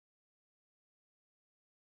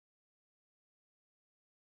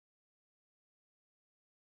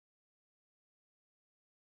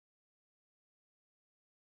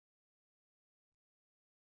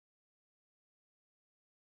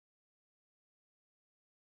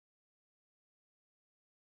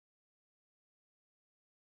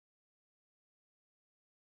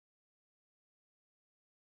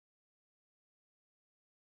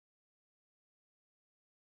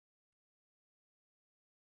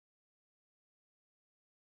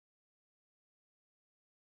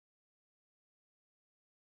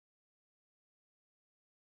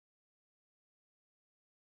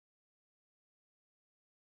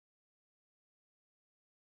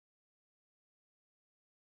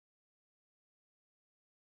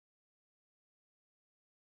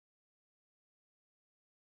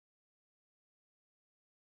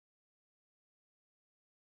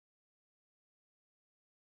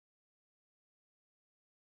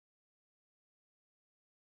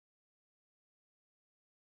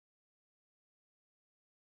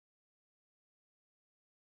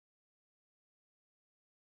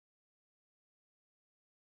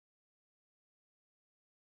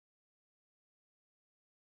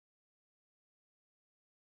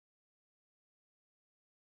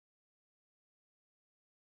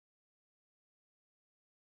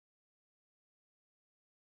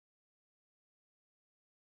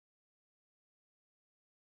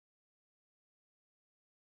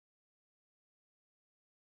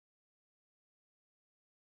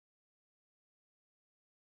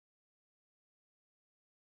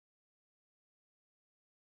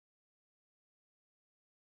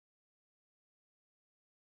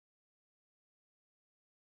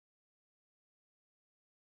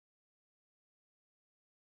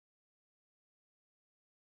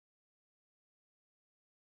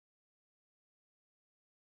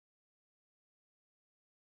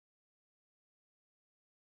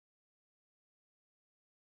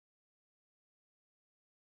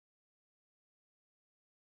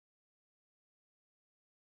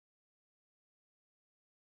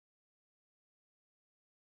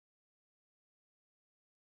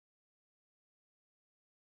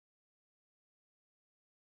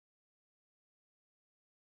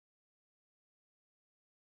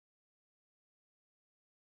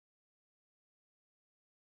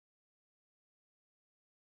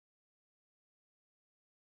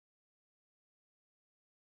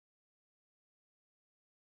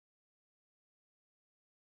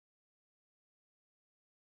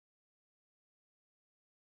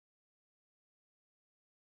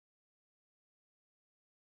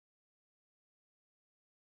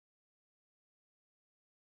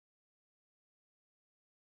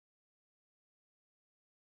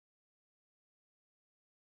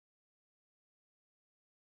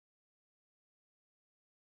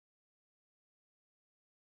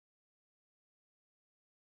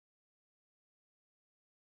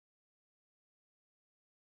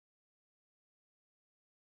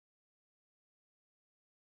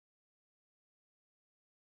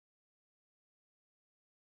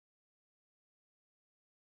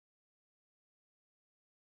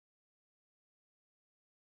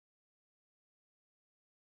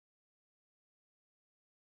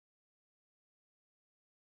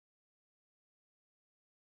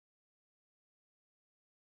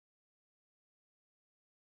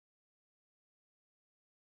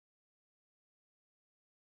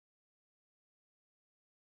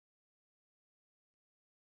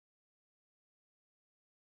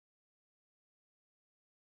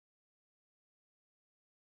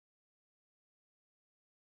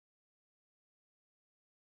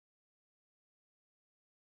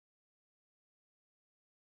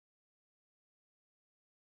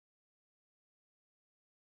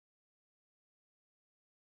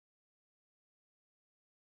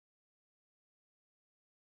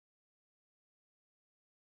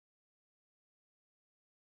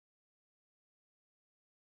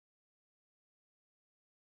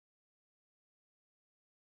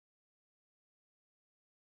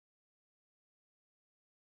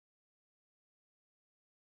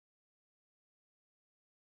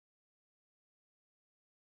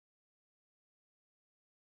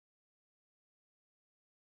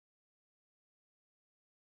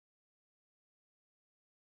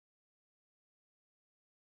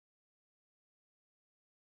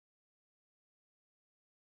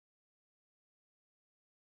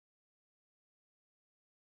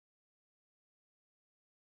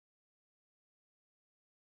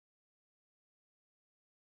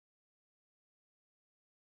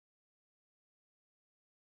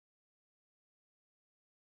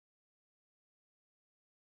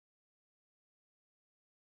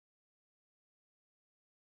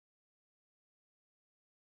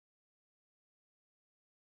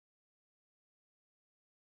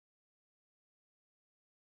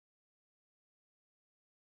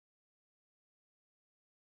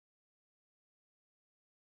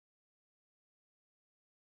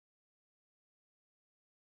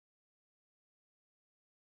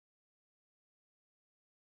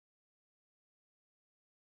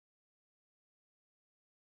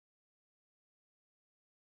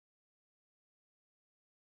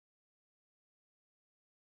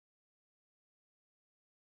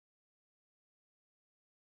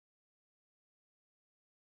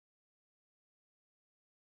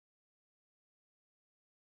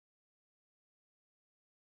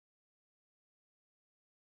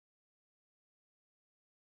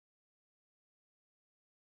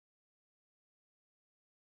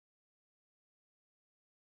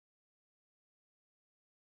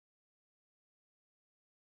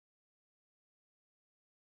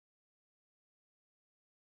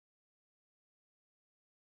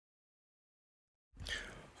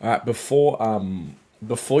All right,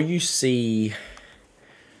 before you see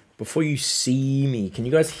me, can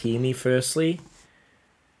you guys hear me firstly?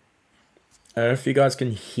 I don't know if you guys can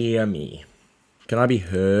hear me. Can I be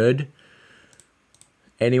heard?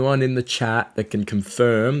 Anyone in the chat that can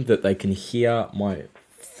confirm that they can hear my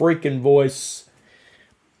freaking voice?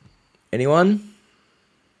 Anyone?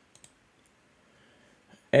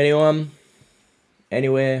 Anyone?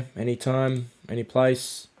 Anywhere, anytime, any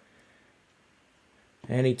place,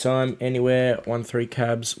 anytime, anywhere. 1-3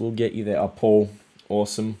 cabs will get you there. Oh, Paul,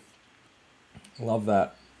 awesome. Love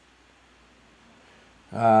that.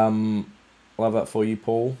 Love that for you,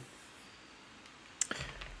 Paul.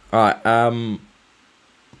 All right.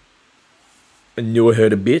 I knew I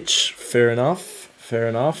heard a bitch. Fair enough. Fair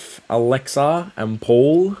enough. Alexa and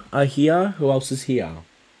Paul are here. Who else is here?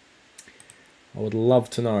 I would love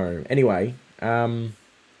to know. Anyway,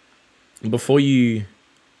 before you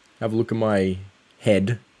have a look at my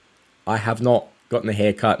head, I have not gotten a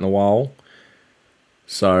haircut in a while.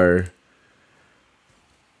 So,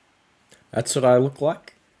 that's what I look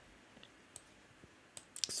like.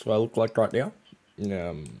 That's what I look like right now.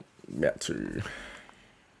 About to...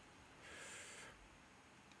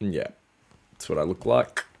 Yeah, that's what I look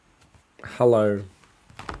like. Hello.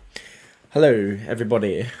 Hello,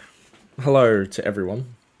 everybody. Hello to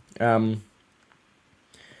everyone. How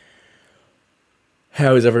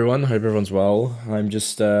is everyone? Hope everyone's well. I'm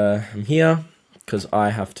just, I'm here because I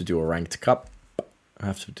have to do a ranked cup. I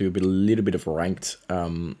have to do a little bit of ranked.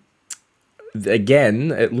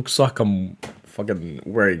 Again, it looks like I'm fucking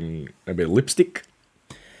wearing a bit of lipstick.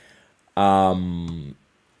 But,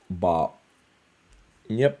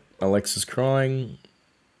 yep, Alexa's crying.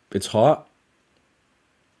 It's hot.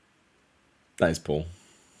 Thanks, Paul.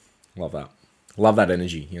 Love that. Love that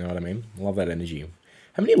energy, you know what I mean? Love that energy.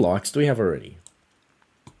 How many likes do we have already?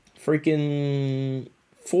 Freaking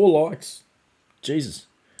 4 likes. Jesus.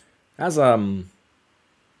 That's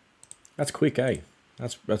quick, eh?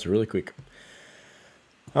 That's really quick.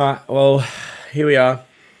 Alright, well, here we are.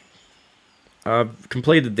 I've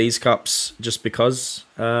completed these cups just because.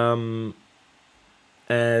 And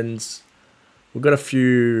we've got a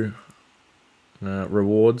few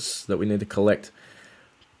rewards that we need to collect.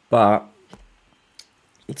 But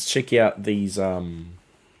let's check out these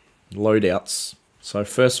loadouts. So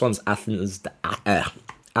first one's Athens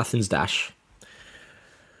Dash.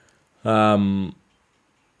 Bit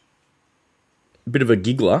of a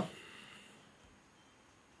giggler.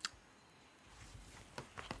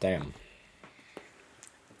 Damn.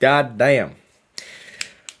 God damn.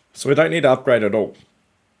 So we don't need to upgrade at all.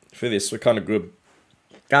 For this, we're kind of good.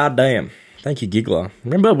 God damn. Thank you, Giggler.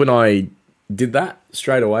 Remember when I did that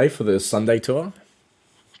straight away for the Sunday tour?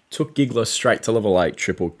 Took Giggler straight to level 8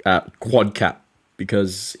 quad cap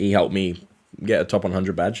because he helped me get a top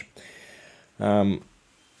 100 badge.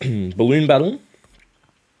 Balloon battle.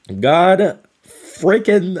 God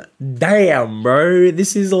freaking damn, bro.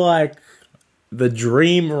 This is like the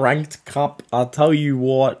dream ranked cup. I'll tell you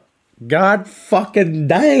what. God fucking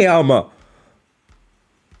damn.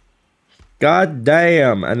 God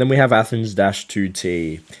damn. And then we have Athens Dash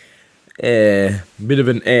 2T. Bit of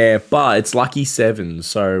an air, but it's lucky 7,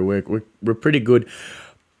 so we're pretty good.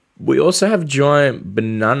 We also have Giant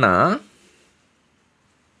Banana.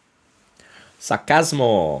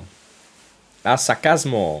 Sarcasmo.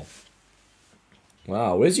 Sarcasmo.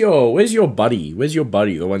 Wow, where's your buddy? Where's your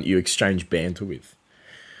buddy? The one that you exchange banter with.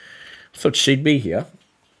 I thought she'd be here.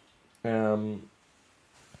 Doing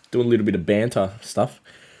a little bit of banter stuff.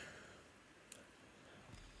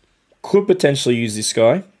 Could potentially use this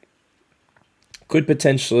guy. Could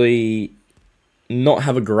potentially not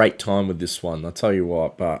have a great time with this one. I'll tell you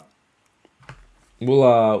what, but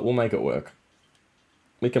we'll make it work.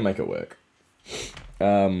 We can make it work.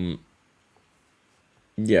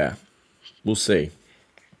 Yeah, we'll see.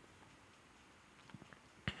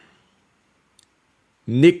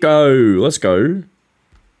 Nico, let's go.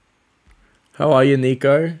 How are you,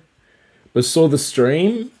 Nico? We saw the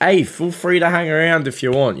stream. Hey, feel free to hang around if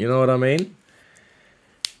you want. You know what I mean?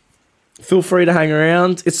 Feel free to hang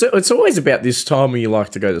around. It's always about this time where you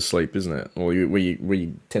like to go to sleep, isn't it? Or where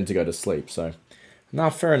you tend to go to sleep. So, no,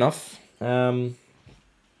 fair enough.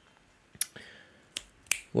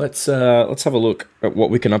 Let's have a look at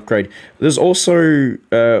what we can upgrade. There's also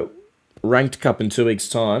ranked cup in 2 weeks'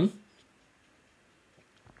 time.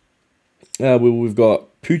 We've got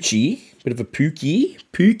Poochie. Bit of a Pookie.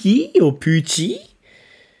 Pookie or Poochie.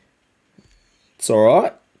 It's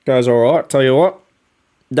alright. Goes alright. Tell you what.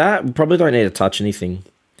 That, we probably don't need to touch anything.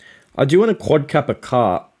 I do want to quad cap a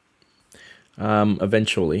cart.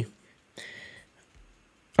 Eventually.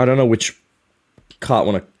 I don't know which Cart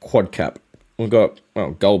want a quad cap. We've got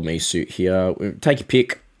gold me suit here. Take your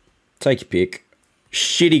pick. Take your pick.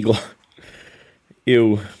 Shitty glove.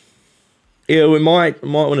 Ew. Ew. We might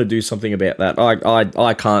want to do something about that.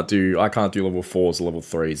 I can't do level 4s, level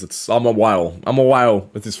 3s. I'm a whale. I'm a whale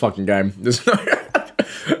with this fucking game. There's no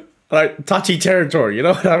like touchy territory. You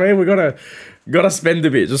know what I mean? We gotta spend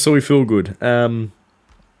a bit just so we feel good.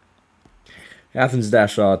 Athens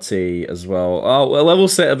Dash RT as well. Oh, well, level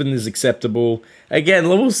 7 is acceptable. Again,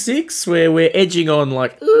 level 6, where we're edging on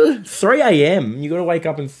like 3 AM. You gotta wake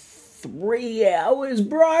up in 3 hours,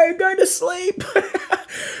 bro. Go to sleep.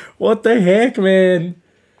 What the heck, man?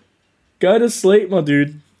 Go to sleep, my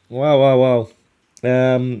dude. Wow.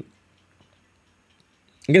 I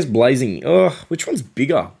guess Blazing. Oh, which one's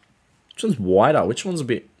bigger? Which one's wider? Which one's a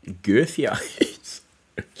bit girthier?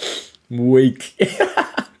 Weak.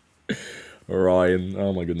 Ryan,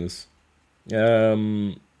 oh my goodness.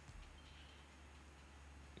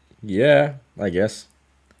 Yeah, I guess.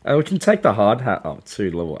 We can take the hard hat up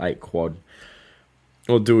to level 8 quad.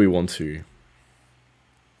 Or do we want to?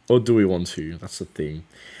 That's the thing.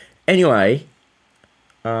 Anyway,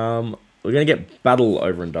 we're gonna get battle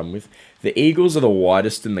over and done with. The Eagles are the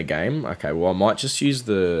widest in the game. Okay, well I might just use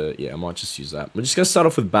that. We're just gonna start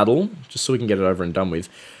off with battle, just so we can get it over and done with.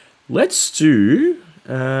 Let's do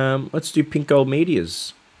pink gold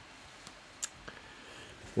meteors.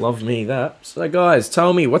 Love me that. So guys,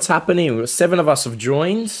 tell me what's happening. We've got 7 of us have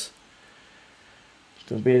joined.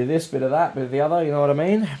 Do a bit of this, bit of that, bit of the other, you know what I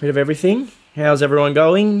mean? A bit of everything. How's everyone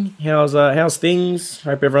going? How's things?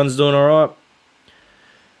 Hope everyone's doing alright.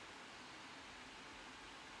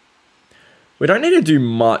 We don't need to do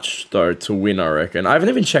much though to win, I reckon. I haven't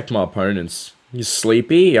even checked my opponents. You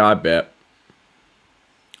sleepy? Yeah, I bet.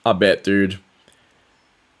 I bet, dude.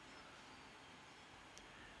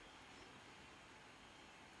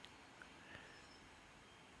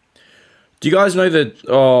 Do you guys know that?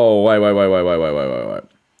 Oh, wait.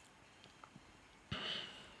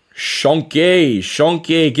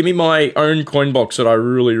 Shonky. Give me my own coin box that I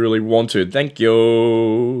really wanted. Thank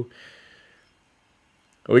you.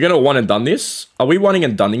 Are we going to one and done this? Are we one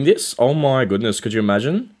and dunning this? Oh my goodness. Could you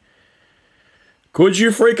imagine? Could you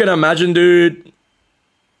freaking imagine, dude?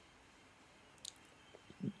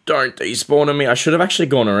 Don't despawn on me. I should have actually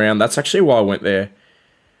gone around. That's actually why I went there.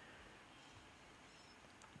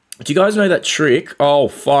 Do you guys know that trick? Oh,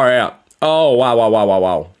 far out. Oh,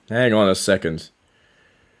 wow. Hang on a second.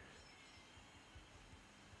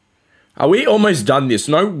 Are we almost done this?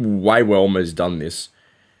 No way we're almost done this.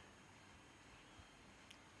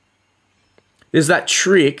 There's that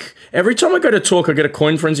trick. Every time I go to talk, I get a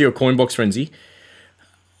coin frenzy or coin box frenzy.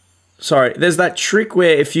 Sorry, there's that trick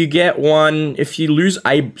where if you get one, if you lose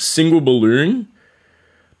a single balloon,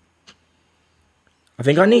 I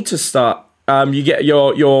think I need to start. You get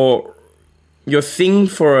your thing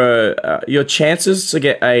for your chances to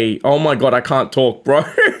get a. Oh my god, I can't talk, bro.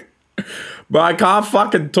 Bro, I can't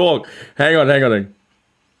fucking talk. Hang on.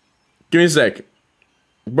 Give me a sec,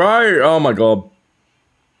 bro. Oh my god.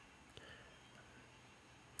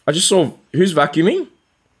 I just saw who's vacuuming.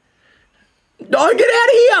 No, get out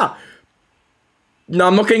of here. No,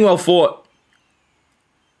 I'm not getting well fought.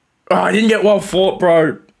 Oh, I didn't get well fought,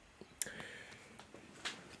 bro.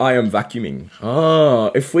 I am vacuuming.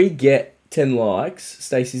 Oh, if we get 10 likes,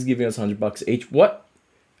 Stacey's giving us $100 each. What?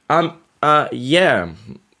 Yeah.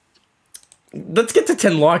 Let's get to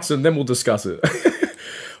 10 likes and then we'll discuss it.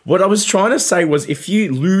 What I was trying to say was if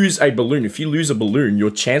you lose a balloon, your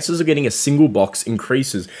chances of getting a single box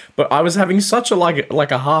increases. But I was having such a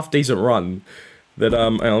like a half decent run that hang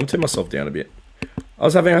on, let me turn myself down a bit. I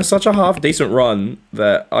was having such a half decent run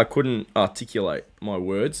that I couldn't articulate my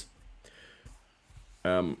words.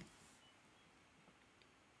 Good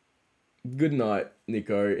night,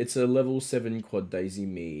 Nico. It's a level 7 quad Daisy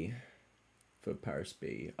me for Paris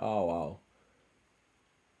B. Oh wow.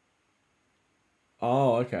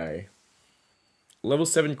 Oh, okay. Level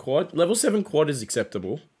 7 quad. Level 7 quad is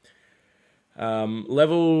acceptable.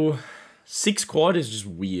 Level 6 quad is just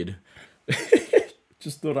weird.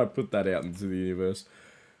 Just thought I'd put that out into the universe.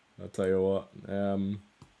 I'll tell you what.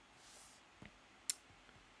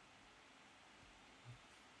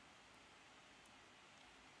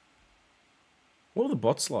 What are the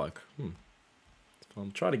bots like?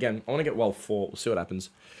 Try it again. I want to get well 4. We'll see what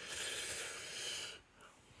happens.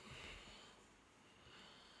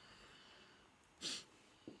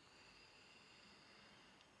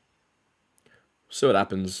 See what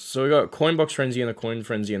happens. So we got a coin box frenzy and a coin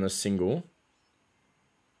frenzy and a single.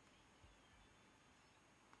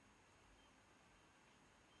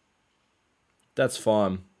 That's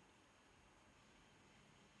fine.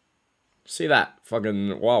 See that?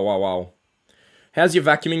 Fucking wow, wow, wow. How's your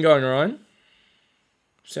vacuuming going, Ryan?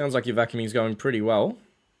 Sounds like your vacuuming's going pretty well.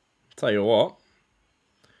 Tell you what.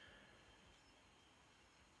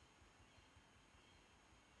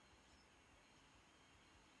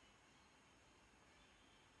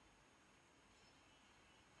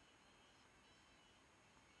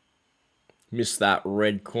 Missed that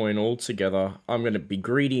red coin altogether. I'm going to be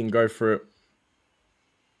greedy and go for it.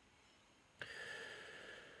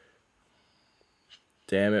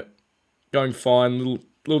 Damn it. Going fine.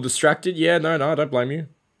 Little distracted. Yeah, no, I don't blame you.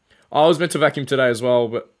 I was meant to vacuum today as well,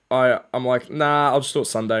 but I'm like, nah, I'll just do it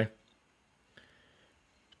Sunday.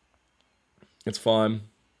 It's fine.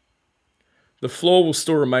 The floor will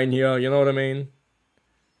still remain here, you know what I mean?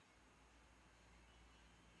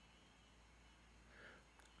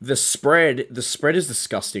 The spread is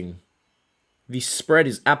disgusting. The spread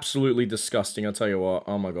is absolutely disgusting, I'll tell you what.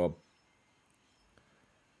 Oh my god.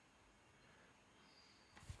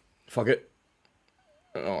 Fuck it.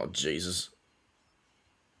 Oh, Jesus.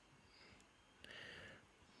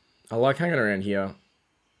 I like hanging around here.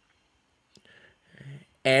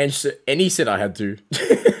 And Any said I had to.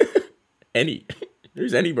 Any.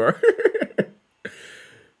 Who's Any, bro?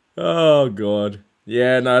 Oh, God.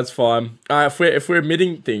 Yeah, no, it's fine. If we're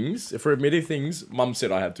admitting things, Mum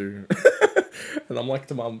said I had to. And I'm like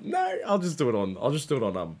to Mum, no, I'll just do it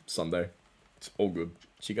on Sunday. It's all good.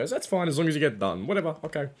 She goes, that's fine as long as you get it done. Whatever,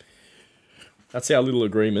 okay. That's our little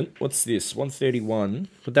agreement. What's this? 131.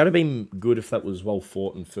 Would that have been good if that was well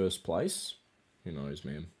fought in first place? Who knows,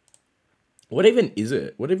 man. What even is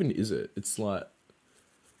it? It's like...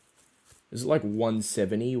 Is it like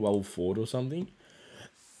 170 well fought or something?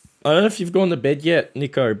 I don't know if you've gone to bed yet,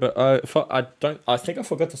 Nico, but I think I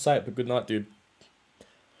forgot to say it, but good night, dude.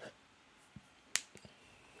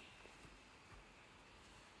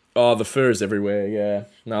 Oh, the fur is everywhere, yeah.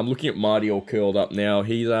 No, I'm looking at Marty all curled up now.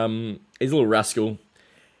 He's a little rascal.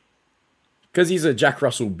 Because he's a Jack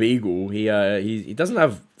Russell Beagle, he doesn't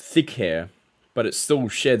have thick hair, but it still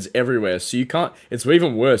sheds everywhere. So you can't, it's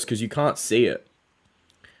even worse because you can't see it.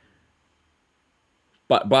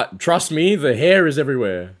 But trust me, the hair is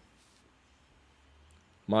everywhere.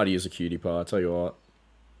 Marty is a cutie pie, I'll tell you what.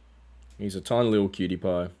 He's a tiny little cutie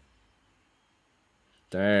pie.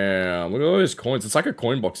 Damn, look at all those coins. It's like a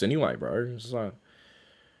coin box anyway, bro. It's like...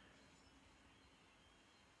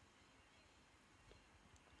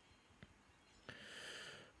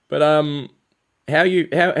 But how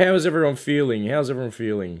is everyone feeling? How's everyone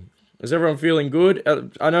feeling? Is everyone feeling good?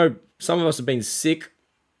 I know some of us have been sick.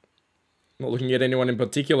 Not looking at anyone in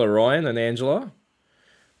particular, Ryan and Angela.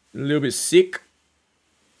 A little bit sick.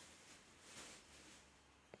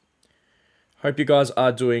 Hope you guys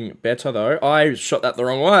are doing better, though. I shot that the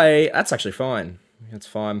wrong way. That's actually fine. That's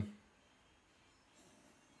fine.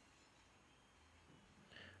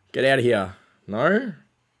 Get out of here. No?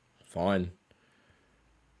 Fine.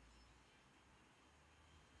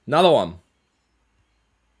 Another one.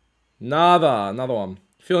 Another one.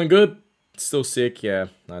 Feeling good? Still sick? Yeah.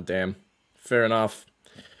 No, damn. Fair enough.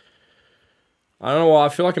 I don't know why. I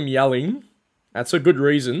feel like I'm yelling. That's a good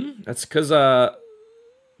reason. That's because,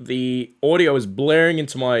 the audio is blaring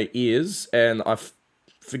into my ears, and I'm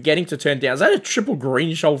forgetting to turn down. Is that a triple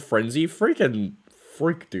green shell frenzy? Freaking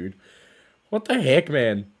freak, dude. What the heck,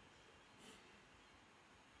 man?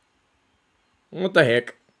 What the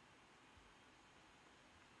heck?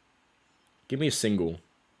 Give me a single.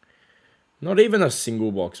 Not even a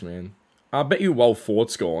single box, man. I bet you well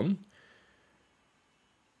fought's gone.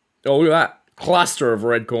 Oh, look at that. Cluster of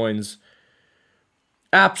red coins.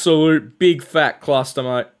 Absolute big fat cluster,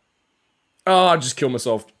 mate. Oh, I just killed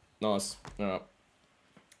myself. Nice. Alright.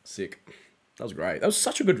 Sick. That was great. That was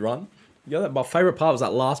such a good run. Yeah, my favourite part was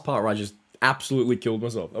that last part where I just absolutely killed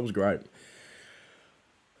myself. That was great.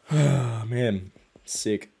 Man.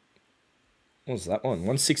 Sick. What was that one?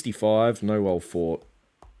 165. No well fought.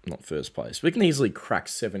 Not first place. We can easily crack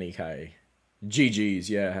 70k. GG's,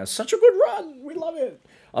 yeah. Such a good run. We love it.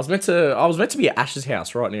 I was meant to be at Ash's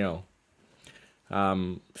house right now.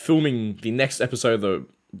 Filming the next episode of the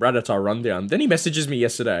Rattata Rundown. Then he messages me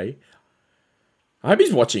yesterday. I hope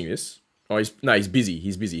he's watching this. Oh, he's busy.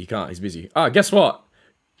 He's busy. He can't. He's busy. Ah, guess what?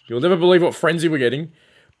 You'll never believe what frenzy we're getting.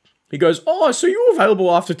 He goes, oh, so you're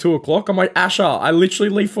available after 2 o'clock? I'm like, Asher, I literally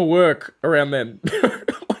leave for work around then.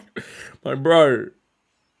 Like, bro.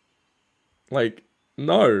 Like,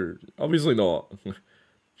 no. Obviously not.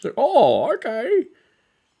 So, oh, okay.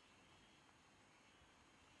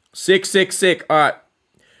 Sick. Alright.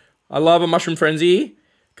 I love a mushroom frenzy.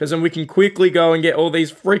 Because then we can quickly go and get all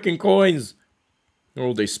these freaking coins. They're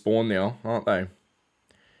all despawned now, aren't they?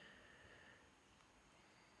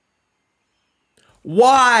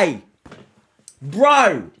 Why?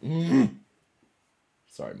 Bro!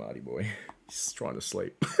 Sorry, Marty boy. He's trying to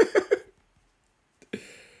sleep.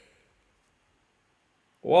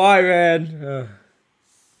 Why, man?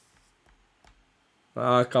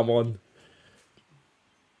 Come on.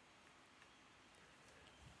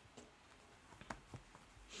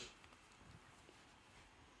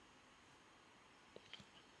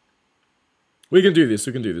 We can do this,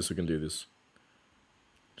 we can do this, we can do this.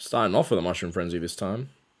 Starting off with a mushroom frenzy this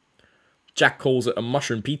time. Jack calls it a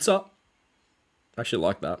mushroom pizza. I actually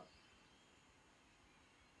like that.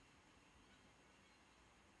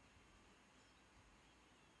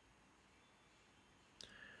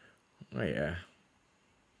 Oh yeah.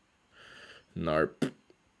 Nope.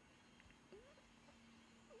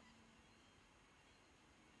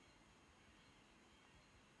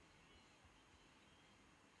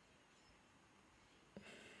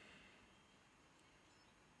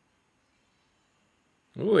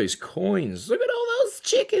 Look at all these coins. Look at all those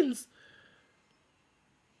chickens.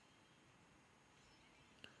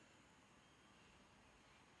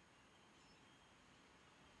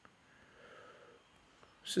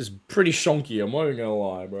 This is pretty shonky, I'm not even gonna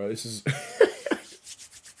lie, bro. This is...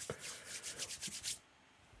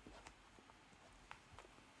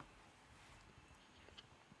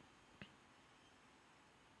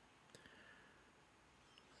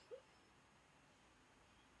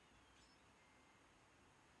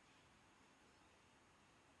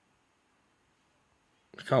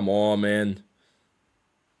 Come on, man.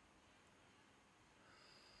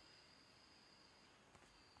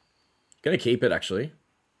 Gonna keep it, actually.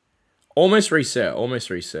 Almost reset, almost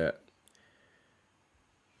reset.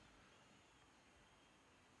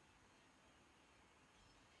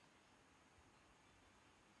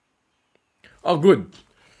 Oh, good.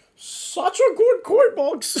 Such a good coin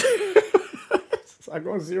box. I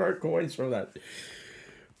got 0 coins from that.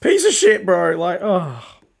 Piece of shit, bro. Like,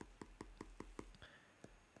 oh.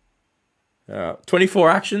 24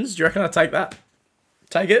 actions. Do you reckon I'll take that?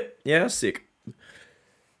 Take it? Yeah, sick.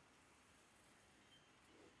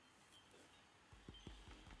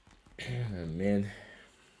 Oh, man.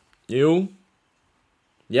 You?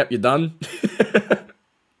 Yep, you're done.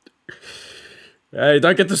 Hey,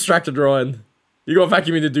 don't get distracted, Ryan. You got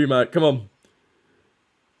vacuuming to do, mate. Come on.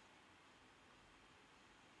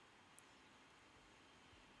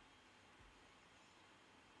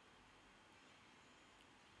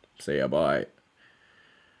 See ya, bye.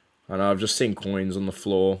 I know, I've just seen coins on the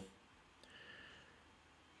floor.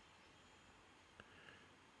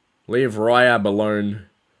 Leave Ryab alone.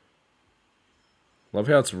 Love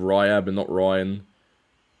how it's Ryab and not Ryan.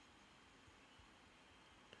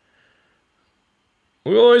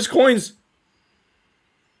 Look at all those coins.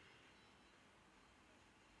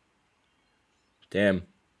 Damn.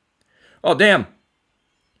 Oh, damn.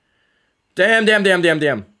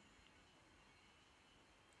 Damn.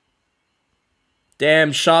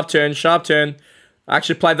 Damn, sharp turn, sharp turn. I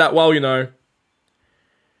actually played that well, you know.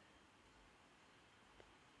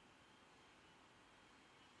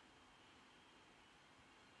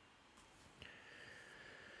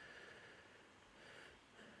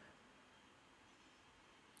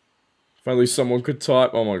 If only someone could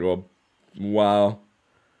type. Oh my god. Wow.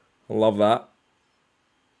 I love that.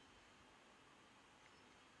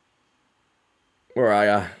 Where are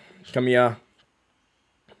ya? Come here.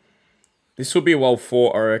 This will be well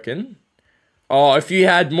fought, I reckon. Oh, if you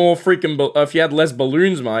had more freaking... if you had less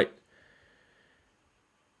balloons, mate.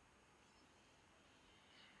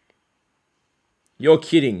 You're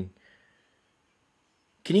kidding.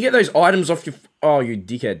 Can you get those items off your... Oh, you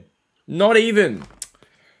dickhead. Not even.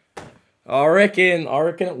 I reckon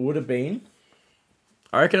it would have been.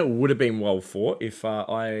 I reckon it would have been well fought if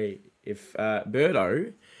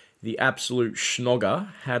Birdo, the absolute schnogger,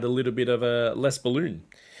 had a little bit of a less balloon.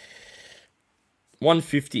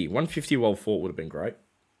 150 well fought would have been great.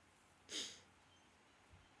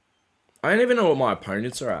 I don't even know what my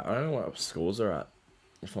opponents are at. I don't know what scores are at,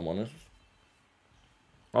 if I'm honest.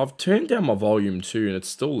 I've turned down my volume too, and it's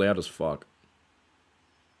still loud as fuck.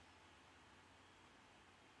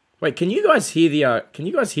 Wait, can you guys hear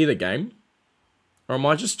the game? Or am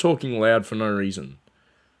I just talking loud for no reason?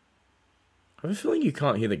 I have a feeling you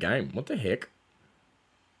can't hear the game. What the heck?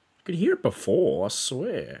 I could hear it before, I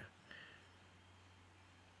swear.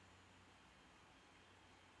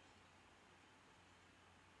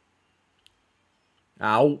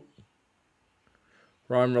 Ow.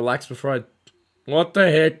 Ryan, relax before I... What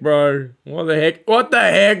the heck, bro? What the heck? What the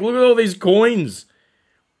heck? Look at all these coins.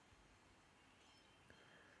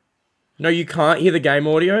 No, you can't hear the game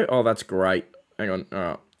audio? Oh, that's great. Hang on.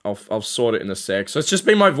 Alright. I'll sort it in a sec. So it's just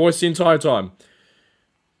been my voice the entire time.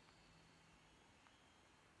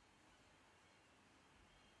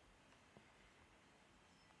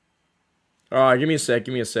 Alright, give me a sec,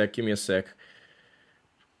 give me a sec, give me a sec.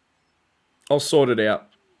 I'll sort it out.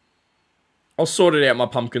 I'll sort it out, my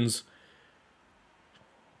pumpkins.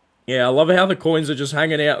 Yeah, I love how the coins are just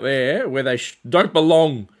hanging out there where they don't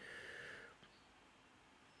belong.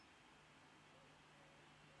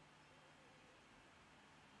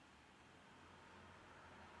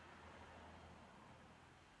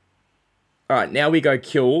 Alright, now we go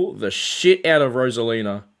kill the shit out of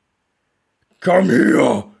Rosalina. Come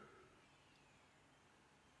here!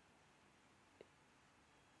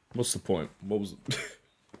 What's the point? What was it?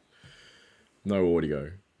 No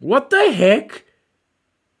audio. What the heck?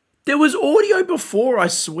 There was audio before, I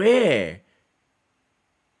swear.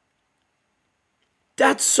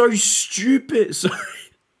 That's so stupid. Sorry.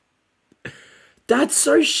 That's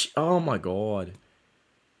so oh my god.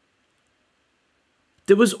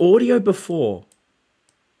 There was audio before.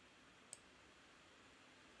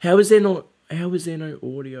 How is there no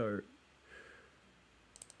audio?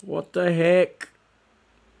 What the heck?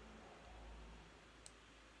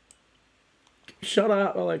 Shut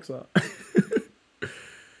up, Alexa.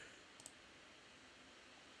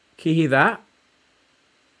 Can you hear that?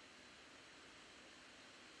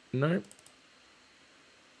 No.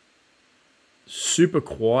 Super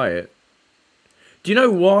quiet. Do you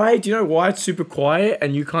know why? Do you know why it's super quiet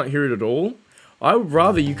and you can't hear it at all? I would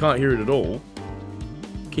rather you can't hear it at all.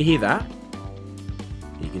 Can you hear that?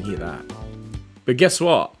 You can hear that. But guess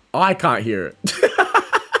what? I can't hear it.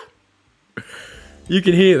 You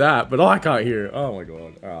can hear that, but I can't hear it. Oh my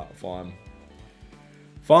god. Alright, fine.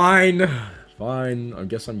 Fine. Fine. I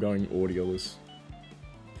guess I'm going audioless.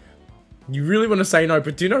 You really want to say no,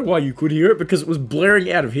 but do you know why you could hear it? Because it was blaring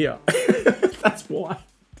out of here. That's why.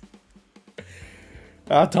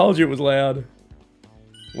 I told you it was loud.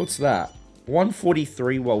 What's that?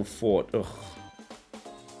 143 well fought. Ugh.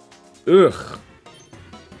 Ugh.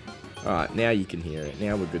 Alright, now you can hear it.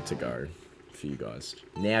 Now we're good to go for you guys.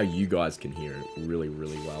 Now you guys can hear it really,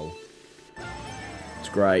 really well. It's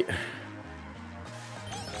great.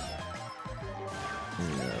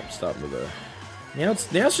 Yeah, I'm starting with a... Now it's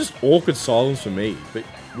just awkward silence for me, but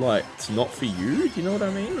like it's not for you. Do you know what I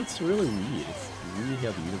mean? It's really weird. It's really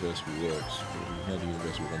how the universe works. Really how the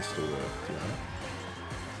universe wants to work. You know?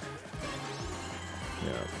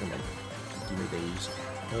 Yeah, come on. Give me these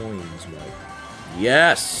coins, mate.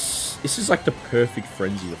 Yes! This is like the perfect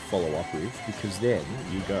frenzy to follow up with, because then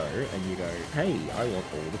you go and you go, hey, I want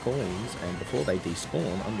all the coins, and before they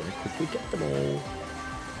despawn, I'm going to quickly get them all.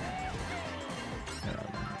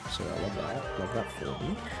 So I love that for me.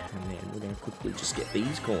 And then we're going to quickly just get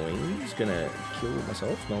these coins. Gonna kill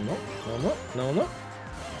myself. No, I'm not. No, I'm not. No, I'm not.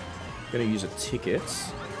 Gonna use a ticket.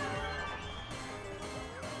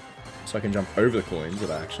 So I can jump over the coins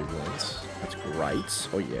that I actually want. That's great.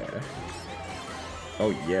 Oh, yeah. Oh,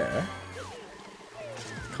 yeah.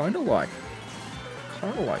 Kind of like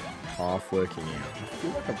half working out. I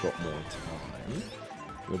feel like I've got more time.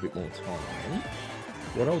 A little bit more time.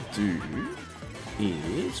 What I'll do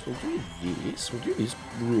is we'll do this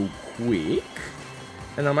real quick,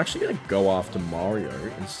 and I'm actually going to go after Mario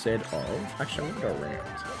instead of, actually I'm going to go around.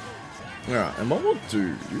 Alright, and what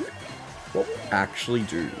we'll actually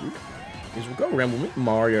do is we'll go around, we'll meet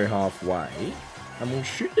Mario halfway, and we'll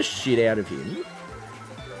shoot the shit out of him,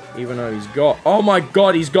 even though he's got, oh my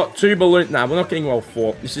god, he's got 2 balloons. Nah, we're not getting well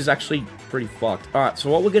fought. This is actually pretty fucked. Alright,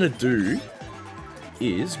 so what we're going to do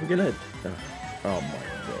is we're going to, oh my god.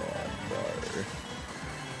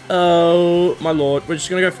 Oh, my lord. We're just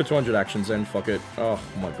going to go for 200 actions then. Fuck it. Oh,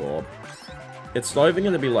 my god. It's not even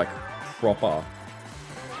going to be, like, proper.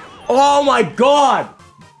 Oh, my god!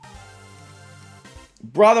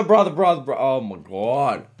 Brother. Oh, my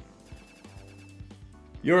god.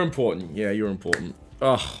 You're important. Yeah, you're important.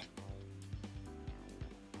 Ugh.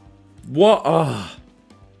 What? Ugh.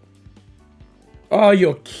 Oh,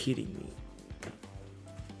 you're kidding me.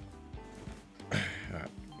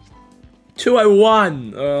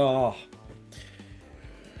 201. Oh.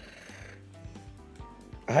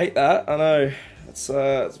 I hate that. I know. It's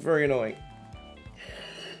very annoying.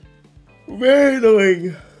 Very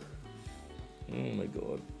annoying. Oh my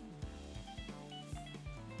god.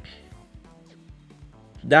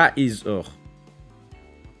 That is ugh.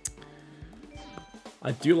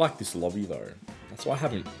 I do like this lobby though. That's why I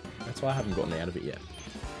haven't gotten out of it yet.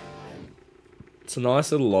 It's a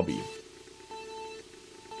nice little lobby.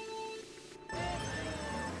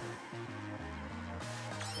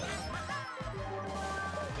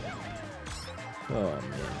 Oh,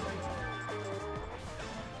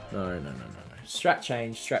 man. No. Strat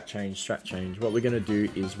change. What we're going to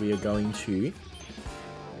do is we are going to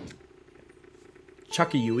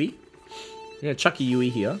chuck a Yui. We're going to chuck a Yui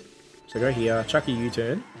here. So go here, chuck a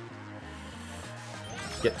U-turn.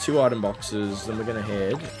 Get 2 item boxes, then we're going to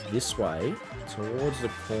head this way towards the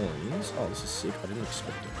coins. Oh, this is sick. I didn't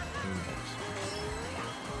expect it.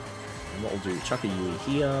 And what we'll do, chuck a U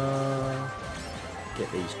here.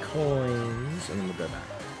 Get these coins, and then we'll go back.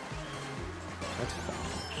 That's fun,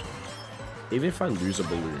 actually. Even if I lose a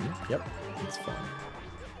balloon, yep, it's fun.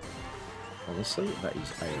 Honestly, that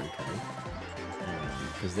is A-okay.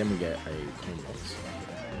 Because then we get a coin box.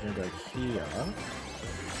 We're going to go here.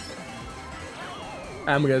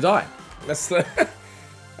 And we're going to die. That's the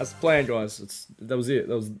that's the plan, guys. That was it.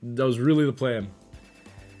 That was really the plan.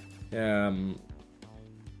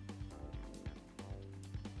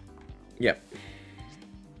 Yep.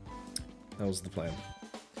 That was the plan.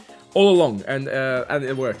 All along, and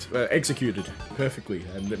it worked. Executed perfectly.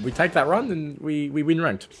 And we take that run, and we win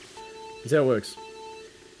ranked. That's how it works.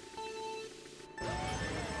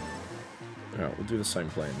 Alright, we'll do the same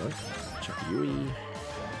plan, though. Chuck a Yui.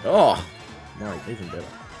 Oh! No, even better.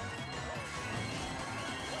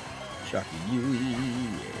 Chuck a Yui.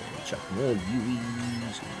 Yeah, chuck more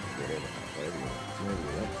Yuis. Whatever you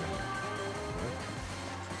want.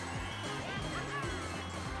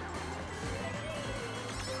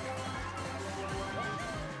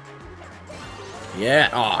 Yeah,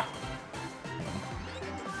 ah.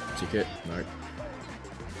 Ticket, no.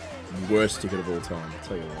 Worst ticket of all time, I'll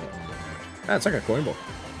tell you what. Ah, it's like a coin box.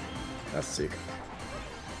 That's sick.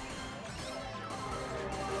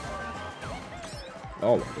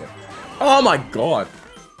 Oh my god. Oh my god!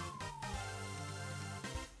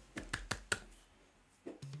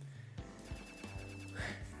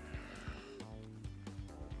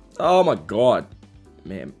 Oh my god.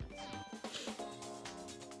 Man.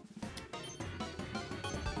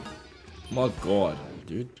 My god,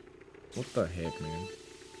 dude. What the heck, man?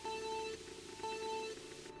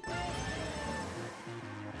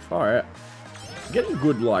 Far out. Getting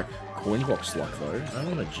good, like, coin box luck, though. I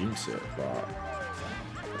don't want to jinx it, but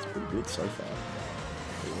it's pretty good so far.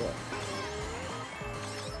 Tell you what.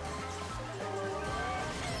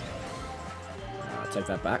 Take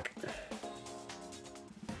that back.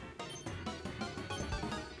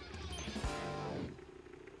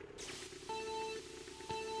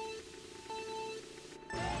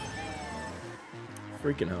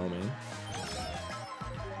 Freaking hell, man.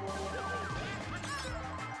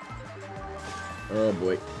 Oh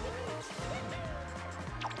boy.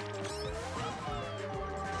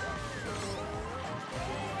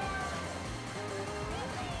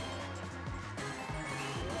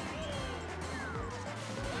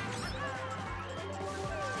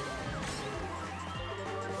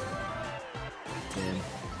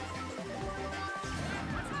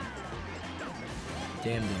 Damn.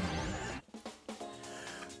 Damn.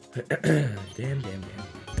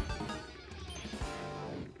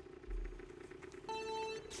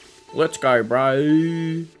 Let's go,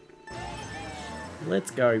 bro.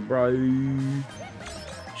 Let's go, bro.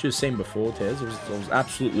 Should have seen before, Tez. I was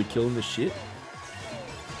absolutely killing this shit.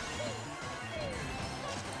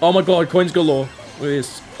 Oh my god, coins galore. Look at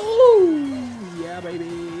this. Oh, yeah,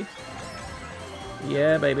 baby.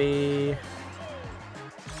 Yeah, baby.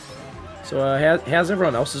 So, how's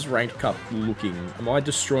everyone else's ranked cup looking? Am I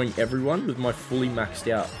destroying everyone with my fully maxed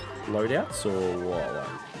out loadouts, or what? Like,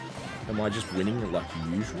 am I just winning like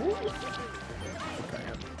usual? Okay.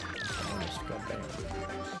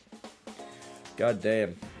 God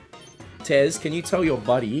damn. Tez, can you tell your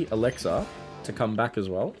buddy, Alexa, to come back as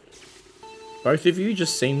well? Both of you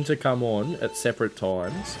just seem to come on at separate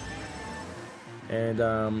times. And,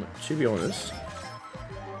 to be honest,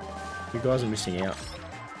 you guys are missing out.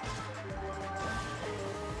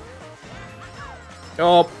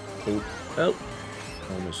 Oh,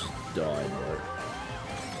 almost died, bro.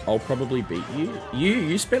 I'll probably beat you.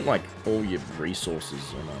 You spent like all your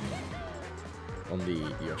resources on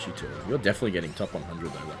the Yoshi tour. You're definitely getting top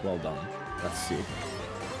 100 though. Like, well done. That's sick.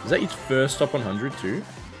 Is that your first top 100 too?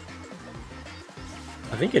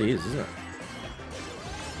 I think it is, isn't it?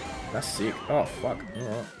 That's sick. Oh fuck.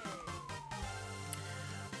 Alright.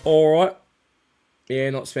 Alright. Yeah,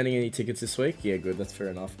 not spending any tickets this week. Yeah, good. That's fair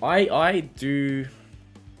enough. I do.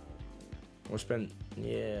 Or spend.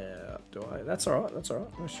 Yeah, do I? That's alright. That's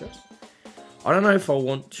alright. No stress. I don't know if I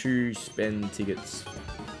want to spend tickets.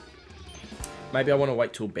 Maybe I want to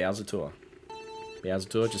wait till Bowser Tour. Bowser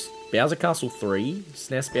Tour, just Bowser Castle 3,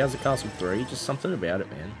 SNES Bowser Castle 3, just something about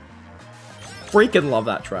it, man. Freaking love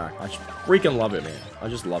that track. I freaking love it, man. I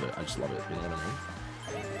just love it. I just love it. You know what I mean?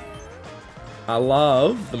 I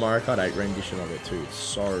love the Mario Kart 8 rendition of it too. It's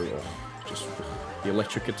so, just the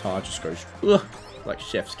electric guitar just goes like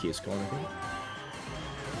chef's kiss kind of thing.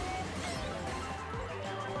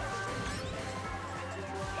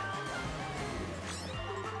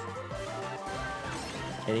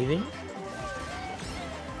 Anything?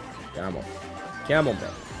 Come on. Come on, bro.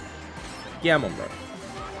 Come on, bro.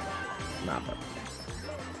 Nah, bro.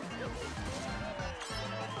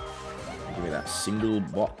 Give me that single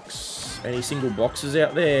box. Any single boxes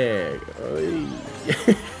out there? Any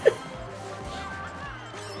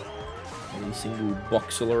single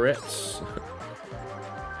boxelerettes?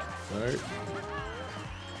 No.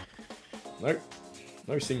 Nope.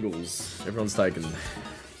 No singles. Everyone's taken.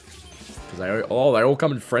 Because they all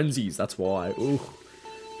come in frenzies. That's why. Ooh.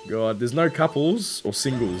 God, there's no couples or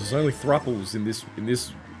singles. There's only thruples in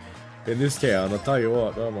this town. I'll tell you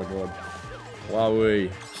what. Oh my god. Wowee.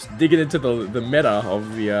 Just digging into the meta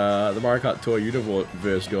of the Mario Kart Tour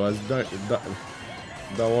universe, guys.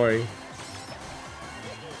 Don't worry.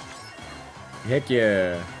 Heck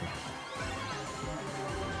yeah.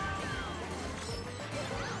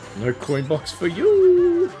 No coin box for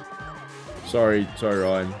you. Sorry,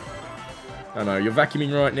 Ryan. I know you're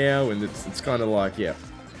vacuuming right now, and it's kind of like, yeah,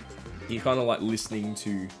 you're kind of like listening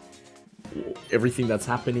to everything that's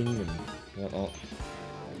happening and whatnot.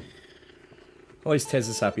 At least Tez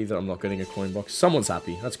is happy that I'm not getting a coin box. Someone's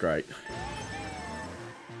happy. That's great.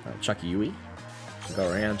 Chucky Yui.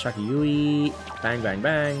 Go around, Chucky Yui. Bang, bang,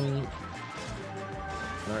 bang.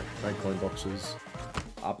 No coin boxes.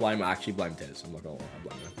 I actually blame Tez. I'm not gonna lie, I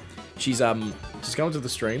blame her. She's going to the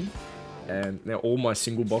stream, and now all my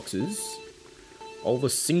single boxes, all the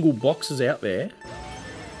single boxes out there,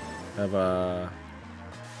 have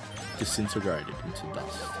disintegrated into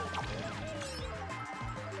dust.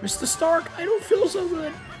 Mr. Stark, I don't feel so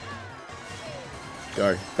good.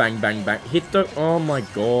 Go. Bang, bang, bang. Hit the... Oh my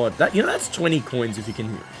god. That's 20 coins if you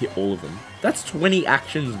can hit all of them. That's 20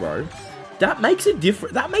 actions, bro. That makes a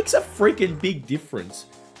difference. That makes a freaking big difference.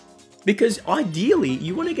 Because ideally,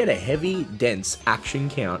 you want to get a heavy, dense action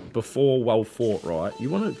count before well fought, right? You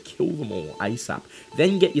want to kill them all ASAP.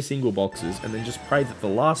 Then get your single boxes, and then just pray that the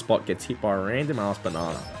last spot gets hit by a random ass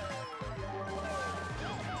banana.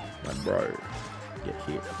 My bro. Get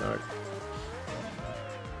hit. No.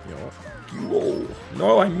 You know what? Whoa.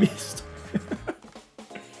 No, I missed.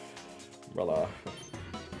 Brother.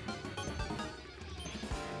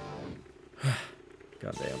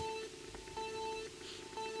 Goddamn.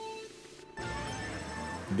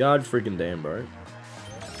 God freaking damn, bro.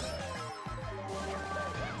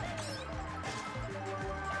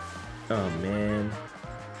 Oh, man.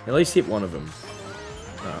 At least hit one of them.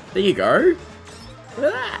 Oh, there you go. Look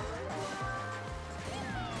at that.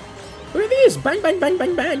 Look at this. Bang, bang, bang,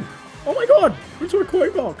 bang, bang. Oh, my God. Into a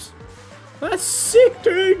coin box. That's sick,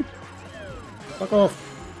 dude. Fuck off.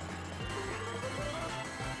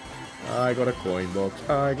 I got a coin box.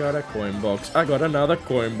 I got a coin box. I got another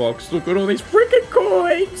coin box. Look at all these freaking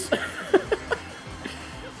coins.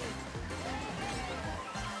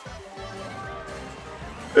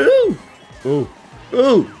 Ooh. Ooh.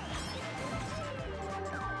 Ooh.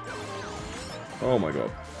 Oh my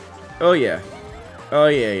god. Oh yeah. Oh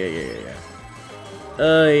yeah, yeah.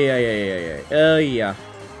 Oh yeah. Oh yeah.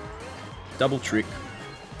 Double trick.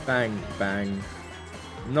 Bang, bang.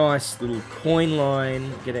 Nice little coin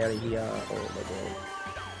line. Get out of here. Oh my god.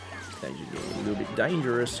 Danger getting a little bit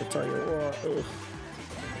dangerous, I'll tell you what. Oh.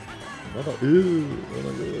 Ooh. Oh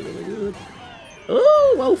my god. Oh my god.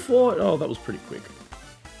 Oh, well fought. Oh, that was pretty quick.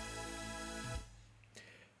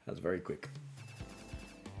 That was very quick.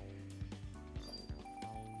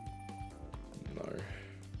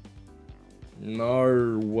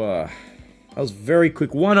 No. That was very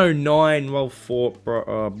quick. 109. Well fought,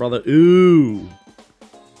 brother. Ooh.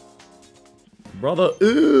 Brother,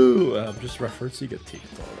 ooh! I'm just referencing a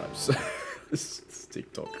TikTok. I'm so it's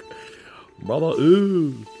TikTok. Brother,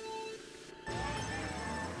 ooh!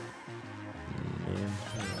 Man.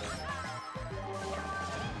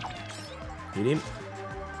 Hit him.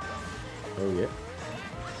 Oh, yeah.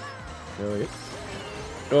 Oh, yeah.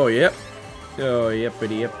 Oh, yep. Oh, yep.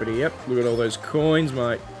 Look at all those coins,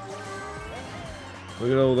 mate. Look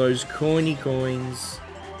at all those coins.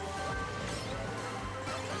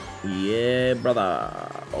 Yeah, brother.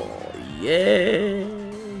 Oh, yeah.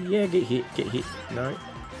 Yeah, get hit. No.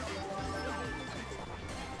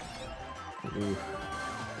 Ooh.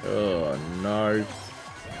 Oh, no.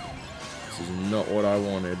 This is not what I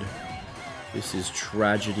wanted. This is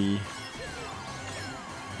tragedy.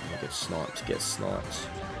 Get sniped.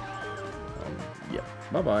 Yep.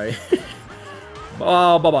 Bye-bye.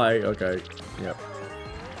 Oh, bye-bye. Okay. Yep.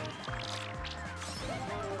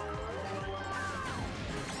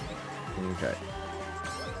 Okay.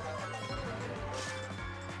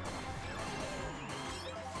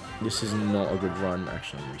 This is not a good run.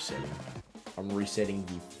 Actually, I'm resetting. I'm resetting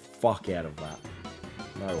the fuck out of that.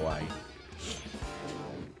 No way.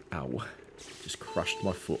 Ow. Just crushed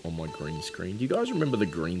my foot on my green screen. Do you guys remember the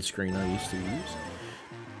green screen I used to use?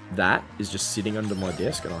 That is just sitting under my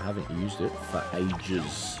desk and I haven't used it for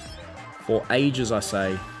ages. For ages, I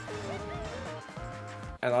say.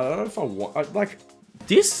 And I don't know if I want... like,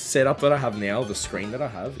 this setup that I have now, the screen that I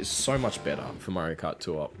have, is so much better for Mario Kart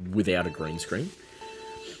Tour without a green screen.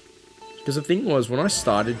 Because the thing was, when I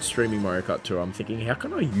started streaming Mario Kart Tour, I'm thinking, how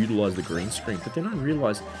can I utilize the green screen? But then I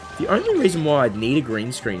realized the only reason why I'd need a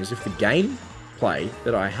green screen is if the gameplay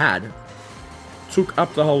that I had took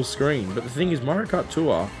up the whole screen. But the thing is, Mario Kart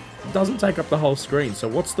Tour doesn't take up the whole screen. So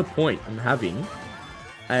what's the point in having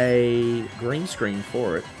a green screen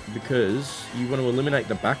for it? Because you want to eliminate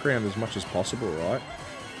the background as much as possible, right?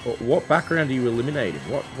 But what background are you eliminating?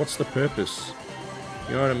 What's the purpose?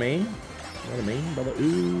 You know what I mean? You know what I mean, brother?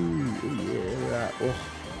 Ooh, yeah.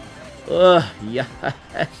 Oh, yeah.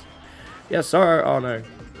 Yes, sir. Oh, no.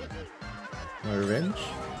 No revenge.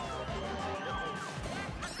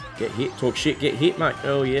 Get hit. Talk shit. Get hit, mate.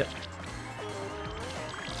 Oh, yeah.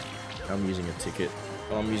 I'm using a ticket.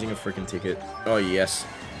 Oh, I'm using a freaking ticket. Oh, yes.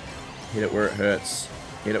 Hit it where it hurts.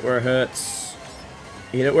 Hit it where it hurts.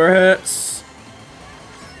 Hit it where it hurts.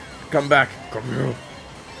 Come back. Come here.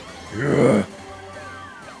 Yeah.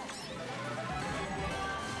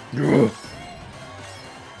 Yeah.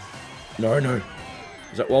 No, no.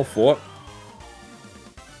 Is that well fought?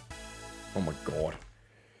 Oh my god.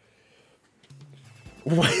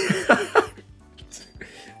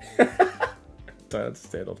 Don't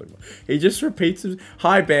understand all that. He just repeats his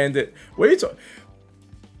hi bandit. What are you talking?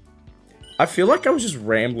 I feel like I was just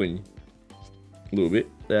rambling a little bit.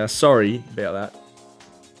 Yeah, sorry about that.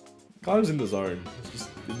 I was in the zone. I was just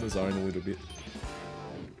in the zone a little bit.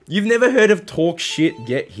 You've never heard of talk shit,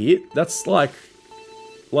 get hit? That's like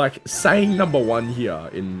saying #1 here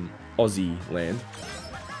in Aussie land.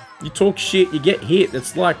 You talk shit, you get hit.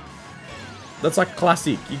 That's like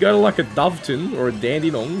classic. You go to like a Doveton or a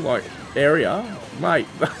Dandenong like area, mate.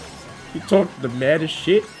 You talk the maddest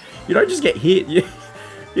shit. You don't just get hit. You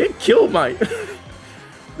get killed, mate.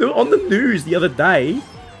 On the news the other day,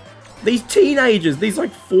 these teenagers, these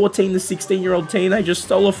like 14 to 16-year-old teenagers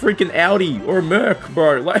stole a freaking Audi or a Merc,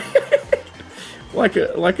 bro.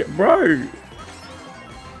 Bro.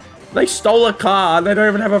 They stole a car. They don't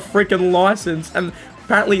even have a freaking license. And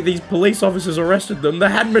apparently these police officers arrested them. They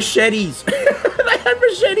had machetes. They had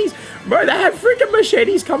machetes. Bro, they had freaking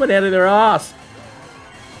machetes coming out of their ass.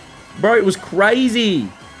 Bro, it was crazy.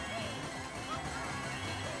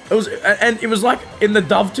 It was like in the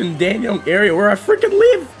Doveton, Dandenong area where I freaking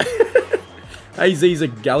live. Hey, Z's a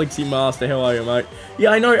Galaxy Master. How are you, mate?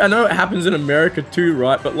 Yeah, I know it happens in America too,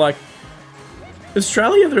 right? But like,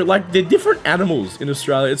 Australia, they're different animals in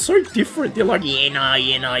Australia. It's so different. They're like, yeah, no,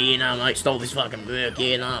 mate, stole this fucking Merc.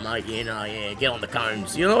 Yeah, no, mate, yeah, get on the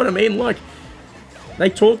cones. You know what I mean? Like, they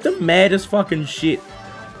talk the maddest fucking shit.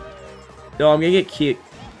 Oh, I'm gonna get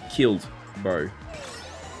killed, bro.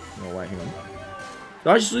 Oh, wait, hang on. Did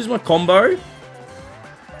I just lose my combo?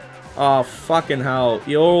 Oh, fucking hell.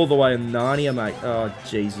 You're all the way in Narnia, mate. Oh,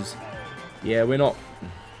 Jesus. Yeah, we're not...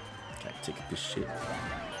 Okay, ticket this shit.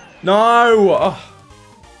 No! Oh.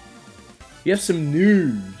 You have some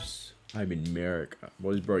news. I'm in America.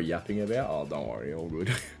 What is bro yapping about? Oh, don't worry. All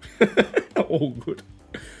good. All good.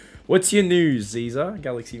 What's your news, Ziza,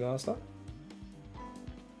 Galaxy Master?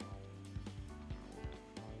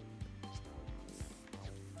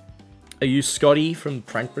 Are you Scotty from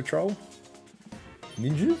Prank Patrol?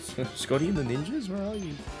 Ninjas? Scotty and the Ninjas? Where are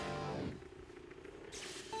you?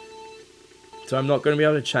 So I'm not going to be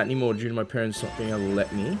able to chat anymore due to my parents not being able to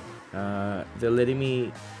let me. They're letting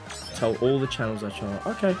me tell all the channels I channel.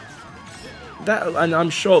 Okay. And I'm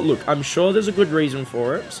sure, look, I'm sure there's a good reason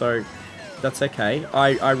for it, so that's okay.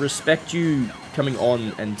 I respect you coming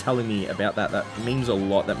on and telling me about that. That means a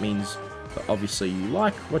lot. That means that obviously you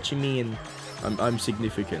like watching me and I'm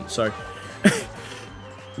significant. So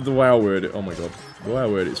the way I word it, oh my god, the way I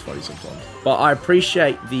word it is funny sometimes. But I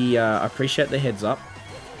appreciate the heads up.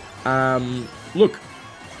 Look,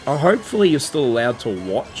 hopefully you're still allowed to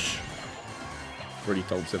watch. Already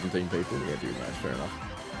told 17 people. Yeah, dude, that's fair enough.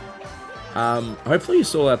 Hopefully you're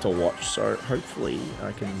still allowed to watch. So hopefully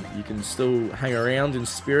you can still hang around in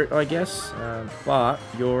spirit, I guess. But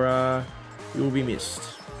you'll be missed.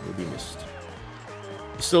 You'll be missed.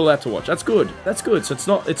 You're still allowed to watch. That's good. That's good.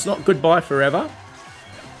 So it's not goodbye forever.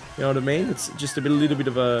 You know what I mean? It's just a little bit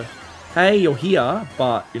of a, hey, you're here,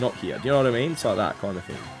 but you're not here. Do you know what I mean? It's like that kind of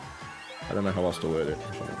thing. I don't know how else to word it.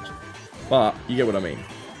 But you get what I mean.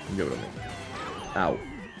 You get what I mean. Ow.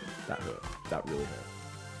 That hurt. That really hurt.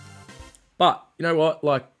 But, you know what?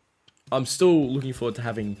 Like, I'm still looking forward to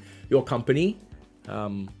having your company.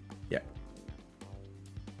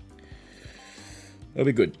 It'll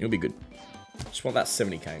be good. It'll be good. Just want that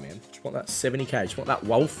 70k, man. Just want that 70k. Just want that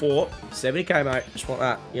well fought 70k, mate. Just want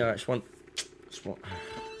that. You know, just want. You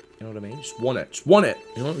know what I mean? Just want it. Just want it.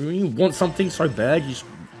 You know, when you want something so bad, you just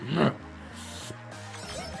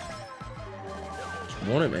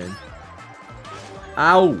want it, man.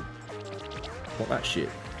 Ow! Want that shit.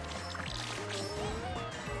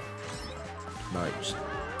 No, just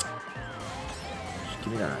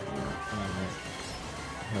give me that. You know? Oh,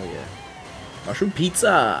 hell yeah. Mushroom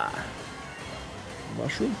pizza!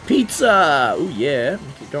 Mushroom pizza! Oh yeah.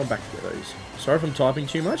 Keep going back to those. Sorry if I'm typing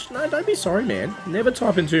too much. No, don't be sorry, man. Never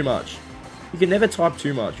typing too much. You can never type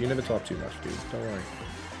too much. You never type too much, dude. Don't worry.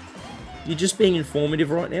 You're just being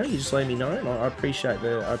informative right now. You're just letting me know. And I appreciate it.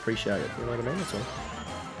 You know what I mean? That's all.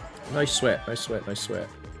 No sweat. No sweat. No sweat.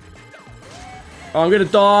 Oh, I'm gonna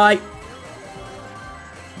die.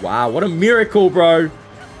 Wow, what a miracle, bro.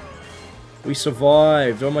 We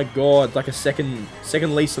survived. Oh my god, like a second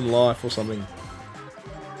lease in life or something.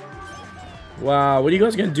 Wow, what are you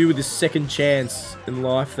guys going to do with this second chance in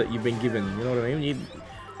life that you've been given? You know what I mean?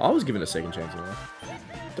 I was given a second chance in life.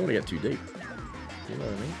 Don't want to get too deep. You know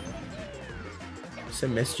what I mean?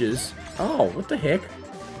 Send messages. Oh, what the heck?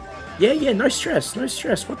 Yeah, no stress, no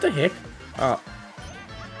stress. What the heck?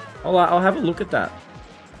 I'll have a look at that.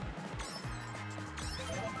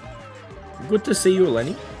 Good to see you,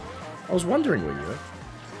 Eleni. I was wondering where you were.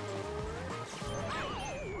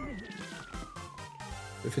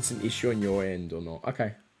 If it's an issue on your end or not.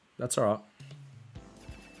 Okay, that's alright.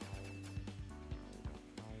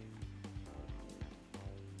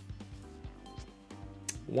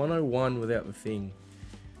 $101 without the thing.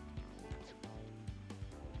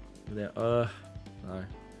 Without, no.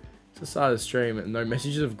 It's the start of the stream and no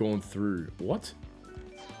messages have gone through. What?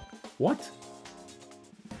 What?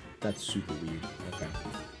 That's super weird. Okay.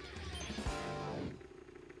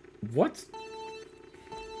 What?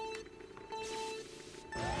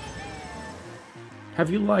 Have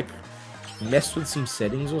you, like, messed with some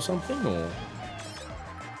settings or something, or...?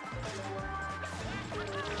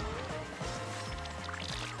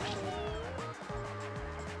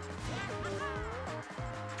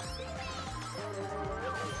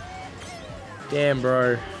 Damn,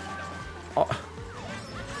 bro. Oh.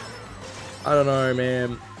 I don't know,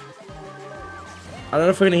 man. I don't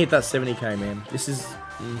know if we're gonna hit that 70k, man. This is...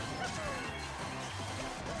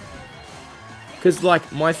 Because, like,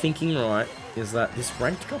 my thinking, right, is that this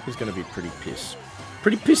ranked cup is going to be pretty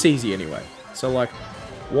piss easy anyway. So, like,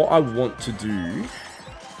 what I want to do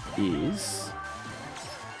is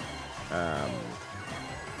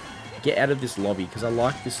get out of this lobby, because I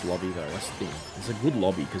like this lobby, though. That's the thing. It's a good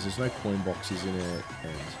lobby, because there's no coin boxes in it,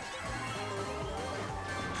 and...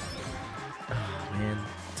 Oh, man.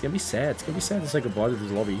 It's going to be sad. It's going to be sad to say goodbye to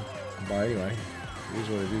this lobby. But anyway, it is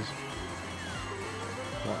what it is.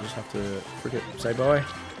 Might just have to frick it. Say bye.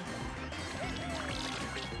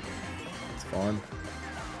 It's fine.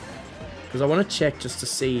 Because I want to check just to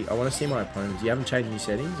see. I want to see my opponents. You haven't changed any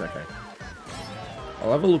settings? Okay.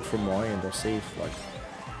 I'll have a look from my end. I'll see if, like,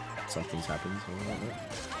 something's happened. Or like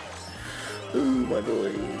that. Ooh, my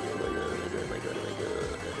boy. Oh my god, oh my god, oh my god, oh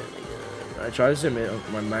my god. I tried to submit.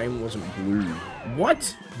 My name wasn't blue.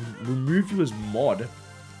 What? Removed you as mod?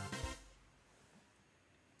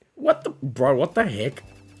 What the... Bro, what the heck?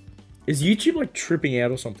 Is YouTube, like, tripping out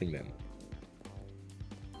or something, then?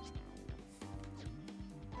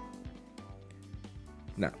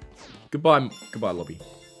 No. Goodbye, lobby.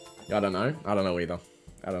 I don't know. I don't know either.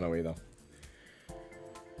 I don't know either.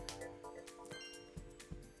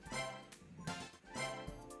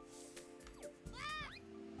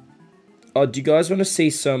 Oh, do you guys want to see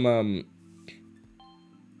some,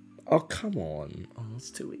 Oh, come on. Oh, it's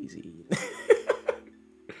too easy.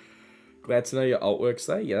 Glad to know your alt works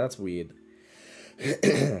though. Yeah, that's weird.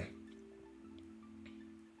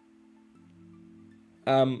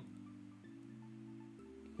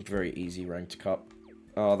 Very easy ranked cup.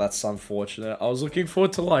 Oh, that's unfortunate. I was looking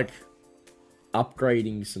forward to, like,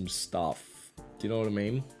 upgrading some stuff. Do you know what I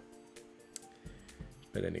mean?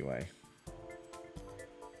 But anyway.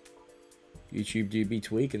 YouTube do be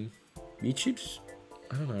tweaking. YouTube's...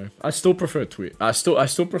 I don't know. I still prefer Twitch. I still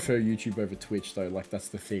prefer YouTube over Twitch though. Like, that's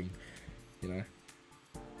the thing. You know?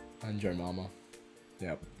 I enjoy Mama.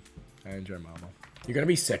 Yep. I enjoy Mama. You're gonna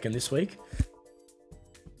be second this week?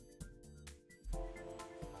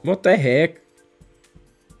 What the heck?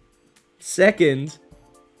 Second?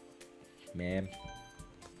 Man.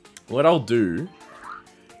 What I'll do...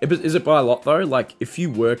 Is it by a lot though? Like, if you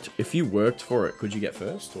worked for it, could you get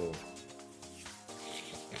first, or...?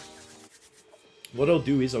 What I'll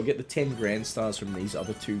do is I'll get the 10 grand stars from these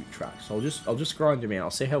other two tracks. I'll just grind them out.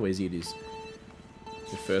 I'll see how easy it is.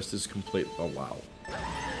 Your first is complete. Oh, wow.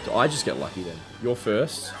 So I just get lucky then. You're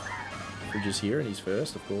first. Fridge is here and he's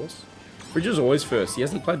first, of course. Fridge is always first. He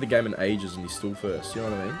hasn't played the game in ages and he's still first. You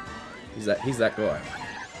know what I mean? He's that guy.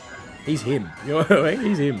 He's him. You know what I mean?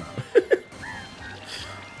 He's him.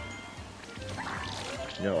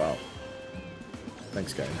 Yeah, wow.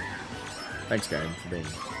 Thanks, game. Thanks, game, for being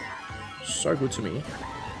so good to me.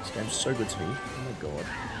 This game's so good to me. Oh my god.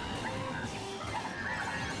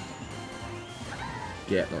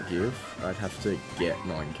 Get, not give. I'd have to get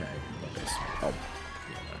 9k. I guess. Oh,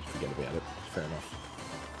 yeah, no, forget about it. Fair enough.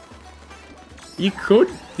 You could,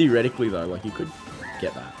 theoretically though, like you could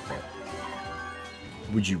get that, but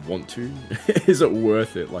would you want to? Is it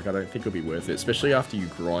worth it? Like, I don't think it'll be worth it, especially after you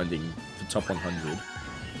grinding the top 100.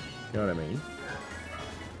 You know what I mean?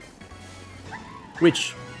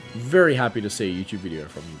 Which, very happy to see a YouTube video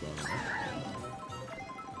from you, by the way.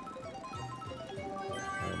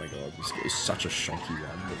 Oh my god, this is such a shonky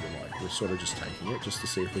one, but we're sort of just taking it just to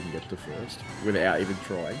see if we can get to first, without even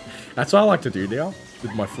trying. That's what I like to do now,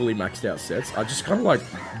 with my fully maxed out sets. I just kind of like,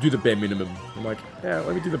 do the bare minimum. I'm like, yeah,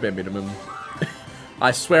 let me do the bare minimum.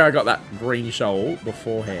 I swear I got that green shovel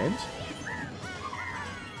beforehand.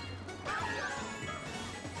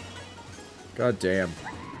 God damn.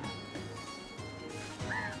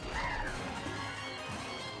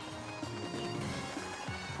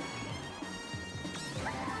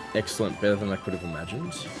 Excellent, better than I could have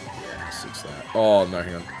imagined. Yeah, 6 that. Oh, no,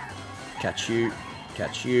 hang on. Catch you.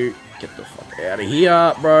 Catch you. Get the fuck out of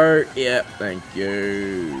here, bro. Yep, thank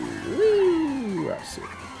you. Woo, that's it.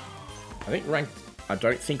 I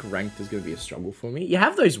don't think ranked is going to be a struggle for me. You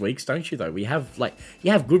have those weeks, don't you, though? We have, like,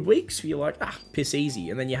 you have good weeks where you're like, ah, piss easy.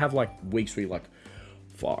 And then you have, like, weeks where you're like,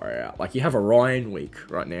 far out. Like, you have Orion week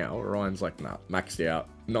right now. Orion's like, nah, maxed out.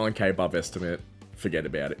 9k above estimate. Forget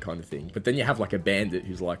about it kind of thing. But then you have, like, a bandit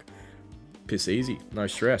who's like, piss easy. No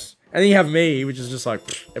stress. And then you have me, which is just like,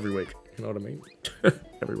 every week. You know what I mean?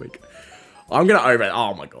 Every week. I'm going to over...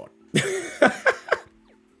 Oh, my God.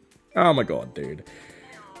 Oh, my God, dude.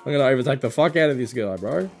 I'm gonna overtake the fuck out of this guy,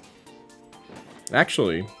 bro.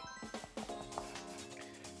 Actually,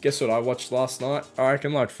 guess what I watched last night? I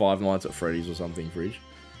reckon like 5 Nights at Freddy's or something, Fridge.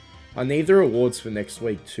 I need the rewards for next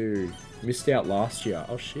week too. Missed out last year.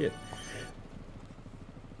 Oh shit.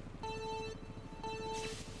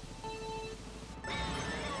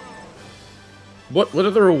 What are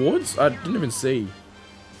the rewards? I didn't even see.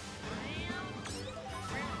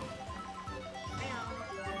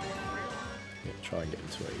 Try and get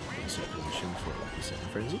into a certain position for Lucky 7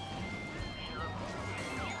 Frenzy.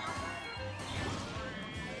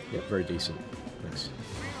 Yep, very decent. Nice.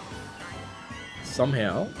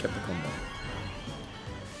 Somehow kept the combo.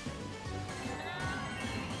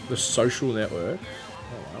 The Social Network.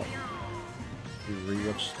 Oh wow. You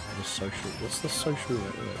rewatched the Social. What's the Social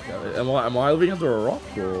Network? Am I living under a rock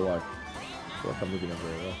or like? I feel like I'm living under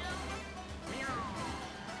a rock.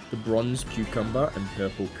 The Bronze Cucumber and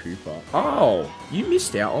Purple Cooper. Oh, you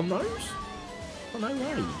missed out on those? Oh, no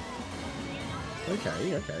way. Okay.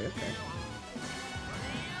 Yeah,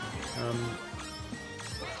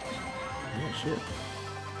 shit.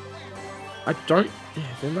 I don't... Yeah,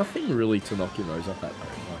 there's nothing really to knock in those up at,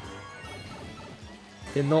 though. Like,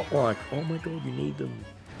 they're not like, oh my god, you need them.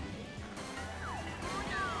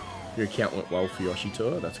 Your account went well for Yoshi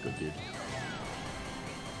Tour? That's good, dude.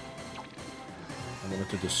 I wanted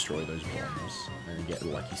to destroy those bombs and get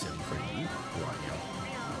Lucky 7 Frenzy right now.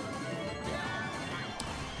 Yeah.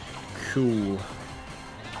 Cool.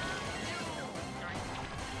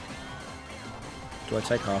 Do I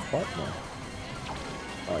take half pipe? No.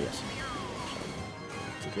 Oh, yes.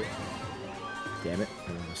 Ticket. Damn it.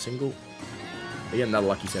 And then a single. Again, another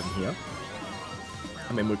Lucky 7 here.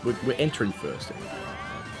 I mean, we're entering first.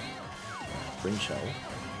 Green shell.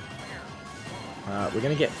 We're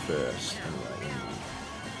going to get first. Anyway.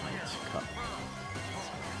 Cut.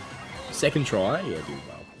 Second try. Yeah, do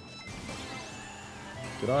well.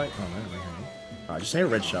 Did I? Oh, no, hang on. I just need a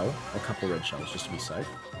red shell. A couple red shells just to be safe.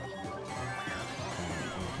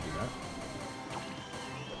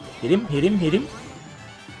 Hit him, hit him, hit him.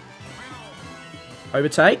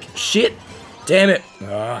 Overtake. Shit. Damn it.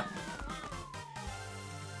 Ah.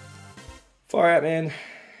 Far out, man.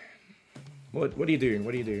 What are you doing?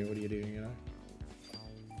 What are you doing? What are you doing, you know?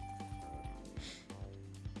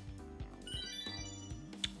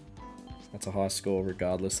 That's a high score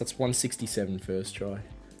regardless. That's 167 first try.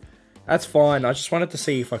 That's fine. I just wanted to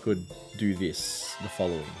see if I could do this, the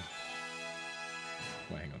following.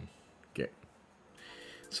 Wait, hang on.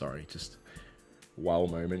 Sorry, just wow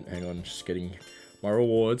moment. Hang on, just getting my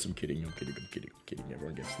rewards. I'm kidding.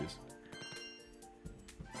 Everyone gets this.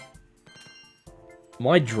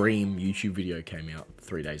 My dream YouTube video came out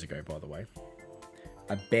 3 days ago, by the way.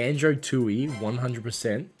 A Banjo-Tooie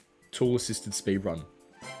 100% tool-assisted speedrun.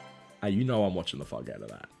 You know I'm watching the fuck out of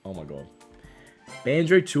that. Oh my god.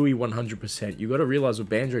 Banjo-Tooie 100%. You gotta realize with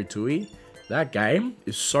Banjo-Tooie, that game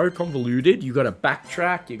is so convoluted. You gotta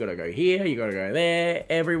backtrack, you gotta go here, you gotta go there,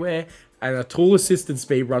 everywhere. And a tool-assisted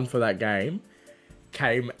speedrun for that game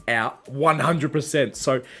came out 100%.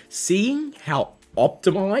 So seeing how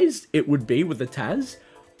optimized it would be with the Taz,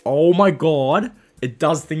 oh my god, it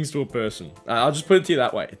does things to a person. I'll just put it to you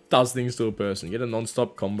that way. It does things to a person. Get a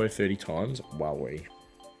non-stop combo 30 times. Wowee.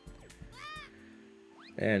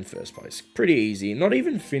 And first place. Pretty easy. Not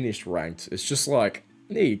even finished ranked. It's just like,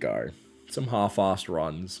 there you go. Some half-assed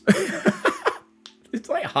runs. It's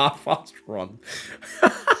like half-assed run.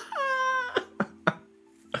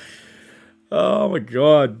 Oh my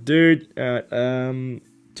god, dude.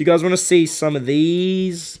 Do you guys want to see some of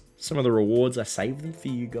these? Some of the rewards? I saved them for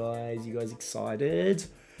you guys. You guys excited?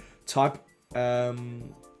 Type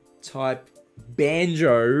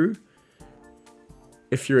Banjo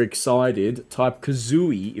if you're excited. Type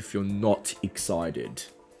Kazooie if you're not excited.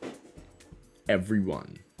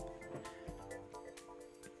 Everyone.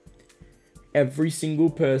 Every single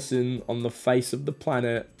person on the face of the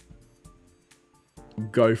planet.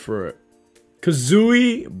 Go for it.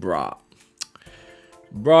 Kazooie? Bruh.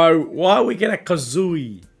 Bro, why are we getting a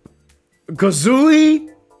Kazooie?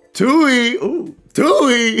 Kazooie? Tooie? Ooh,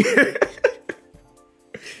 Tooie!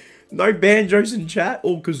 No banjos in chat,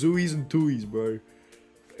 all Kazooies and Tooies, bro.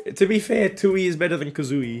 To be fair, Tooie is better than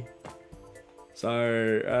Kazooie.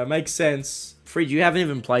 So, makes sense. Fred, you haven't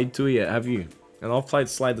even played Tooie yet, have you? And I've played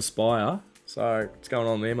Slay the Spire. So, what's going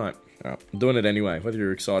on there, mate? Oh, I'm doing it anyway, whether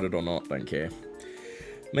you're excited or not, don't care.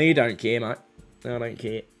 Me don't care, mate. I don't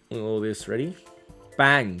care. Look at all this, ready?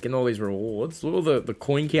 Bang, getting all these rewards. Look at the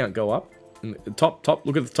coin count go up. And the top,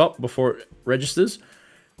 look at the top before it registers.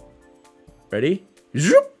 Ready?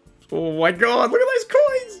 Zoop! Oh my god, look at those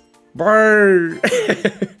coins! Bro!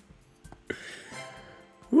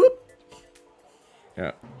 Whoop!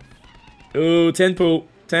 Yeah. Ooh, 10 pull.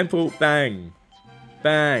 10 pull. Bang.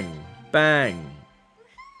 Bang. Bang.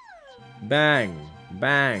 Bang.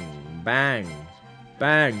 Bang. Bang.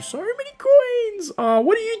 Bang. So many coins! Oh,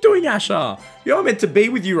 what are you doing, Asher? You're meant to be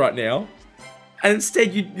with you right now. And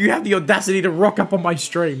instead, you have the audacity to rock up on my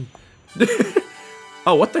stream.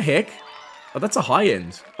 Oh, what the heck? Oh, that's a high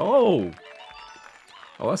end. Oh.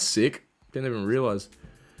 Oh, that's sick. Didn't even realize.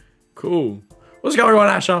 Cool. What's going on,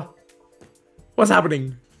 Asher? What's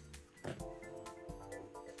happening?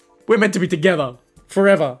 We're meant to be together.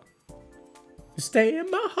 Forever. Stay in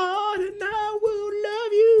my heart and I will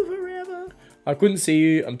love you forever. I couldn't see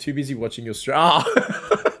you. I'm too busy watching your stream. Oh.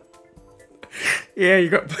 Yeah, you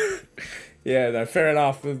got... Yeah, no, fair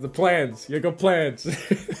enough. The plans. You got plans.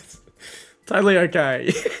 Totally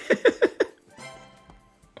okay.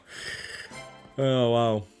 Oh,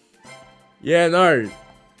 wow. Yeah, no,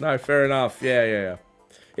 fair enough. Yeah.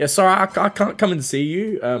 Yeah, sorry, I can't come and see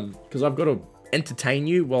you, because I've got to entertain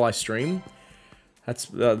you while I stream.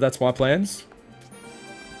 That's my plans.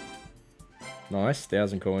 Nice,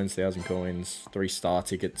 1,000 coins, 3 star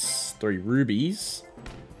tickets, 3 rubies,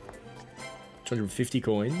 250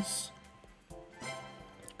 coins.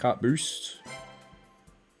 Cart boost.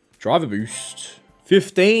 Driver boost.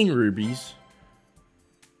 15 rubies.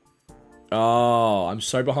 Oh, I'm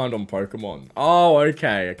so behind on Pokemon. Oh,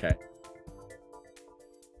 okay.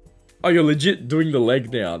 Oh, you're legit doing the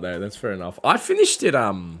leg now, though. That's fair enough. I finished it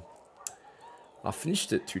 2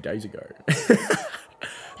 days ago.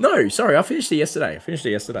 No, sorry, I finished it yesterday.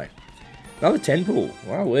 Another 10 pull.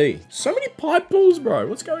 Wowee. So many pipe pulls, bro.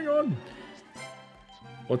 What's going on?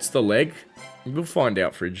 What's the leg? You'll find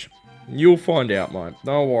out, Fridge. You'll find out, mate.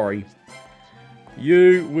 Don't worry.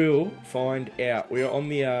 You will find out. We're on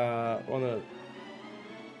the,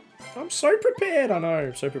 I'm so prepared, I know.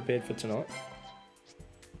 I'm so prepared for tonight.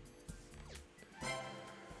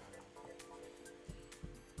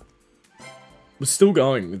 We're still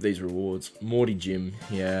going with these rewards. Morty Gym,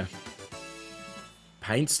 yeah.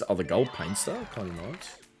 Paint, oh, the gold paint star? Kinda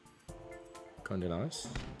nice.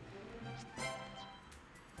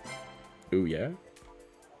 Ooh, yeah.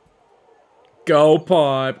 Gold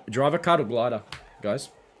pipe. Driver card or glider, guys?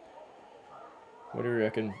 What do you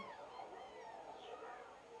reckon?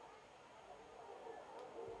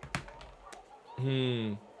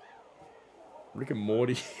 Rick and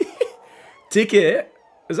Morty. Ticket?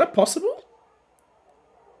 Is that possible?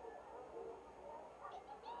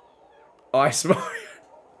 Ice Mario.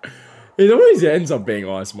 It always ends up being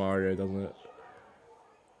Ice Mario, doesn't it?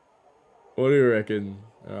 What do you reckon?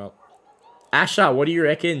 Asher, what do you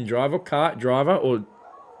reckon? Driver, kart,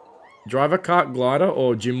 glider,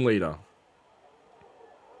 or gym leader?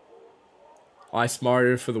 Ice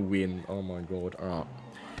Mario for the win. Oh my god. Alright.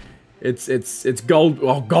 It's gold.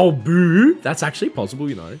 Oh, gold boo. That's actually possible,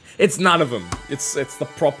 you know. It's none of them. It's the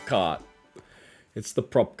prop cart. It's the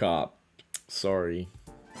prop cart. Sorry.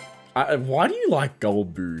 Why do you like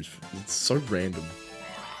gold boos? It's so random.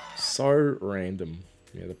 So random.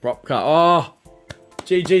 Yeah, the prop cart. Oh,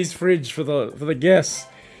 GG's fridge for the guess.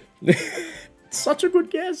 Such a good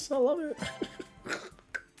guess. I love it.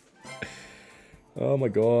 Oh my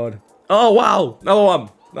god. Oh wow. Another one.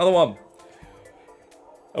 Another one.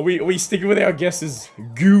 Are we sticking with our guesses?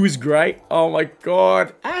 Goo is great. Oh my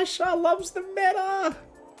god. Asher loves the meta.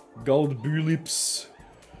 Gold boo lips.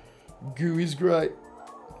 Goo is great.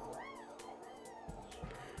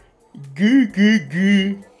 Goo, goo,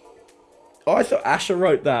 goo. Oh, I thought Asher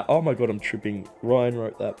wrote that. Oh my god, I'm tripping. Ryan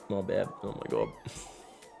wrote that. My bad. Oh my god.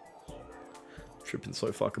 I'm tripping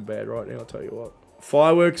so fucking bad right now, I'll tell you what.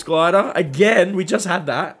 Fireworks glider. Again, we just had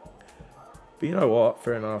that. But you know what?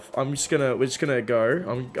 Fair enough. We're just gonna go.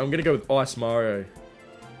 I'm gonna go with Ice Mario.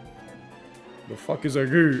 The fuck is a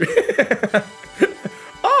goo?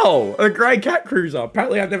 Oh, a grey cat cruiser.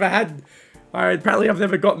 Apparently I've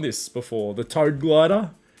never gotten this before. The Toad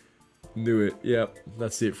glider. Knew it. Yep,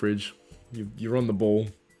 that's it, Fridge. You're on the ball.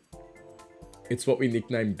 It's what we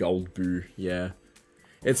nicknamed Gold Boo. Yeah.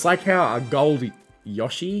 It's like how a gold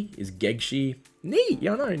Yoshi is Gegshi. Neat.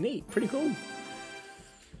 Yeah, I know. Neat. Pretty cool.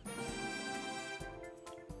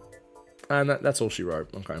 And that's all she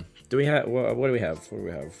wrote. Okay. Do we have... What do we have? What do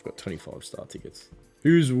we have? We've got 25 star tickets.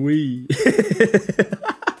 Who's we?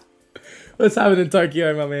 What's happening in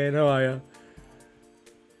Tokyo, my man? How are you?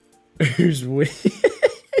 Who's we?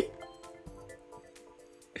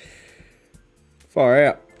 Far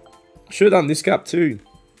out. Should have done this cup too.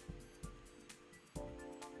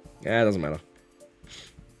 Yeah, it doesn't matter.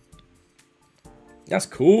 That's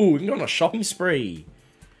cool. You can go on a shopping spree.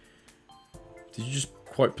 Did you just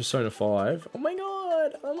quote Persona 5? Oh my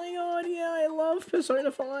god. Oh my god. Yeah, I love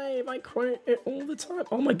Persona 5. I quote it all the time.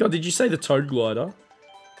 Oh my god. Did you say the Toad glider?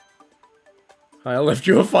 I left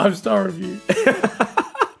you a 5-star review.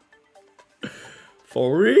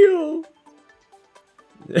 For real.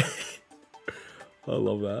 I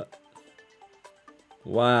love that.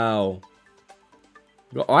 Wow.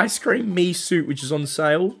 Got ice cream me suit, which is on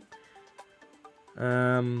sale.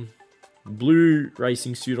 Blue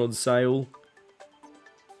racing suit on sale.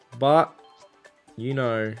 But, you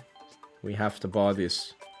know, we have to buy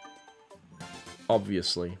this.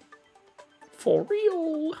 Obviously. For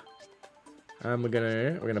real. We're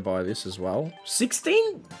gonna buy this as well.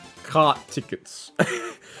 16 cart tickets.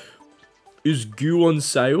 Is Goo on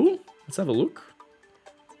sale? Let's have a look.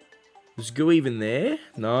 Is Goo even there?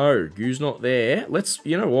 No, Goo's not there.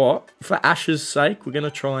 You know what? For Ash's sake, we're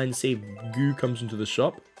gonna try and see if Goo comes into the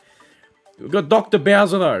shop. We've got Dr.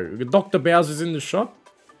 Bowser though. We've got Dr. Bowser's in the shop.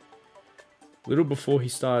 A little before he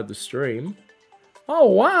started the stream. Oh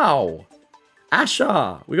wow!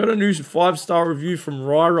 Asher! We got a new 5-star review from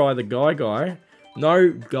Rai the guy.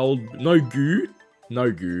 No gold, no Goo.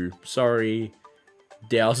 No Goo. Sorry.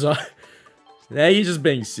 Dowser. Now you're just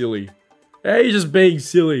being silly. Now you're just being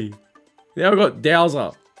silly. Now we got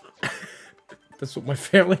Dowser. That's what my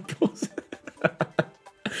family calls it.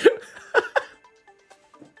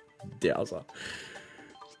 Dowser.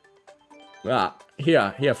 Ah,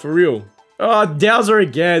 here, for real. Oh, Dowser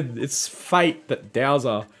again. It's fate that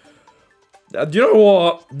Dowser. Do you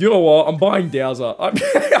know what? I'm buying Dowser.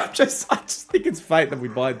 I just think it's fate that we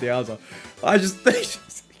buy Dowser. I just think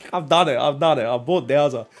I've done it. I bought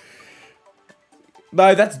Dowser.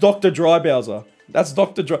 No, that's Dr. Dry Bowser. That's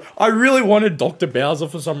Dr. Dry. I really wanted Dr. Bowser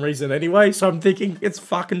for some reason anyway, so I'm thinking it's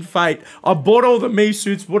fucking fate. I bought all the me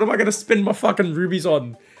suits. What am I gonna spend my fucking rubies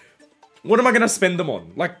on? What am I gonna spend them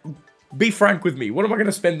on? Like, be frank with me. What am I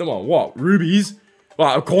gonna spend them on? What? Rubies?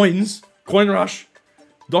 Coins? Coin rush?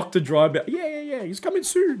 Dr. Dry Bowser. Yeah. He's coming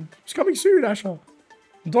soon. He's coming soon, Asher.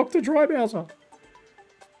 Dr. Dry Bowser.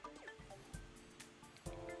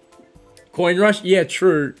 Coin rush? Yeah,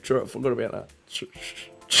 true. I forgot about that.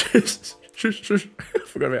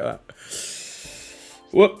 Forgot about that.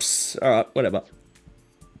 Whoops. Alright, whatever.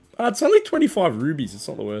 It's only 25 rubies. It's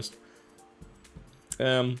not the worst.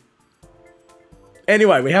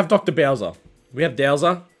 Anyway, we have Dr. Bowser. We have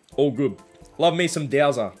Dowser. All good. Love me some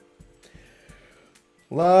Dowser.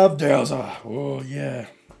 Love Dowser. Oh, yeah.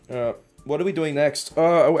 What are we doing next?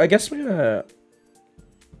 I guess we're gonna...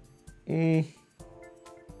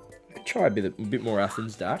 try a bit more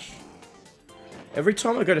Athens Dash. Every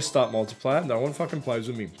time I go to start multiplayer, no one fucking plays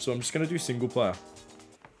with me. So I'm just gonna do single player.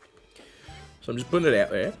 So I'm just putting it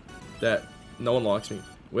out there that no one likes me.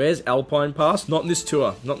 Where's Alpine Pass? Not in this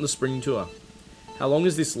tour. Not in the spring tour. How long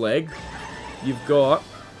is this leg? You've got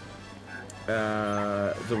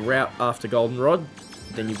the route after Goldenrod.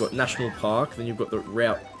 Then you've got National Park. Then you've got the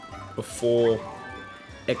route before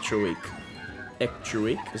Extra Week. Extra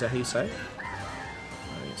Week? Is that how you say it?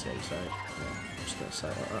 I think that's how you say it. Yeah, I'm just going to say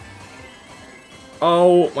it like that.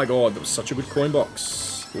 Oh my god, that was such a good coin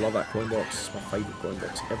box. Love that coin box. It's my favourite coin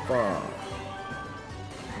box ever.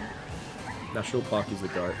 National Park is the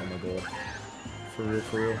GOAT. Oh my god. For real,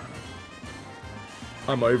 for real.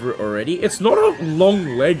 I'm over it already. It's not a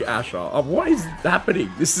long leg, Asher. What is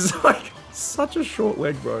happening? This is like such a short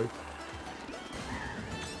leg, bro.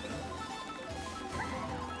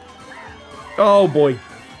 Oh boy.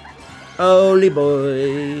 Holy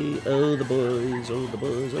boy. Oh the boys. Oh the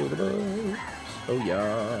boys. Oh the boys. Oh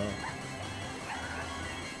yeah.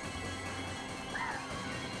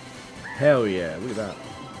 Hell yeah. Look at that.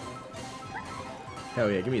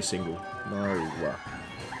 Hell yeah. Give me a single. No. Why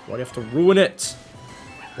do you have to ruin it?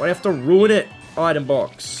 Why do you have to ruin it? Item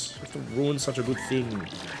box. You have to ruin such a good thing.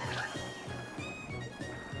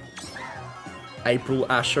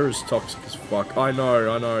 April Asher is toxic as fuck. I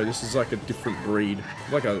know. This is like a different breed.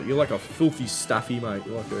 You're like a filthy staffy, mate.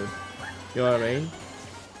 You're like a, you know what I mean?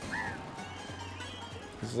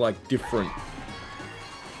 It's like different.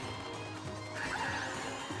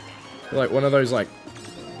 You're like one of those like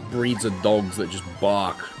breeds of dogs that just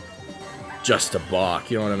bark. Just to bark,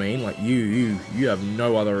 you know what I mean? Like, you have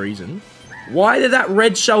no other reason. Why did that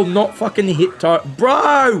red shell not fucking hit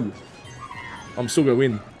Bro! I'm still gonna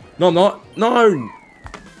win. No, I'm not. No!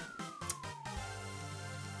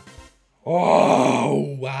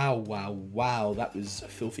 Oh, wow. That was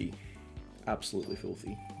filthy. Absolutely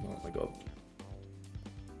filthy. Oh my god.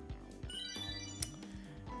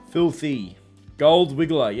 Filthy. Gold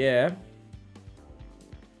Wiggler, yeah.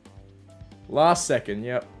 Last second,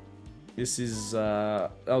 yep. This is,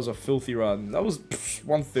 that was a filthy run. That was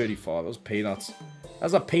 135. That was peanuts. That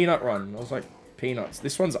was a peanut run. I was like, peanuts.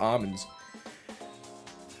 This one's almonds.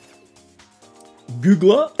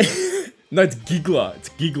 Googler? No, it's Giggler. It's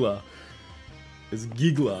Giggler. It's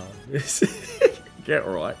Giggler. Get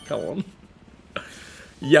right. Come on.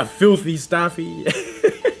 You filthy staffy.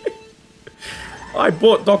 I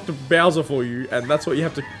bought Dr. Bowser for you, and that's what you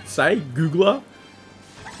have to say? Googler?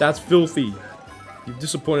 That's filthy. You've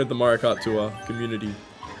disappointed the Mario Kart Tour community,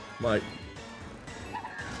 mate.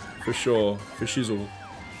 For sure. For shizzle.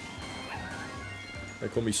 They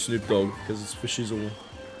call me Snoop Dogg because it's for shizzle.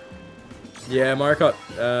 Yeah, Mario Kart.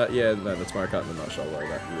 Yeah, no, that's Mario Kart in a nutshell. Though.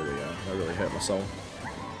 That really hurt my soul.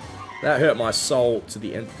 That hurt my soul to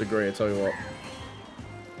the nth degree. I tell you what,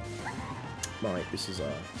 mate. This is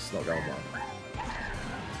not going well.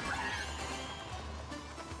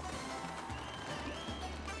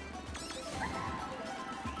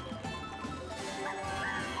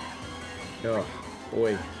 Oh,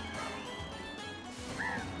 boy.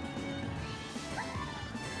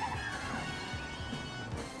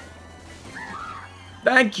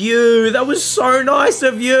 Thank you! That was so nice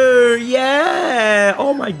of you! Yeah!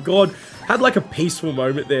 Oh my god. Had like a peaceful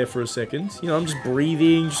moment there for a second. You know, I'm just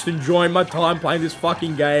breathing, just enjoying my time playing this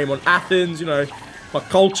fucking game on Athens, you know, my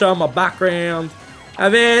culture, my background.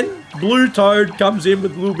 And then, Blue Toad comes in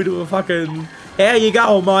with a little bit of a fucking... How you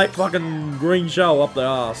go, mate? Fucking green shell up the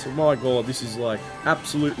ass. Oh my god, this is like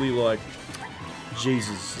absolutely like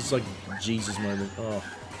Jesus. It's like Jesus moment. Oh,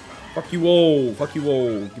 fuck you all. Fuck you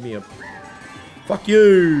all. Give me a fuck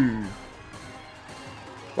you.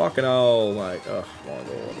 Fucking hell, mate. Oh my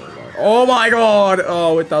god. Oh my god.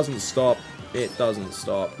 Oh, it doesn't stop. It doesn't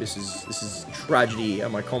stop. This is tragedy.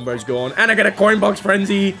 And my combo's gone. And I get a coin box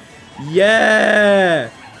frenzy. Yeah.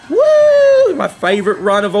 Woo! My favorite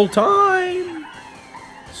run of all time.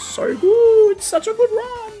 So good. Such a good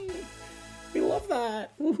run. We love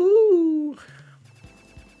that. Woohoo.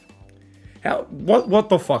 What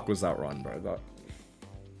the fuck was that run, bro?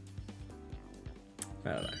 I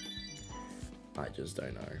don't know. I just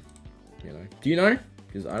don't know. You know? Do you know?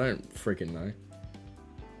 Because I don't freaking know.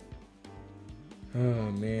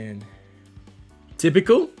 Oh, man.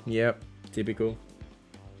 Typical? Yep. Typical.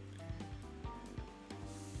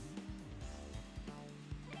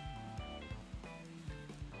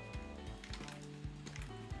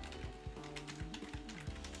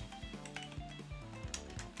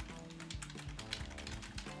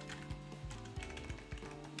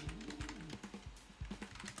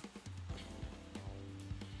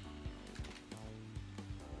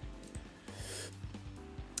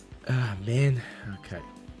 Ah, man. Okay.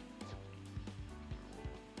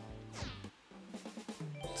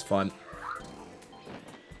 It's fine.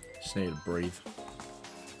 Just need to breathe.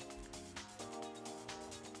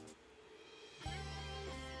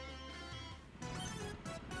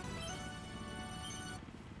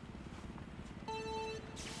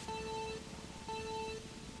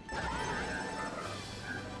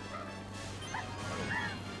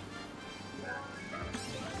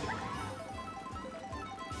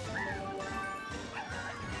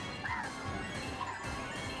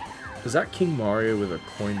 Is that King Mario with a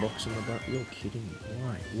coin box in the back? You're kidding me.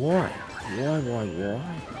 Why? Why?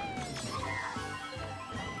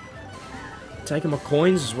 Taking my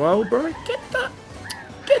coins as well, bro? Get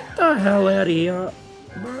the hell out of here,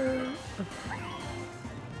 bro.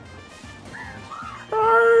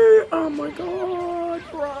 Bro, oh my god,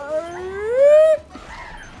 bro.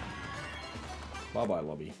 Bye-bye,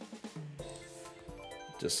 lobby.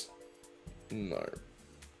 Just, no.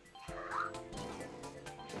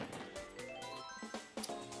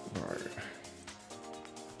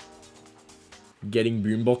 Getting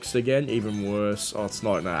boomboxed again, even worse. Oh, it's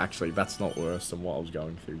not. No, actually, that's not worse than what I was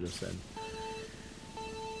going through just then.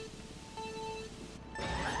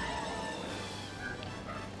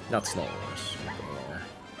 That's not worse. I'm not gonna lie.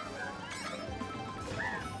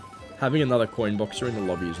 Having another coin boxer in the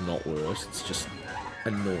lobby is not worse. It's just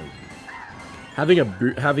annoying.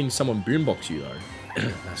 Having someone boombox you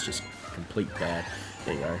though, that's just complete bad.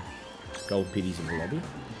 There you go. Gold pitties in the lobby.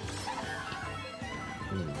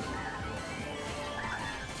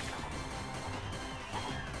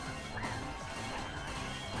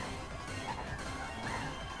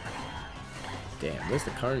 Damn, where's the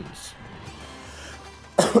cones?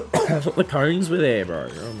 I thought the cones were there, bro.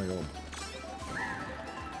 Oh my god.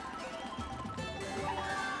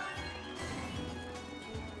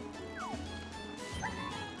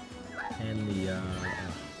 And the,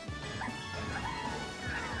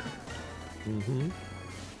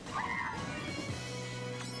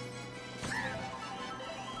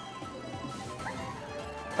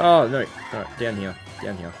 Oh, no. No, down here.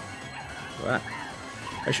 Down here. Right.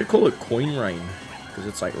 I should call it coin rain, because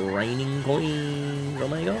it's like raining coins. Oh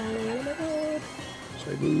my god, oh my god.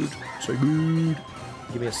 So good, so good.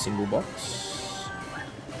 Give me a single box.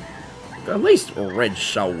 At least a red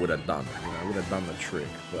shell would have done, you know, would have done the trick,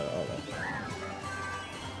 but oh well.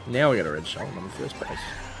 Now we got a red shell, I'm in first place.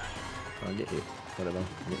 I'll get hit, whatever,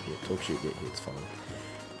 get hit, talk shit, get hit, it's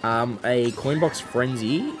fine. A coin box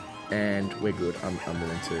frenzy, and we're good, I'm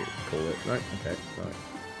willing to call it. No, okay, right,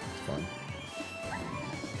 it's fine.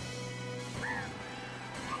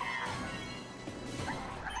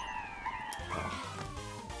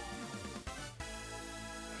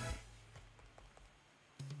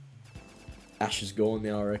 Ash is gone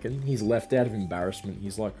now, I reckon. He's left out of embarrassment.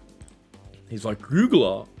 He's like,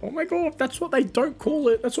 Googler. Oh my god, that's what they don't call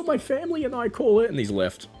it. That's what my family and I call it. And he's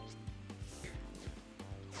left.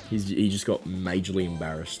 He just got majorly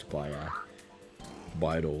embarrassed by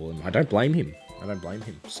it all. And I don't blame him. I don't blame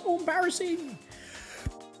him. So embarrassing.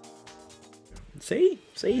 See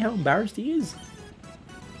how embarrassed he is.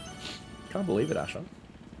 Can't believe it, Asher.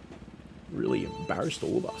 Really embarrassed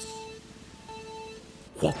all of us.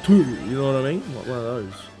 What two? You know what I mean? Like one of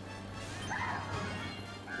those.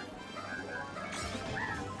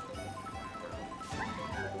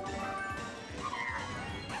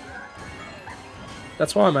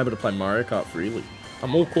 That's why I'm able to play Mario Kart freely.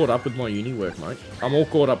 I'm all caught up with my uni work, mate. I'm all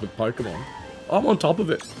caught up with Pokemon. I'm on top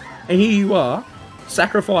of it. And here you are,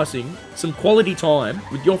 sacrificing some quality time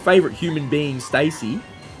with your favourite human being, Stacy,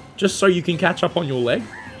 just so you can catch up on your leg.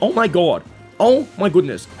 Oh my god. Oh my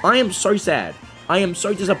goodness. I am so sad. I am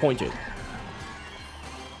so disappointed.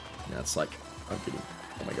 That's like, I'm kidding.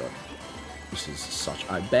 Oh my god. This is such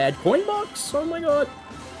a bad coin box. Oh my god.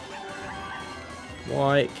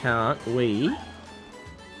 Why can't we?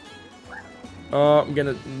 Oh, I'm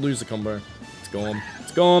gonna lose the combo. It's gone.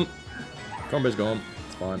 It's gone. Combo's gone.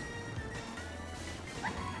 It's fine.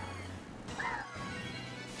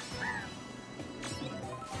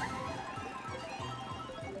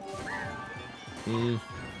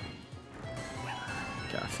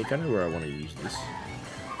 Okay, I think I know where I want to use this.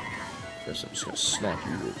 First, I'm just going to snipe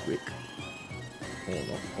you real quick. Oh,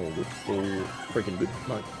 not all good. All freaking good.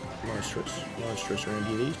 No stress. No stress around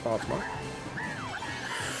here. These parts, mate.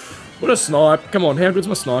 What a snipe. Come on, how good's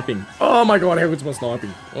my sniping? Oh my god, how good's my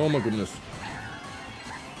sniping? Oh my goodness.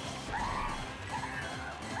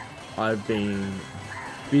 I've been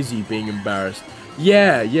busy being embarrassed.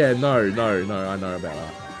 Yeah, no, I know about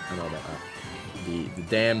that. I know about that. The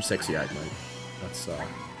damn sexy 8, mate. That's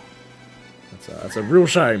a real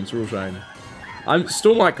shame. It's a real shame. I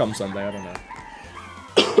still might come someday. I don't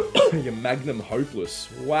know. Your Magnum Hopeless.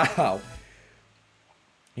 Wow.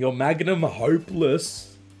 Your Magnum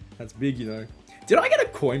Hopeless That's big, you know. Did I get a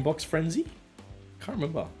coin box frenzy? Can't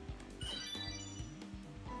remember.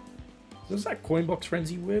 Was that coin box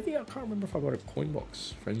frenzy worthy? I can't remember if I got a coin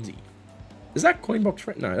box frenzy. Is that coin box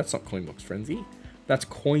frenzy? No, that's not coin box frenzy. That's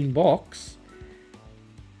coin box.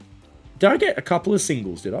 Did I get a couple of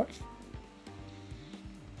singles? Did I?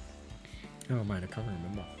 Oh mate, I can't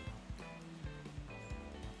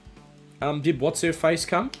remember. Did what's her face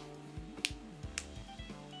come?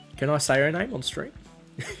 Can I say her name on stream?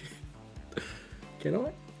 Can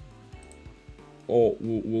I? Or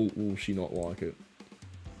will she not like it?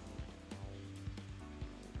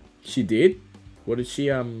 She did? What did she,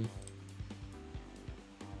 Yeah,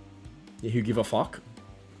 who give a fuck?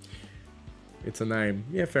 It's a name.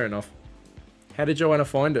 Yeah, fair enough. How did Joanna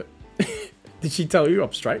find it? Did she tell you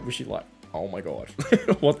up straight? Was she like, oh my god,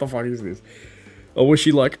 what the fuck is this? Or was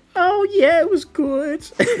she like, oh yeah, it was good?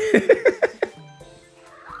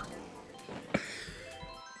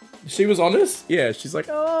 She was honest? Yeah, she's like,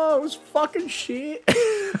 oh, it was fucking shit.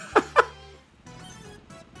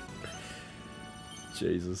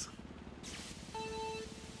 Jesus.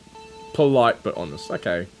 Polite but honest.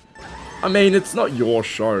 Okay. I mean, it's not your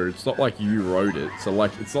show. It's not like you wrote it. So,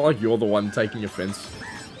 like, it's not like you're the one taking offense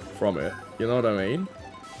from it. You know what I mean?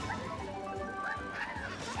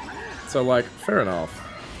 So, like, fair enough.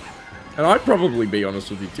 And I'd probably be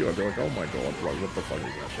honest with you, too. I'd be like, oh my god, like, what the fuck is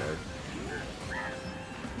that show?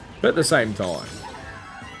 But at the same time,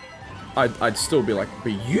 I'd still be like,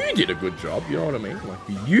 but you did a good job, you know what I mean? Like,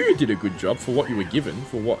 but you did a good job for what you were given,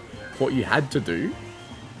 for what you had to do.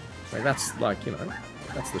 Like, that's, like, you know,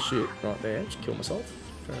 that's the shit right there. Just kill myself.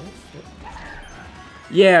 Fair enough.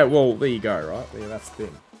 Yeah, well, there you go, right? Yeah, that's the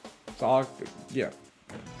thing. So, yeah.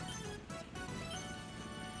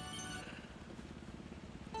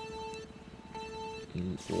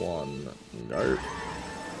 One, go.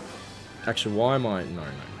 Actually, why am I... No.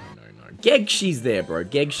 Geg, she's there, bro.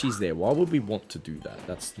 Geg, she's there. Why would we want to do that?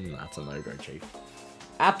 That's a no-go, Chief.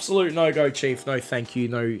 Absolute no-go, Chief. No, thank you.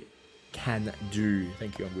 No, can do.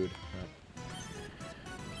 Thank you, I'm good.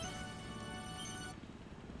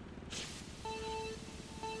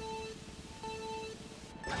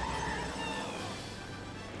 Right.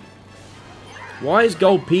 Why is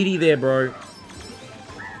Gold Petey there, bro?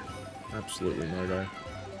 Absolutely no-go.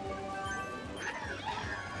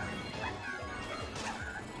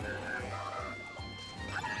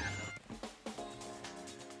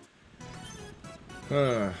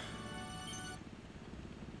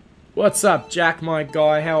 What's up, Jack, my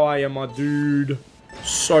guy? How are you, my dude?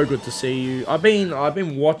 So good to see you. I've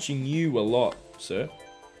been watching you a lot, sir.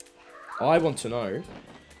 I want to know,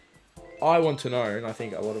 and I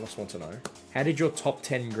think a lot of us want to know, how did your top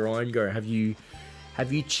 10 grind go? Have you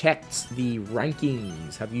checked the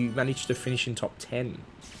rankings? Have you managed to finish in top 10?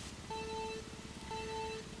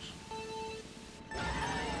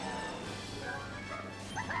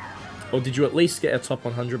 Or did you at least get a top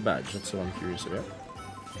 100 badge? That's what I'm curious about.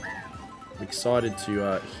 I'm excited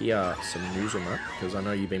to hear some news on that, because I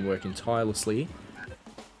know you've been working tirelessly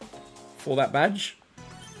for that badge.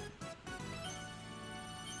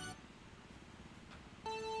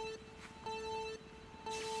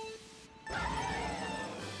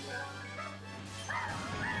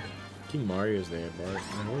 King Mario's there, bro.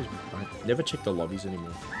 I never check the lobbies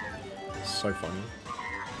anymore. It's so funny.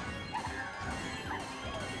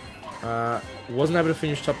 Wasn't able to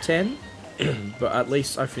finish top 10, but at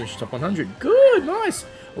least I finished top 100. Good, nice.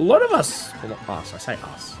 A lot of us, well, not us, I say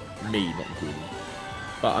us, me, not including.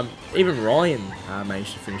 But even Ryan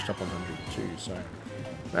managed to finish top 100 too, so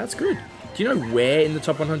that's good. Do you know where in the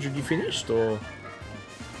top 100 you finished, or?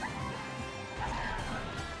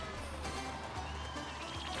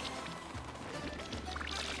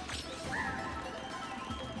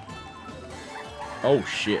 Oh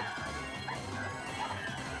shit.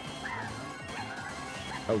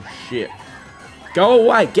 Oh shit. Go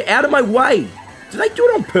away. Get out of my way. Do they do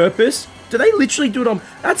it on purpose? Do they literally do it on...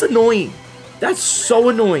 That's annoying. That's so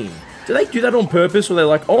annoying. Do they do that on purpose, or they're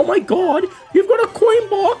like, oh my god, you've got a coin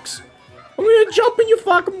box. I'm gonna jump in your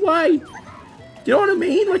fucking way. Do you know what I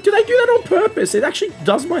mean? Like, do they do that on purpose? It actually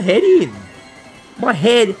does my head in. My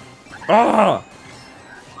head. Ah.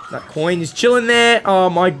 That coin is chilling there. Oh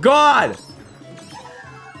my god.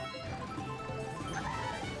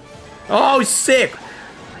 Oh, sick.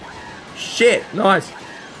 Shit, nice.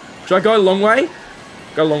 Should I go a long way?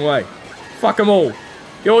 Go a long way. Fuck them all.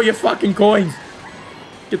 Get all your fucking coins.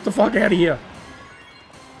 Get the fuck out of here.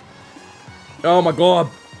 Oh my god.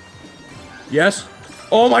 Yes?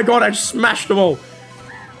 Oh my god, I just smashed them all.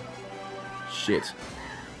 Shit.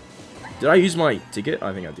 Did I use my ticket?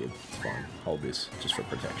 I think I did. fine. Hold this, just for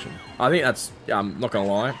protection. I think that's, I'm not gonna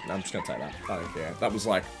lie, I'm just gonna take that. I don't care. That was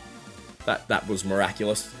like, that was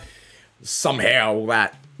miraculous. Somehow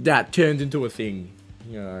that turned into a thing,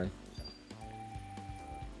 you know.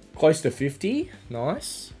 Close to 50,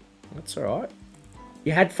 nice. That's alright.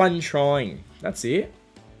 You had fun trying, that's it.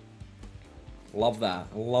 Love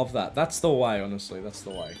that, love that. That's the way, honestly, that's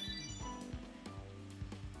the way.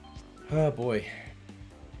 Oh boy.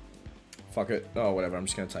 Fuck it. Oh, whatever. I'm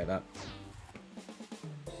just gonna take that.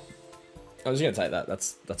 I'm just gonna take that.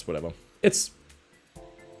 That's whatever. It's...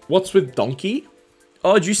 What's with donkey?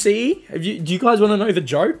 Oh, did you see? Do you guys want to know the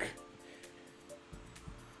joke?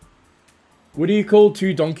 What do you call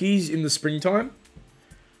two donkeys in the springtime?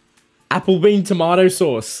 Apple bean tomato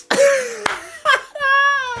sauce.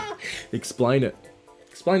 Explain it.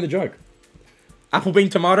 Explain the joke. Apple bean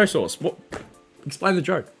tomato sauce. What? Explain the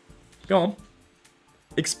joke. Go on.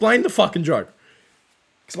 Explain the fucking joke.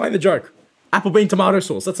 Explain the joke. Apple bean tomato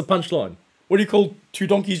sauce. That's a punchline. What do you call two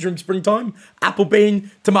donkeys during springtime? Apple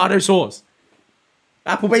bean tomato sauce.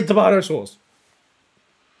 Apple bean tomato sauce.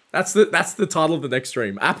 That's the title of the next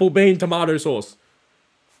stream. Apple bean tomato sauce.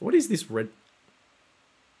 What is this red?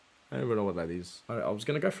 I don't even know what that is. I was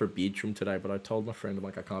gonna go for a beard trim today, but I told my friend, I'm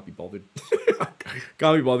like, I can't be bothered.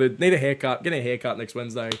 Can't be bothered. Need a haircut. Get a haircut next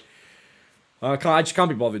Wednesday. I just can't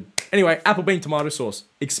be bothered. Anyway, apple bean tomato sauce.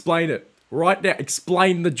 Explain it. Right now.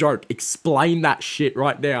 Explain the joke. Explain that shit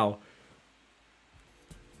right now.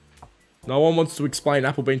 No one wants to explain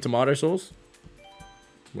apple bean tomato sauce?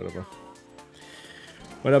 Whatever.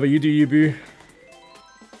 Whatever, you do you, boo. You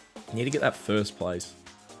need to get that first place.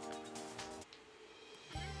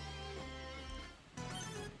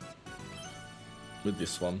 With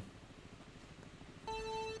this one.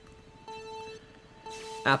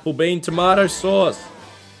 Apple bean tomato sauce.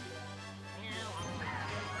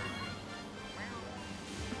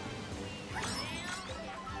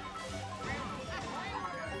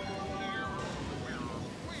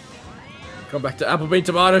 Come back to apple bean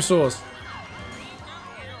tomato sauce.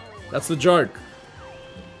 That's the joke.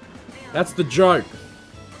 That's the joke.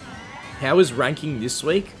 How is ranking this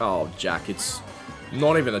week? Oh, Jack, it's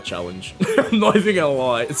not even a challenge. I'm not even gonna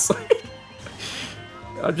lie. It's like...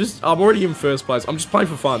 I'm already in first place. I'm just playing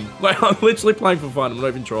for fun. Like, I'm literally playing for fun. I'm not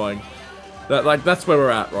even trying. That's where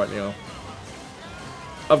we're at right now.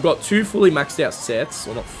 I've got 2 fully maxed out sets.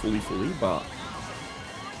 Well, not fully, but...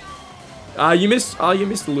 you missed a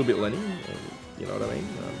little bit, Lenny. You know what I mean?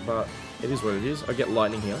 But it is what it is. I get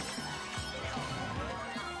lightning here.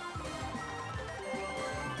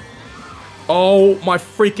 Oh my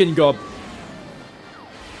freaking god!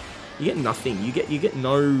 You get nothing. You get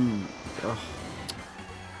no. Oh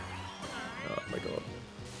my god.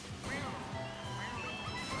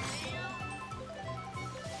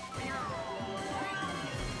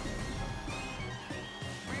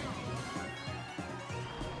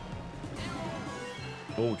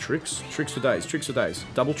 Oh, tricks. Tricks for days. Tricks for days.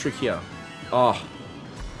 Double trick here. Oh.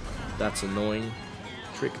 That's annoying.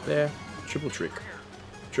 Trick there. Triple trick.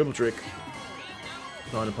 Triple trick.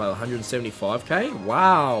 9 to play 175k?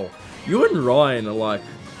 Wow. You and Ryan are like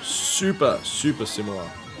super similar.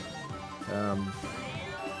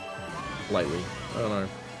 Lately. I don't know.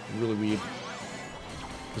 Really weird.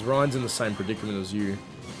 Because Ryan's in the same predicament as you.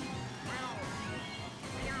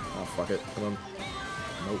 Oh, fuck it. Come on.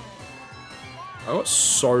 Nope. I got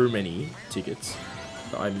so many tickets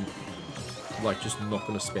that I'm like just not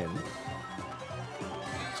gonna spend.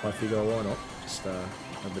 So I figure, why not? Just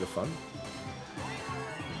have a bit of fun.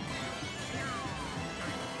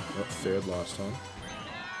 Got 3rd last time.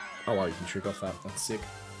 Oh wow, you can trick off that. That's sick.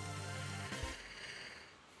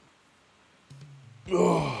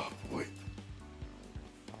 Oh boy.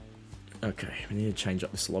 Okay, we need to change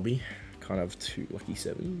up this lobby. Can't have 2 lucky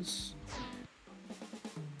 7s.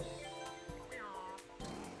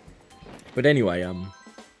 But anyway,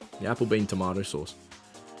 the apple bean tomato sauce.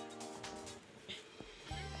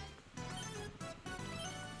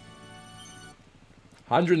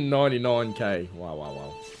 $199k. Wow. Wow.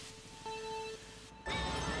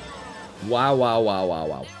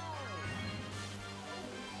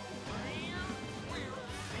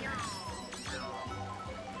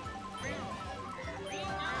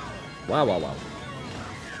 Wow.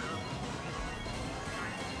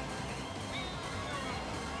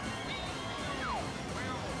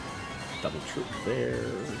 Double trick there.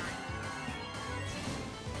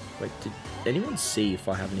 Wait, did anyone see if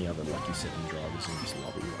I have any other lucky 7 drivers in this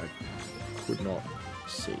lobby? I could not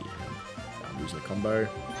see. I'm losing a combo. Of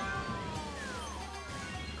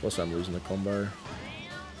course I'm losing a combo.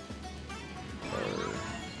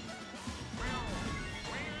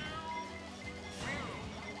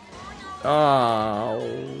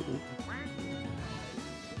 Oh.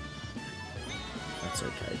 That's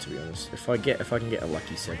okay, to be honest. If I can get a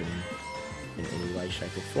lucky 7 in any way,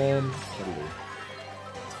 shape, or form, that'll do.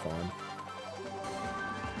 It's fine.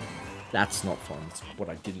 That's not fun. That's what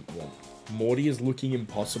I didn't want. Morty is looking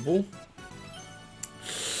impossible.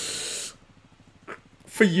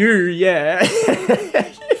 For you, yeah.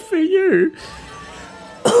 For you.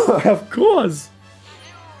 Of course.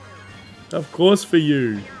 Of course for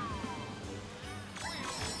you.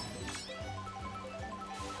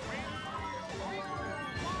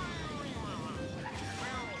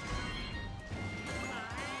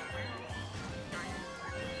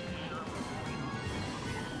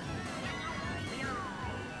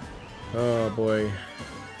 Oh boy.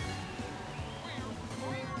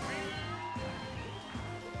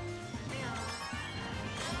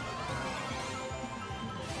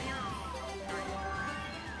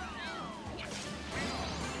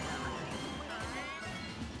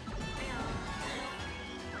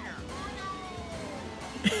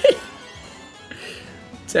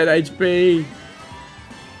 Ten HP.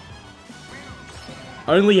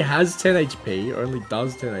 Only has 10 HP. Only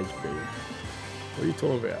does 10 HP. What are you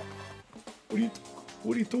talking about?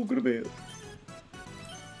 What are you talking about?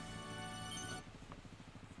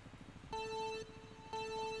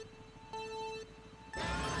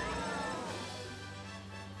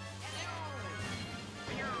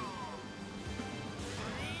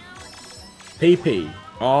 PP.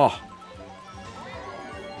 Oh.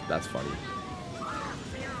 That's funny.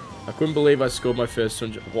 I couldn't believe I scored my first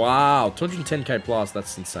 200. Wow, 210k plus.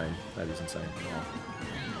 That's insane. That is insane. Wow.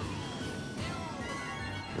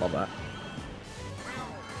 Love that.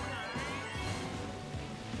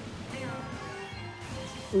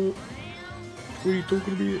 What are you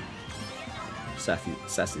talking about? Sassy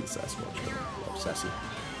Sasquatch. Love sassy.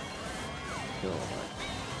 Oh,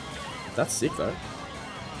 that's sick though.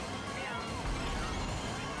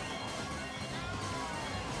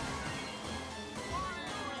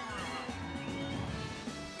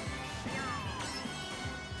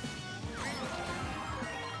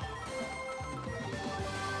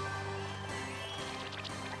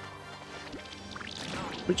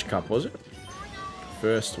 Which cup was it?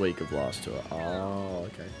 First week of last tour. Oh,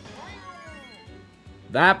 okay.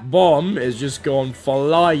 That bomb is just gone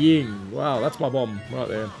flying. Wow, that's my bomb right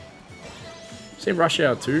there. Seen Rush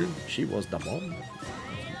Hour 2. She was the bomb.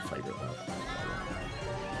 Favorite one.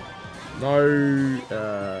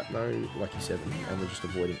 No lucky 7, and we're just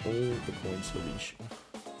avoiding all the coins for leash.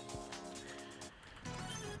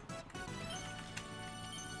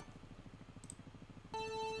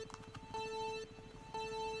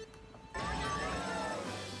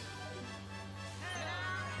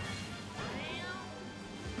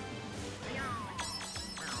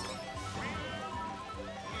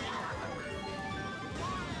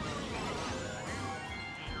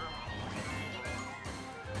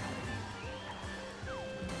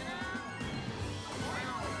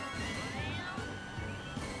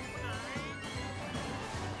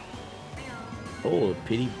 Oh,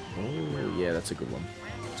 pity. Oh, yeah, that's a good one.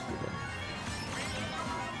 That's a good one.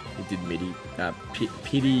 He did midi.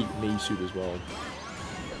 Pity me suit as well.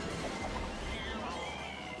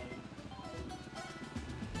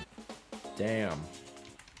 Damn.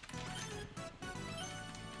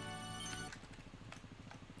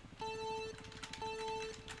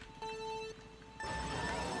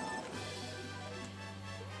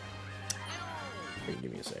 Hey,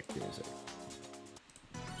 give me a sec. Give me a sec.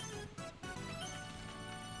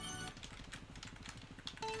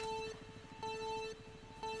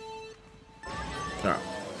 Alright,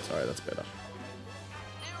 sorry, that's better.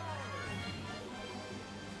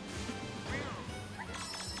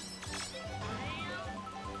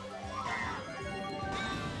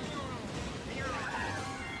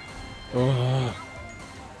 Oh,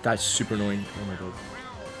 that's super annoying. Oh my god.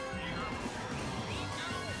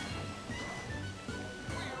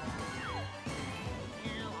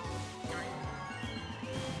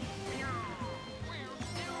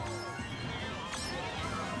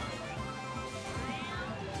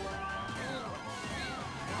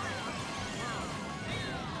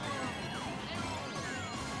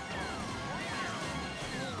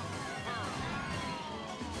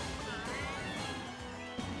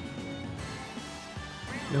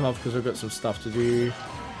 No, because I've got some stuff to do.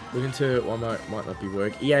 Look into what might not be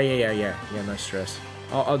working. Yeah, no stress.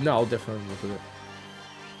 No, I'll definitely look at it.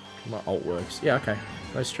 My alt works. Yeah, okay.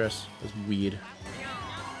 No stress. That's weird.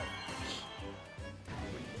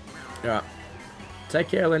 Alright. Take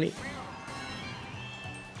care, Lenny.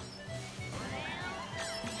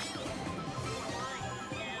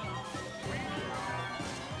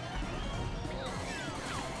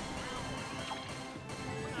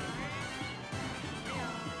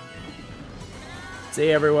 See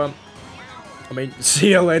everyone. I mean,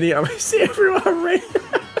 see you, Lenny. I mean, see everyone.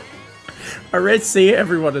 I read see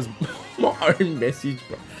everyone as my own message,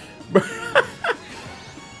 bro.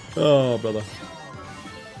 Oh, brother.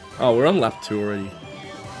 Oh, we're on lap 2 already.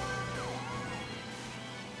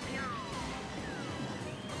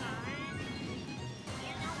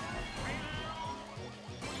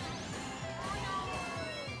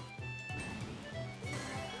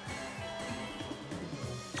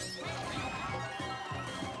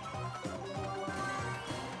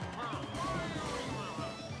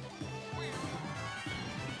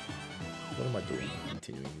 What am I doing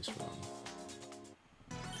continuing this run?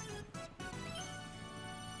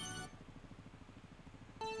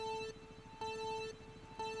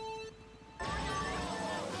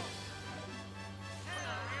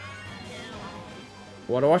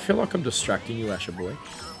 Why do I feel like I'm distracting you, Asher boy?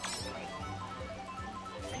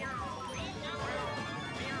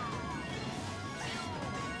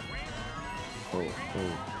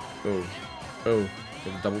 Oh.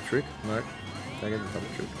 Get a double trick? No. Don't get a double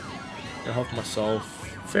trick. I'll help myself.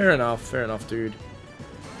 Fair enough, dude.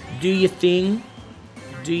 Do your thing.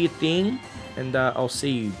 And I'll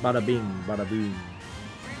see you. Bada bing, bada boom.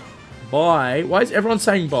 Bye. Why is everyone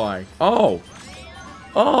saying bye? Oh.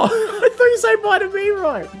 I thought you said bye to me,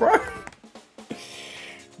 right?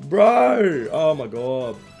 Bro. Oh my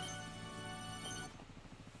god.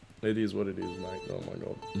 It is what it is, mate. Oh my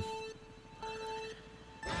god.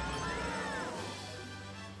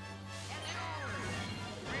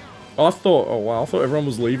 I thought everyone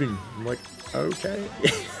was leaving. I'm like, okay.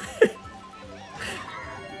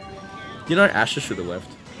 You know, Asher should have left.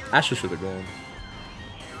 Asher should have gone.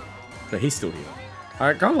 No, he's still here.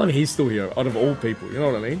 I can't believe he's still here, out of all people, you know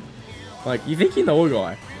what I mean? Like, you think you know a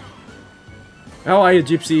guy. How are you,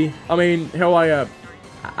 Gypsy? I mean, how are you,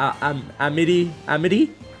 Amity?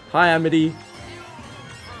 Amity? Hi, Amity.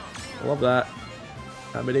 I love that.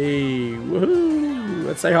 Amity, woohoo!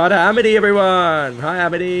 Let's say hi to Amity, everyone! Hi,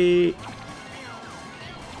 Amity!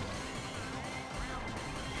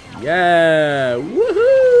 Yeah!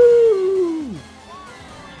 Woohoo!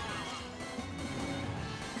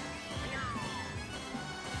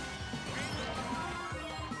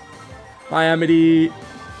 Hi, Amity!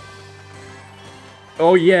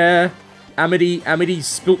 Oh, yeah! Amity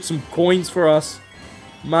spilt some coins for us.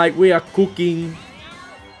 Mate, we are cooking.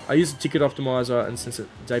 I used a ticket optimizer, and since it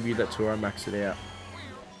debuted that tour, I maxed it out.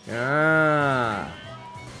 Ah.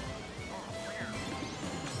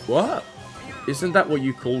 What? Isn't that what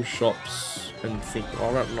you call shops and think?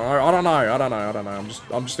 I don't know.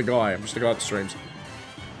 I'm just a guy. I'm just a guy that streams.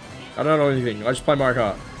 I don't know anything. I just play Mario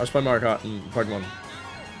Kart. I just play Mario Kart and Pokemon.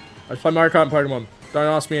 I just play Mario Kart and Pokemon. Don't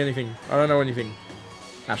ask me anything. I don't know anything.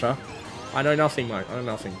 Asher. I know nothing, mate. I know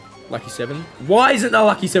nothing. Lucky 7. Why isn't there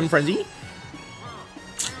Lucky 7, Frenzy?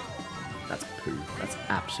 That's poo. That's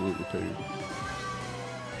absolutely poo.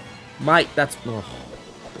 Mate, that's... Oh,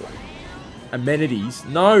 amenities.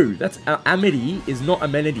 No, that's... Amity is not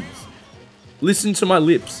amenities. Listen to my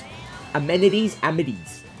lips. Amenities.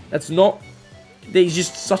 That's not... There's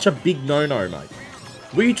just such a big no-no, mate.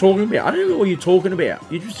 What are you talking about? I don't know what you're talking about.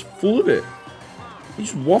 You're just full of it. You're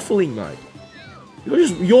just waffling, mate.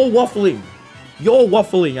 You're waffling. You're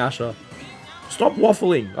waffling, Asher. Stop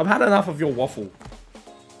waffling. I've had enough of your waffle.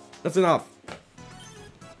 That's enough.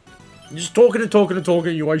 You're just talking and talking and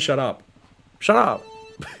talking. You won't shut up. Shut up.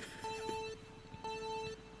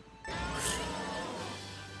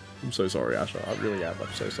 I'm so sorry, Asher. I really am.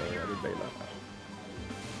 I'm so sorry. I didn't mean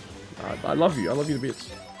that. I love you. I love you to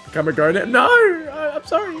bits. Come and go now. No! I'm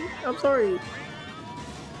sorry. I'm sorry.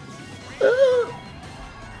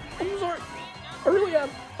 I'm sorry. I really am.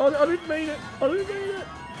 I didn't mean it. I didn't mean it.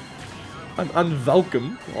 I'm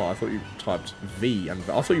unwelcome. Oh, I thought you typed V. I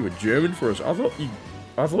thought you were German for us. I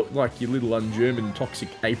thought like your little un-German toxic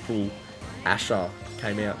April Asher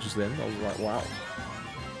came out just then. I was like, wow.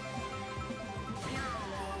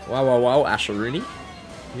 Wow, Asher Rooney.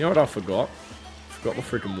 You know what I forgot? I forgot my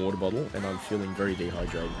freaking water bottle, and I'm feeling very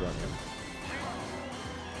dehydrated right now.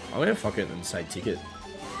 I'm gonna fuck it and say ticket.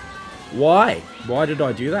 Why? Why did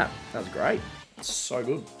I do that? That was great. It's so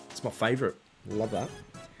good. It's my favourite. Love that.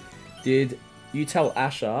 Did you tell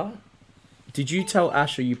Asher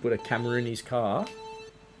you put a camera in his car?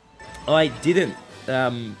 I didn't.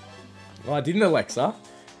 I didn't, Alexa.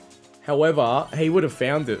 However, he would have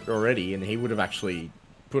found it already, and he would have actually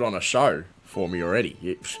put on a show for me already.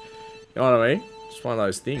 You know what I mean? It's one of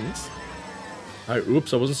those things. Oh,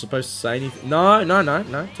 oops, I wasn't supposed to say anything. No.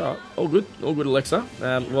 It's all good, Alexa.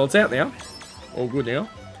 Well, it's out now. All good now.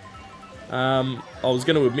 I was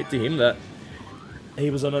going to admit to him that he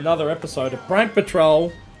was on another episode of Prank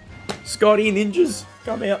Patrol. Scotty Ninjas,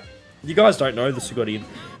 come out. You guys don't know the Scotty.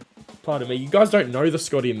 Pardon me. You guys don't know the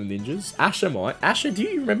Scotty and the Ninjas. Asher might. Asher, do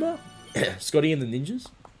you remember Scotty and the Ninjas?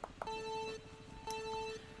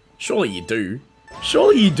 Surely you do.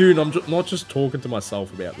 Surely you do, and I'm not just talking to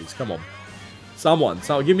myself about this. Come on. Someone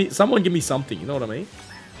give me something. You know what I mean?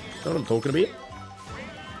 You know what I'm talking about?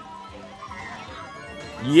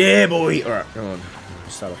 Yeah, boy. All right, come on.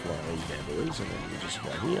 Start off like these bad boys, and then we just go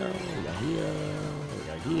here, we go here, we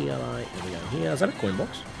go here, right, and we go here. Is that a coin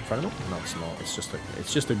box in front of me? No, it's not. It's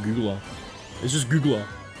just a Googler. It's just Googler,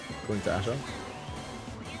 according to Asher.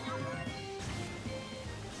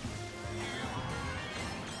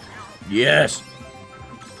 Yes.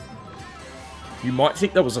 You might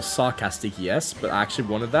think that was a sarcastic yes, but I actually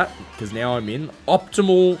wanted that because now I'm in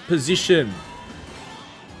optimal position.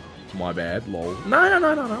 My bad, lol. No.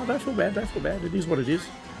 Don't feel bad. It is what it is.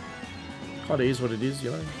 Kinda is what it is,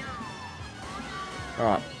 you know.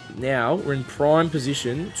 Alright, now we're in prime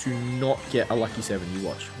position to not get a lucky 7. You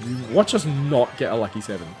watch. You watch us not get a lucky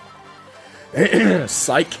 7.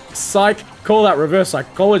 Psych. Call that reverse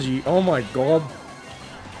psychology. Oh my god.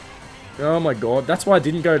 Oh my god. That's why I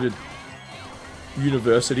didn't go to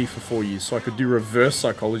university for 4 years, so I could do reverse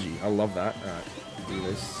psychology. I love that. Alright, do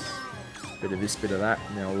this. Bit of this, bit of that.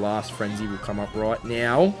 Now, last frenzy will come up right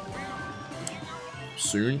now.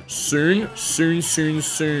 Soon. It's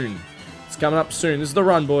coming up soon. This is the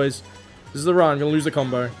run, boys. This is the run. I'm gonna lose the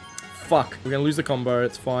combo. Fuck. We're gonna lose the combo.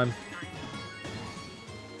 It's fine.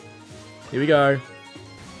 Here we go.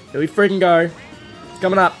 Here we freaking go. It's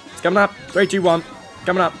coming up. It's coming up. 3, 2, 1.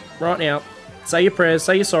 Coming up right now. Say your prayers.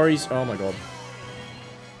 Say your sorries. Oh my god.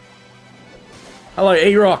 Hello,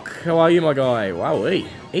 E-Rock. How are you, my guy? Wow,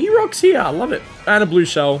 E-Rock's here. I love it. And a blue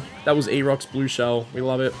shell. That was E-Rock's blue shell. We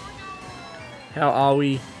love it. How are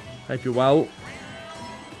we? Hope you're well.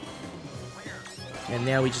 And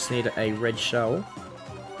now we just need a red shell.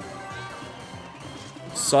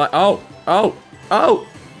 So, oh!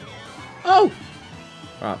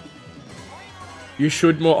 Right. You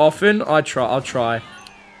should more often. I'll try.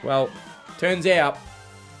 Well, turns out,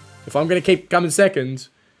 if I'm going to keep coming second,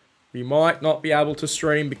 we might not be able to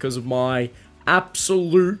stream because of my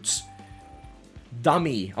absolute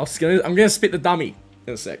dummy. I'm gonna spit the dummy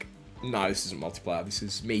in a sec. No, this isn't multiplayer. This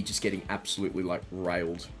is me just getting absolutely, like,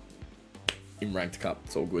 railed in Ranked Cup.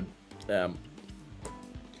 It's all good. Yeah.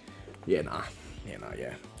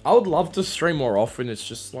 I would love to stream more often. It's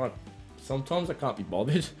just, like, sometimes I can't be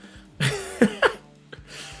bothered. You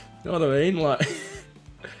know what I mean? Like,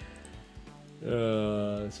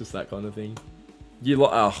 it's just that kind of thing.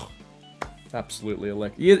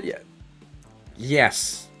 Absolutely yeah.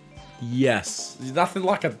 Yes. There's nothing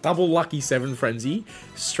like a double lucky 7 frenzy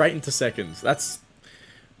straight into seconds. That's,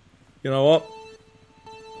 you know what?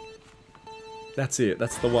 That's it.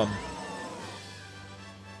 That's the one.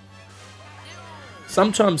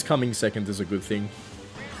 Sometimes coming second is a good thing.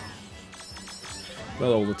 Not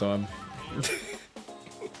all the time.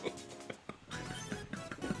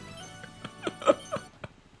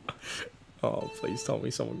 Oh, please tell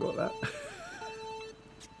me someone got that.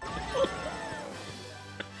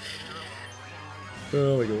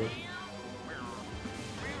 Oh my god.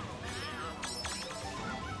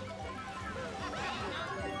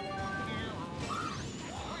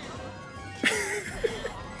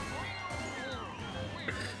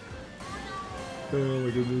 Oh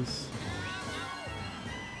my goodness.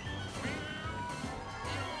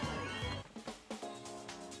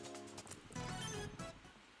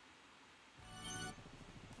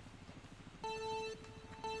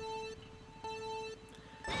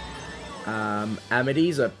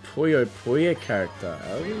 Amity's a Puyo Puyo character.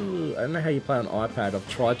 Oh, I don't know how you play on iPad. I've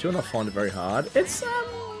tried to and I find it very hard. It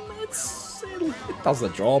does the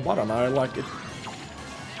job. I don't know, like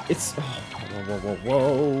it's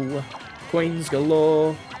whoa. Coins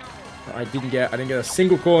galore. I didn't get a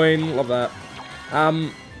single coin. Love that.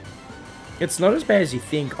 It's not as bad as you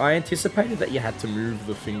think. I anticipated that you had to move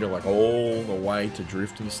the finger like all the way to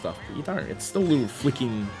drift and stuff, but you don't. It's still little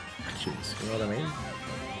flicking actions. You know what I mean?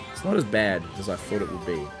 It's not as bad as I thought it would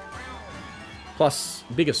be. Plus,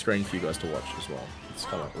 bigger screen for you guys to watch as well. It's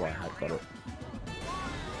kind of why I got it.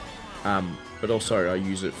 But also I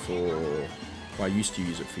use it for. Well, I used to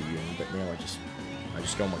use it for uni, but now I just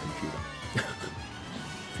go on my computer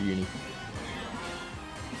for uni.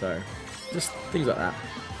 So, just things like that.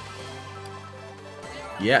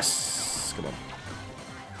 Yes, come on.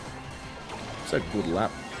 It's a good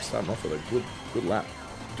lap. Starting off with a good lap.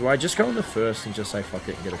 Do I just go on the first and just say fuck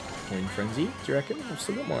it and get a coin frenzy? Do you reckon? I've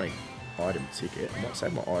still got my item ticket. I might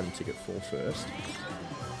save my item ticket for first.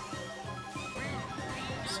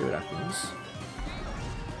 See what happens.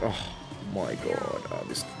 Oh my god,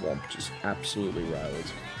 this Womp just absolutely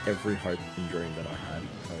railed every hope and dream that I had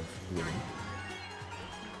of winning.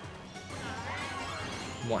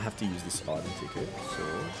 Might have to use this item ticket, so...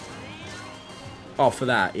 Oh, for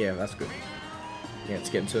that, yeah, that's good. Yeah, let's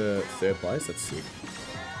get into 3rd place, that's sick.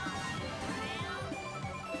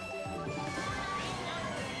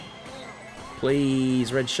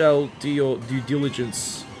 Please, Red Shell, do your due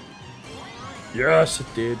diligence. Yes, it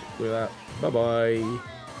did. Look at that. Bye-bye.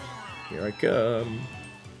 Here I come.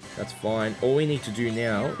 That's fine. All we need to do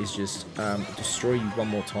now is just destroy you one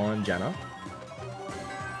more time, Janna.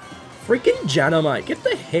 Freaking Janna, mate. Get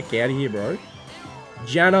the heck out of here, bro.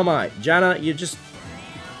 Janna, mate. Janna, you just...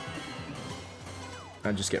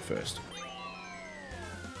 And just get first.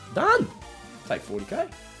 Done. Take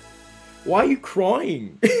 40k. Why are you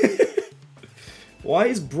crying? Why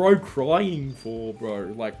is bro crying for,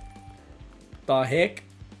 bro? Like, the heck?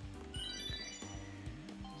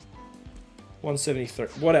 173.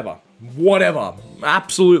 Whatever. Whatever.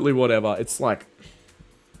 Absolutely whatever. It's like...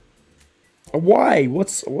 Why?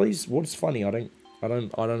 What's funny? I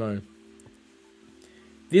don't know.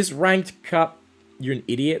 This ranked cup, you're an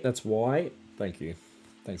idiot, that's why. Thank you.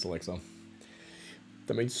 Thanks, Alexa.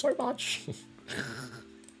 That means so much.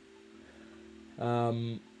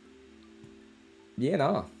 Yeah,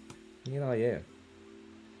 nah. You know, yeah.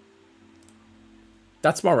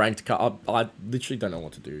 That's my ranked cup. I literally don't know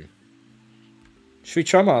what to do. Should we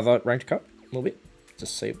try my other ranked cup a little bit?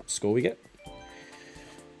 Just see what score we get.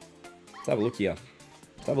 Let's have a look here.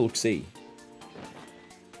 Let's have a look-see.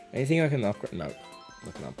 Anything I can upgrade? No. I'm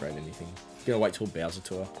not going to upgrade anything. I'm going to wait till Bowser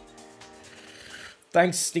Tour.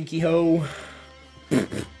 Thanks, Stinky Ho.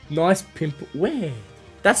 Nice pimple. Where?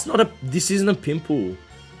 That's not a... This isn't a pimple.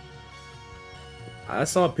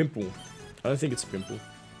 That's not a pimple. I don't think it's a pimple.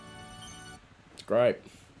 It's great.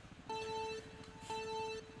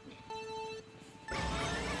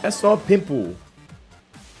 That's not a pimple.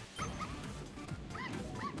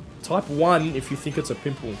 Type 1 if you think it's a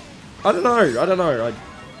pimple. I don't know. I don't know. I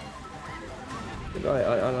don't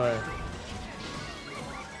know.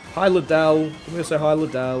 Hi, Liddell. I'm going to say hi,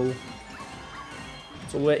 Liddell.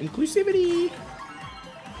 It's all about inclusivity.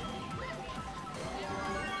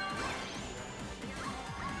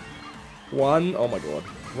 One. Oh my god.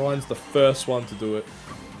 Ryan's the first one to do it.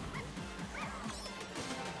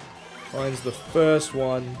 Ryan's the first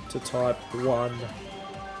one to type 1.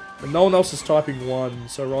 And no one else is typing 1,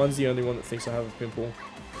 so Ryan's the only one that thinks I have a pimple.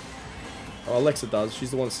 Oh, Alexa does.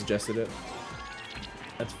 She's the one that suggested it.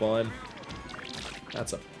 That's fine.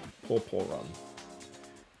 That's a poor run.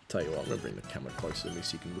 Tell you what, I'm going to bring the camera closer to me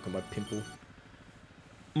so you can look at my pimple.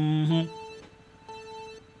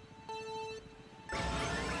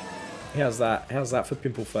 How's that? How's that for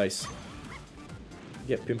pimple face?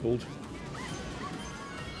 Get pimpled.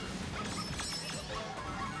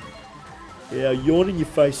 Yeah, yawning your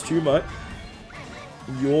face too, mate.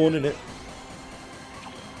 Yawning it.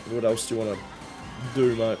 What else do you want to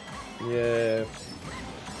do, mate? Yeah.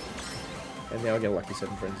 And now I get a lucky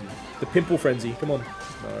 7 frenzy. The pimple frenzy, come on.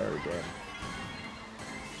 No,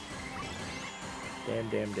 damn.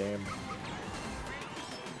 Damn.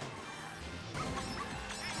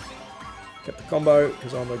 Get the combo,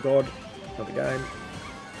 because I'm a god of the game.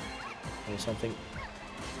 Or something.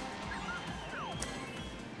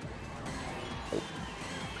 Oh,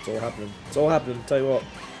 it's all happening. It's all happening, tell you what.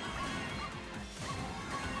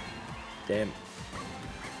 Damn.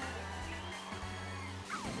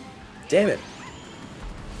 Damn it.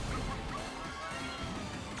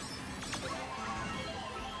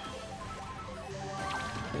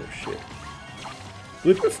 Oh shit.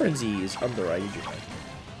 Blooper Frenzy is underage, you know.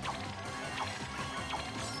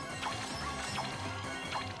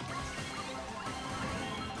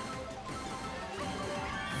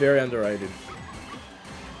 Very underrated.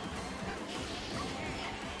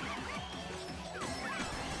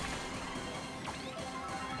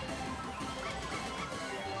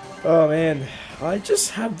 Oh man, I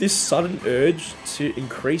just have this sudden urge to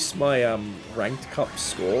increase my ranked cup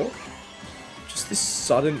score. Just this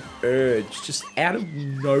sudden urge, just out of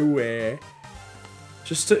nowhere,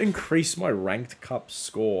 just to increase my ranked cup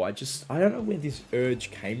score. I don't know where this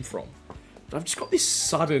urge came from. But I've just got this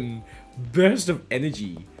sudden burst of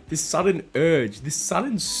energy, this sudden urge, this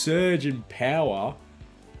sudden surge in power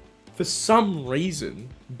for some reason,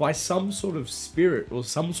 by some sort of spirit or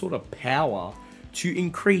some sort of power, to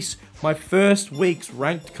increase my first week's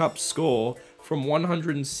ranked cup score from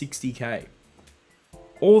 160k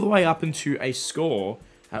all the way up into a score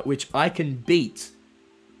at which I can beat,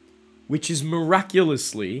 which is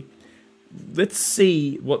miraculously, let's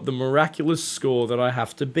see what the miraculous score that I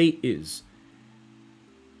have to beat is.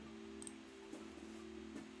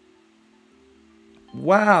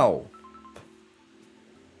 Wow.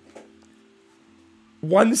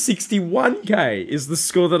 161k is the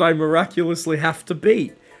score that I miraculously have to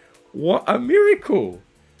beat. What a miracle.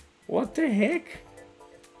 What the heck?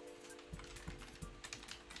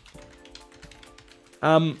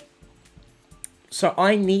 So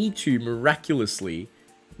I need to miraculously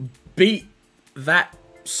beat that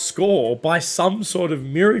score by some sort of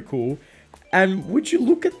miracle. And would you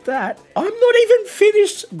look at that? I'm not even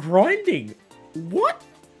finished grinding. What?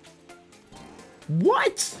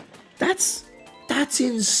 What? That's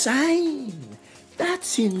insane.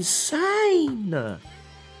 That's insane.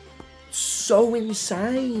 So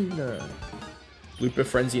insane. Looper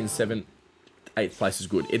Frenzy in 7th, 8th place is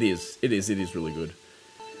good. It is really good.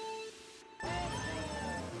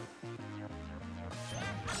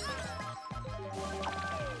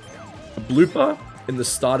 Blooper in the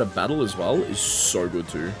start of battle as well is so good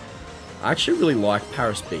too. I actually really like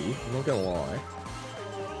Paris B, I'm not gonna lie.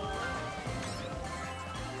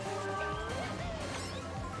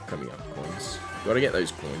 Coming up, coins. Gotta get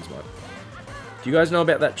those coins, mate. Do you guys know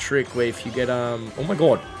about that trick where if you get, oh my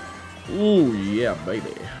god. Ooh, yeah,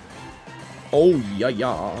 baby. Oh,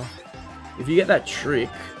 yeah. If you get that trick,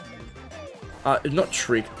 not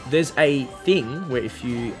trick, there's a thing where if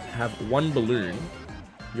you have one balloon,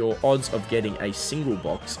 your odds of getting a single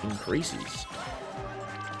box increases.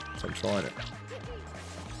 So I'm trying it.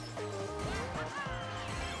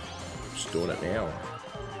 Just doing it now.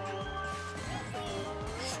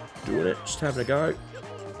 Just doing it. Just having a go.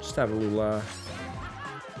 Just having a little,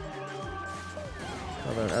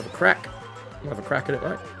 have a crack. Have a crack at it,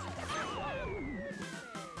 mate.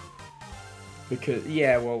 Because,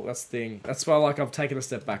 yeah, well, that's the thing. That's why, like, I've taken a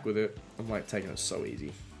step back with it. I'm, like, taking it so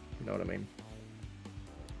easy. You know what I mean?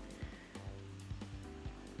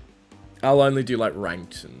 I'll only do, like,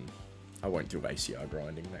 ranked, and I won't do ACR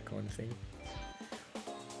grinding, that kind of thing.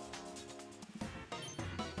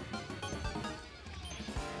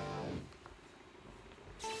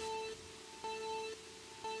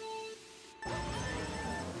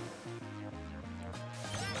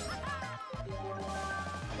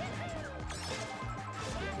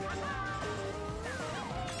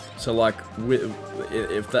 So, like,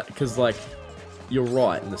 if that, because, like, you're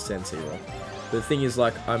right in the sense here. The thing is,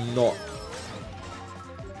 like, I'm not,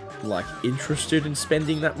 like, interested in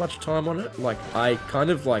spending that much time on it. Like, I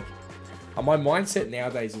kind of, like, my mindset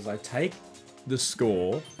nowadays is I take the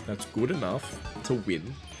score that's good enough to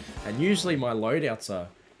win. And usually my loadouts are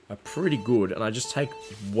pretty good, and I just take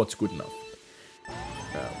what's good enough.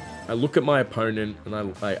 I look at my opponent, and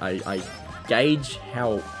I gauge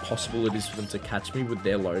how possible it is for them to catch me with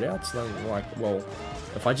their loadouts. And I'm like, well,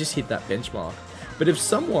 if I just hit that benchmark. But if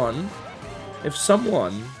someone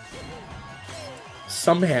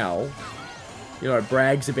somehow, you know,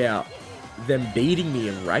 brags about them beating me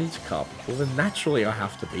in Ranked Cup, well then naturally I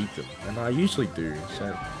have to beat them. And I usually do,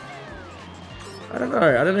 so... I don't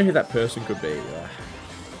know who that person could be.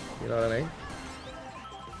 You know what I mean?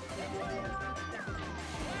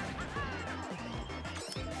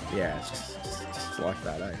 Yeah, it's just like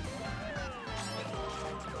that, eh?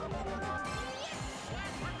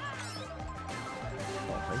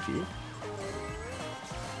 Oh, thank you.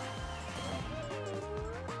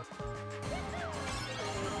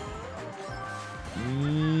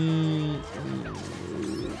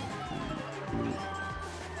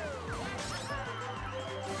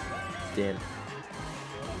 Damn.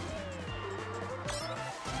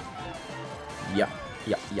 Yeah,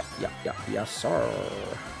 yes sir.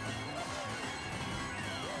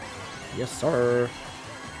 Yes sir.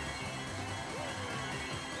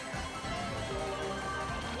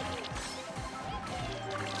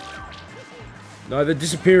 No, they're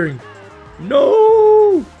disappearing.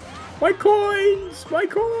 No! My coins! My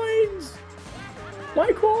coins!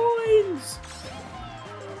 My coins!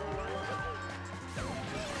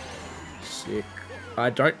 Sick. I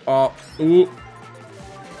don't... Oh, ooh.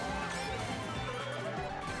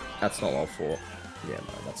 That's not well fought. Yeah,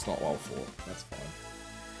 no, that's not well fought. That's fine.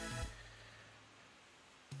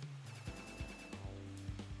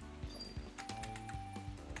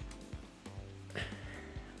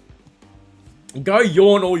 Go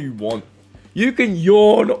yawn all you want. You can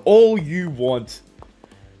yawn all you want.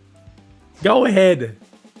 Go ahead.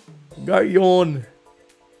 Go yawn.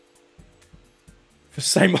 For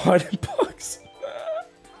same item box.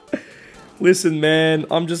 Listen, man.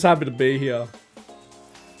 I'm just happy to be here.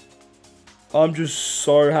 I'm just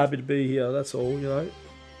so happy to be here. That's all, you know.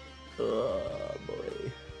 Oh,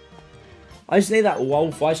 boy. I just need that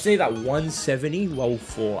wall 4. I just need that 170 wall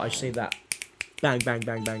 4. I just need that. Bang, bang,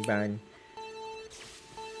 bang, bang, bang.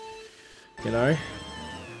 You know?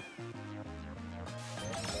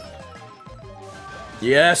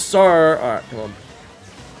 Yes, sir. Alright, come on.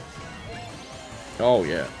 Oh,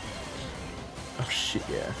 yeah. Oh, shit,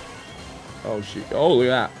 yeah. Oh, shit. Oh, look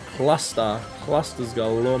at that. Cluster. Clusters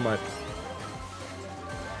galore, mate.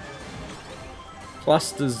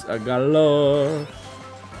 Clusters are galore.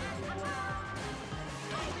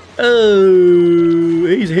 Oh,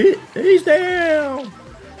 he's hit. He's down.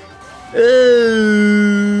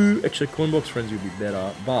 Oh. Actually, Coinbox Frenzy would be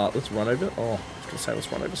better, but let's run over. Oh, I was gonna say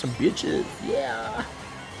let's run over some bitches. Yeah.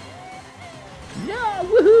 Yeah,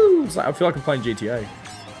 woohoo! It's like, I feel like I'm playing GTA.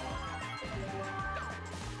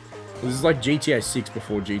 This is like GTA 6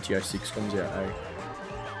 before GTA 6 comes out, eh?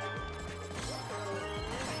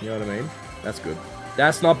 You know what I mean? That's good.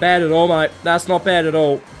 That's not bad at all, mate. That's not bad at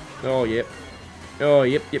all. Oh, yep. Oh,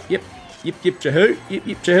 yep, yep, yep. Yep, yep, Jahoo. Yep,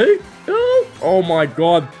 yep, Jahoo. Oh my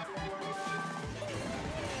god.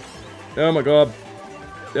 Oh my god.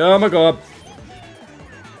 Oh my god.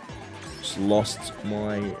 Just lost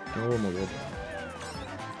my... Oh my god.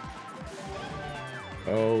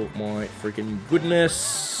 Oh my freaking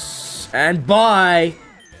goodness. And bye.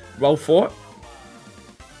 Roll for it.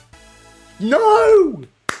 No!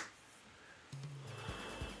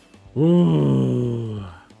 Ooh.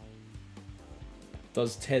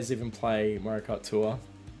 Does Tez even play Mario Kart Tour?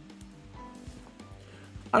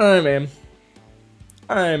 I don't know, man.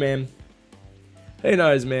 I don't know, man. Who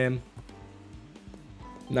knows, man?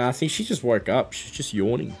 Nah, I think she just woke up. She's just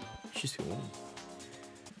yawning. She's yawning.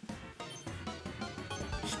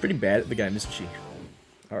 She's pretty bad at the game, isn't she?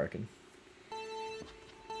 I reckon.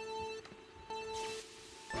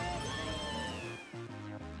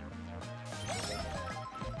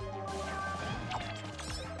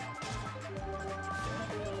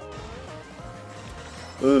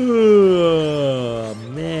 Oh,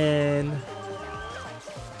 man.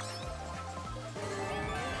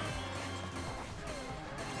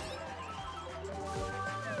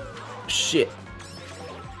 Shit.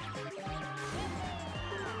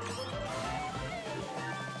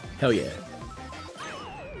 Hell yeah.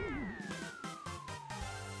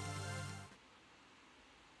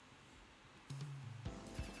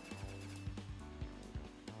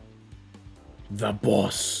 The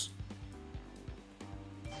boss.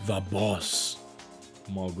 The boss.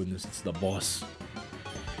 My goodness, it's the boss.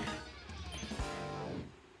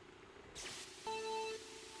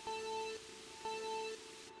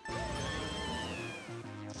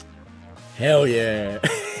 Hell yeah.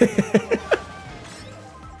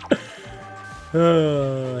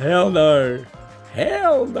 Oh, hell no.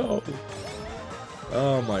 Hell no.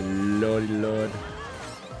 Oh my lordy lord.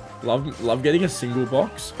 Love getting a single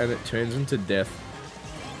box and it turns into death.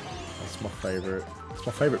 That's my favorite. It's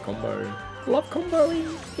my favorite combo. Love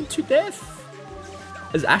comboing into death.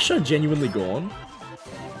 Is Asher genuinely gone?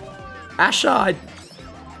 Asher!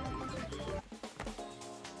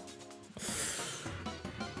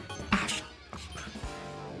 Asher.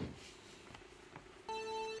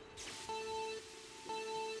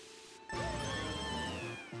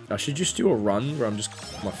 I should just do a run where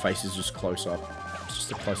my face is just close up. It's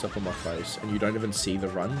just a close up on my face and you don't even see the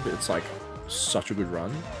run, but it's like such a good run.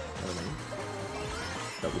 You know what I mean?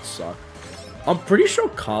 That would suck. I'm pretty sure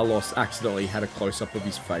Carlos accidentally had a close-up of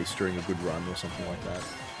his face during a good run or something like that.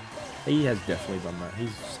 He has definitely done that.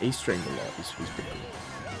 He's streamed a lot. He's pretty cool.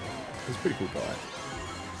 He's a pretty cool guy.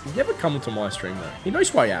 He's never come into my stream though. He knows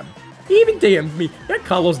who I am. He even DM'd me. Yeah,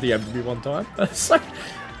 Carlos DM'd me one time. It's like,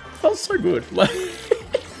 it felt so good. Like,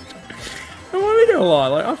 I'm not even gonna lie.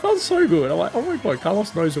 Like, I felt so good. I'm like, oh my god,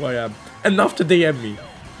 Carlos knows who I am. Enough to DM me. You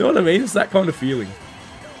know what I mean? It's that kind of feeling.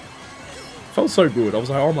 Felt so good. I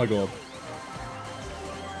was like, oh my god.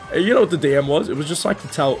 And you know what the DM was? It was just like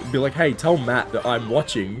to be like, hey, tell Matt that I'm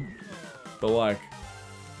watching, but like,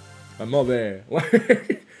 I'm not there. Like,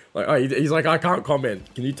 oh, he's like, I can't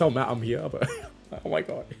comment. Can you tell Matt I'm here? But oh my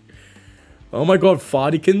god. Oh my god,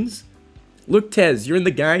 Fardikins. Look, Tez, you're in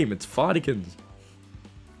the game. It's Fardikins.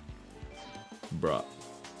 Bruh.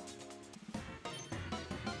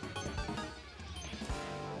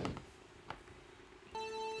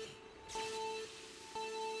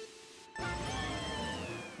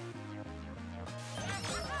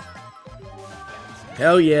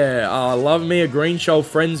 Hell yeah. Oh, I love me a green shell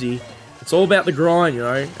frenzy. It's all about the grind, you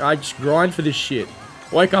know. I just grind for this shit.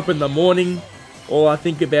 Wake up in the morning, all I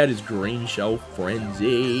think about is green shell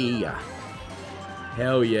frenzy.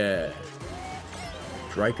 Hell yeah.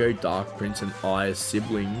 Draco, Dark Prince, and I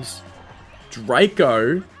siblings.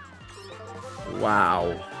 Draco?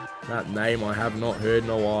 Wow. That name I have not heard in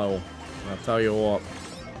a while. I'll tell you what.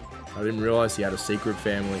 I didn't realize he had a secret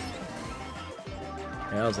family.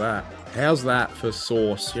 How's that? How's that for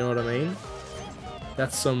sauce? You know what I mean?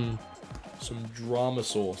 That's some Some drama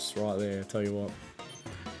sauce right there, I tell you what.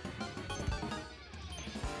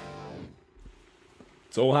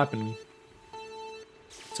 It's all happening.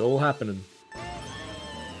 It's all happening.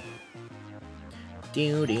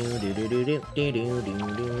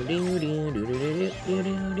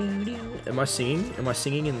 Am I singing? Am I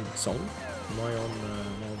singing in song? Am I on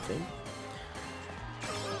my own thing?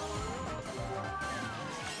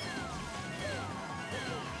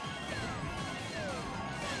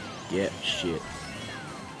 Get shit.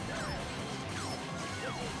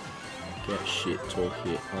 Get shit, talk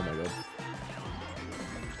hit. Oh my god.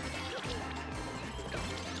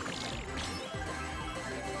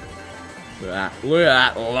 Look at that. Look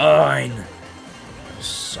at that line. That's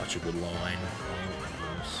such a good line.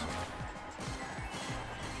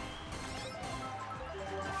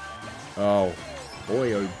 Oh,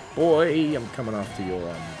 boy, oh boy. I'm coming after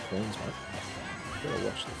your coins, mate. Better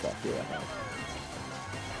watch the fuck you out now.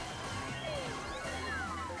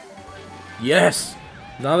 Yes!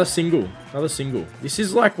 Another single. Another single. This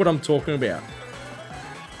is like what I'm talking about.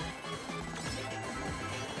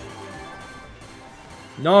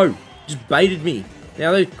 No! Just baited me.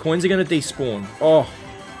 Now the coins are going to despawn. Oh,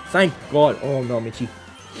 thank God. Oh, no, Mitchy.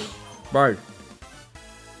 Bro.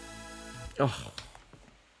 Oh.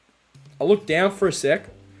 I looked down for a sec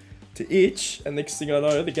to itch, and next thing I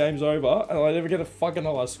know, the game's over, and I never get a fucking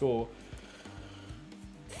high score.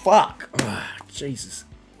 Fuck. Oh, Jesus.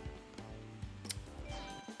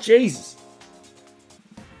 Jesus.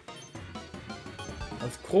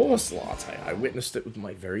 Of course, Latte. I witnessed it with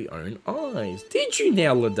my very own eyes. Did you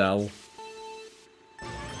now, Liddell?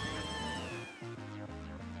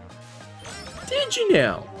 Did you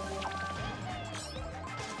now?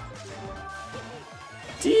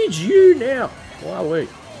 Did you now? Wow, wait.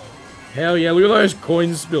 Hell yeah, look at those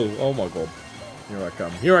coins spill. Oh my god. Here I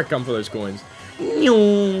come. Here I come for those coins.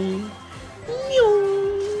 Ooh,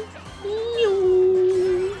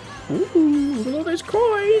 look at all those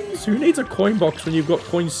coins. Who needs a coin box when you've got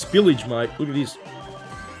coin spillage, mate? Look at this.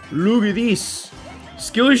 Look at this.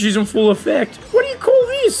 Skillage is in full effect. What do you call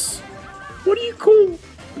this? What do you call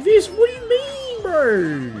this? What do you mean,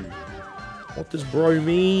 bro? What does bro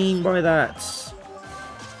mean by that?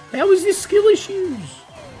 How is this skill issues?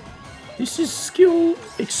 This is skill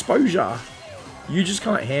exposure. You just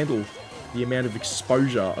can't handle the amount of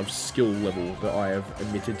exposure of skill level that I have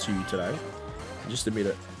admitted to you today. Just admit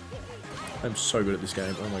it. I'm so good at this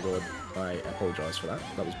game. Oh my god. I apologize for that.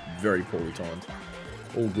 That was very poorly timed.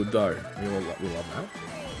 All good though. We love that.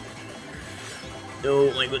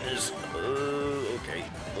 Oh my goodness. Okay.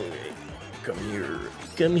 Okay. Come here.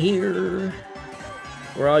 Come here.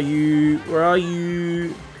 Where are you? Where are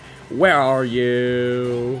you? Where are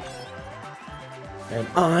you? And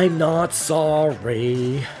I'm not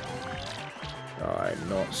sorry. I'm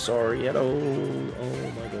not sorry at all.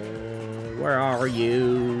 Oh my god. Where are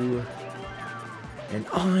you? And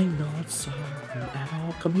I'm not sorry at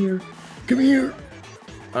all. Come here. Come here.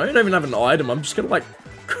 I don't even have an item. I'm just gonna like...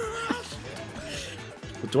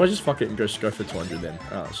 Do I just fuck it and go for 200 then?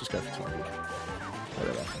 Oh, let's just go for 200.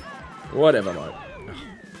 Whatever. Whatever, mate.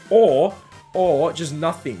 Or just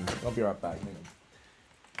nothing. I'll be right back. Hang on.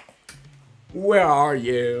 Where are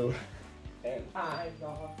you? And I'm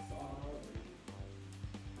not sorry.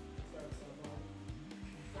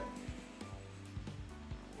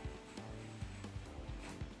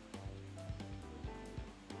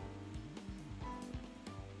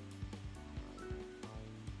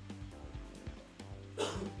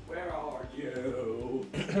 Where are you?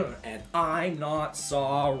 And I'm not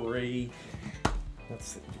sorry.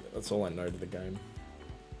 That's all I know to the game.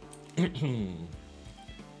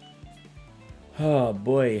 Oh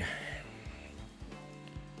boy.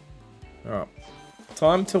 Alright.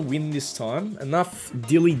 Time to win this time. Enough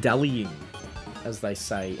dilly-dallying, as they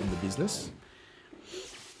say in the business.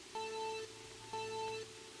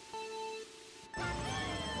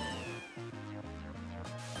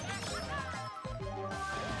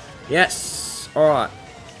 Yes! Alright.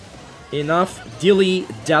 Enough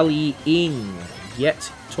dilly-dallying.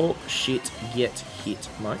 Get talk shit, get hit,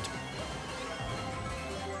 mate.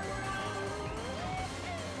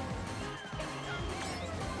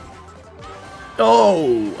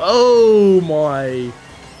 Oh! Oh my!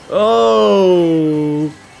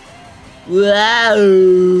 Oh! Wow!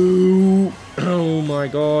 Oh my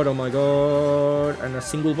god, oh my god. And a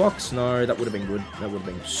single box? No, that would have been good. That would have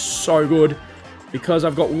been so good. Because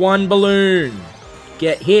I've got one balloon.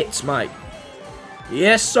 Get hits, mate.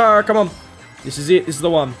 Yes, sir. Come on. This is it. This is the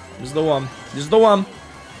one. This is the one. This is the one.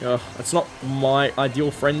 It's not my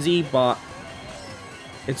ideal frenzy, but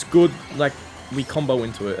it's good. Like, we combo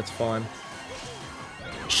into it. It's fine.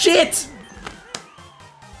 Shit!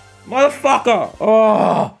 Motherfucker!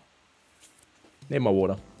 Oh! Need my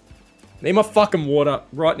water. Need my fucking water.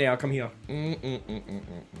 Right now, come here.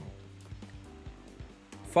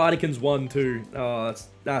 Fightikins 1, 2. Oh,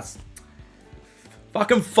 that's...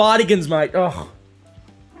 Fucking Fightikins, mate. Oh.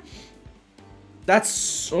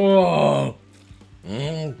 That's... Oh.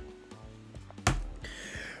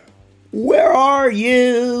 Where are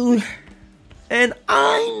you? And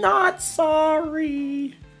I'm not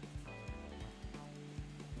sorry.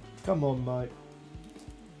 Come on, mate.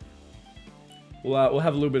 We'll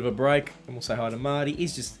have a little bit of a break, and we'll say hi to Marty.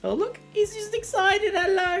 He's just... Oh, look. He's just excited.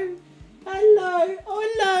 Hello. Hello. Oh,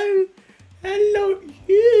 hello. Hello.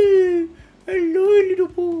 Yeah. Hello, little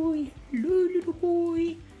boy. Hello, little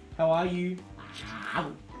boy. How are you?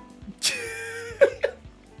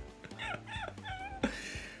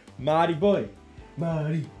 Marty boy.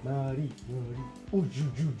 Marty. Oh,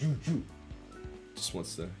 ju. Just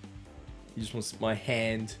wants to... He just wants my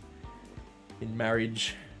hand in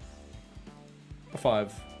marriage. High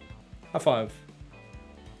five. High five.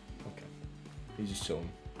 Okay. He's just chilling.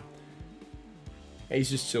 He's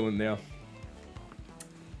just chilling now.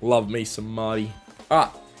 Love me some Marty.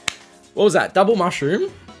 Ah. What was that? Double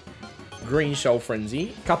mushroom. Green shell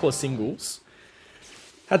frenzy. A couple of singles.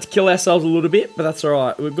 Had to kill ourselves a little bit, but that's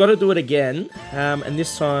alright. We've got to do it again. And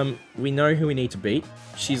this time, we know who we need to beat.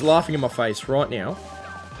 She's laughing in my face right now.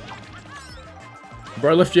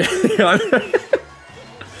 Bro, lift your... Yeah, I know.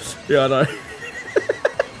 Yeah, I know.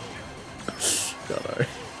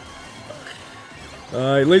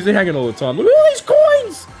 He leaves me hanging all the time. Look at all these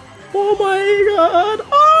coins! Oh my god!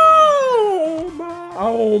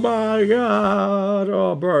 Oh my god!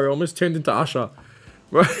 Oh, bro, almost turned into Usher.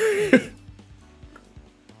 Bro.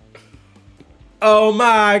 Oh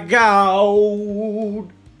my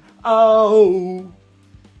god! Oh!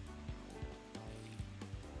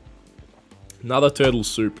 Another turtle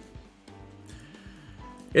soup.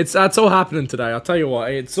 It's all happening today. I'll tell you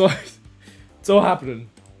what. It's all happening.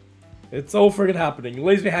 It's all friggin' happening. It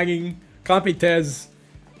leaves me hanging. Can't be Tez.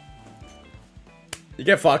 You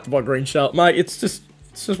get fucked by green shell, mate. It's just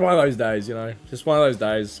one of those days, you know. Just one of those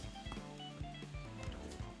days.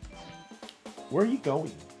 Where are you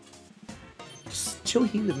going? Just chill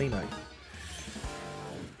here with me, mate.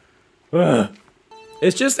 Ugh.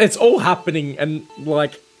 It's all happening, and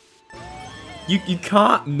like, you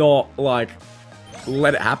can't not like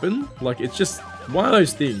let it happen. Like, it's just one of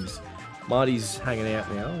those things. Marty's hanging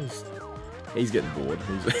out now. He's getting bored.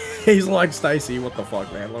 He's like, Stacey, what the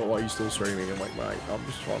fuck, man? Like, why are you still streaming? I'm like, mate, I'm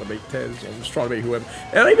just trying to beat Tez. I'm just trying to beat whoever.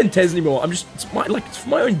 I don't even Tez anymore. I'm just, it's for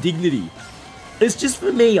my own dignity. It's just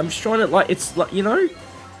for me. I'm just trying to, like, it's like, you know?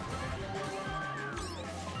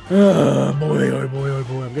 Oh boy, oh boy, oh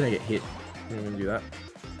boy. I'm gonna get hit. I'm gonna do that.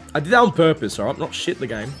 I did that on purpose, alright? I'm not shit the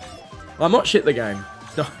game. I'm not shit the game.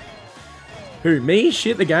 No. Who, me?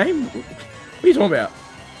 Shit the game? What are you talking about?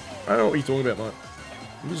 I don't know what you're talking about, mate.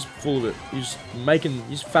 I'm just full of it. You're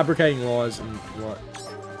just fabricating lies and, like,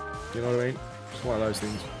 you know what I mean? It's one of those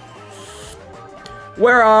things.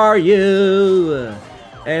 Where are you?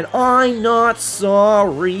 And I'm not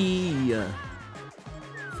sorry.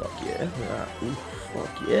 Fuck yeah. Ooh,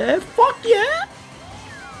 fuck yeah. Fuck yeah.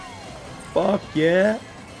 Fuck yeah.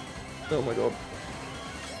 Oh my god.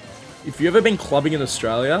 If you've ever been clubbing in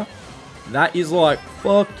Australia, that is like,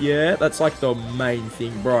 fuck yeah. That's like the main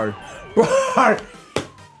thing, bro. Bro!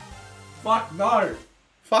 Fuck no!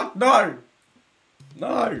 Fuck no!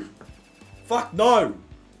 No! Fuck no!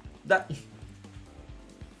 That...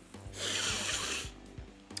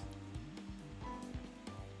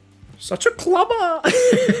 Such a clubber!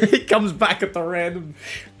 He comes back at the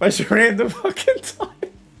most random fucking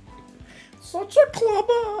time. Such a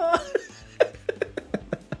clubber!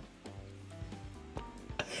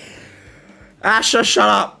 Asher, shut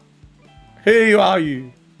up! Who are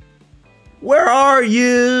you? Where are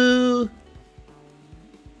you?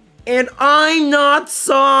 And I'm not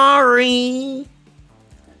sorry.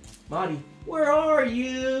 Marty, where are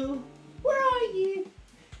you? Where are you?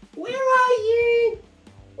 Where are you?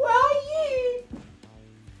 Where are you?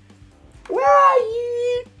 Where are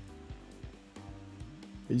you?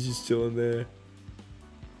 He's just chilling there.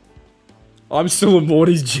 I'm still in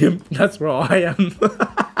Morty's gym. That's where I am.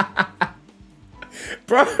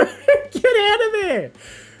 Bro, get out of there.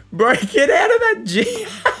 Bro, get out of that gym.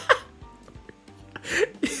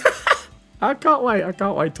 I can't wait. I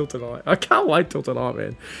can't wait till tonight. I can't wait till tonight,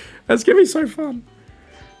 man. That's gonna be so fun.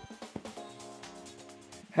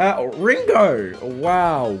 How? Ringo.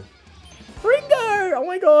 Wow. Ringo. Oh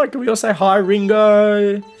my god. Can we all say hi,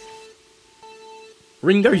 Ringo?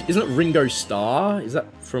 Ringo, isn't it Ringo Starr? Is that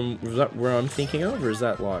where I'm thinking of? Or is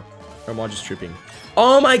that like... Or am I just tripping?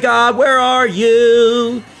 Oh my god, where are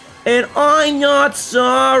you? And I'm not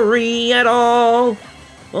sorry at all.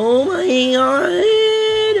 Oh my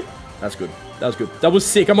god. That's good. That was good. That was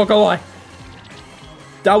sick, I'm not gonna lie.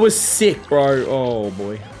 That was sick, bro. Oh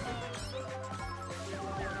boy.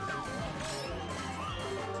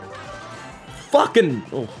 Fucking.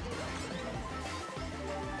 Oh.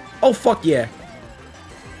 Oh fuck yeah.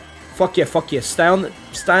 Fuck yeah, fuck yeah. Stay on the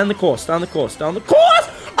course, stay on the course, stay on the course!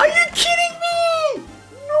 Are you kidding me?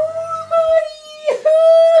 No,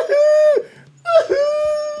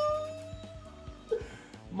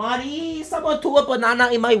 Marty! Marty, someone threw a banana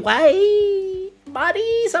in my way.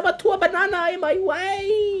 Marty, someone threw a banana in my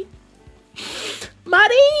way.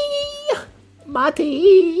 Marty!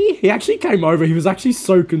 Marty! He actually came over. He was actually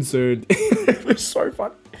so concerned. It was so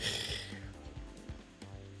fun.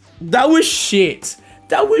 That was shit.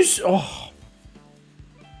 That was... Oh.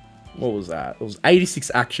 What was that? It was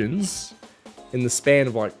 86 actions in the span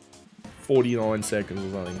of like 49 seconds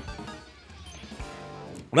or something.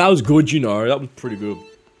 That was good, you know. That was pretty good.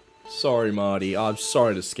 Sorry, Marty. I'm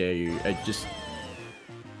sorry to scare you. It just...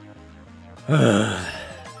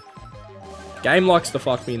 Game likes to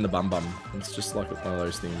fuck me in the bum bum. It's just like one of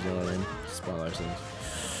those things, you know what I mean? It's one of those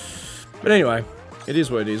things. But anyway, it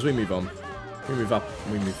is what it is. We move on. We move up.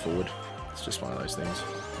 We move forward. It's just one of those things.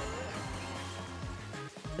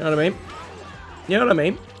 You know what I mean? You know what I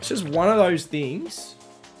mean? It's just one of those things.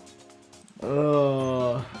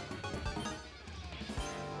 Where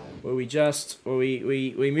we just,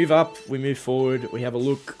 we move up, we move forward, we have a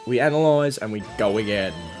look, we analyze, and we go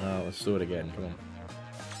again. Let's do it again. Come on.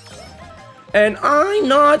 And I'm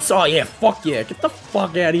not. Oh yeah, fuck yeah. Get the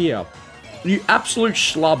fuck out of here. You absolute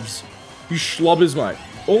schlubs. You schlobbers, mate.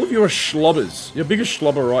 All of you are schlobbers. Your biggest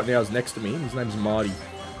schlobber right now is next to me. His name's Marty.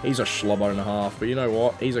 He's a schlubber and a half. But you know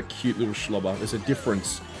what? He's a cute little schlubber. There's a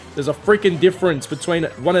difference. There's a freaking difference between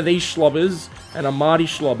one of these schlobbers and a Marty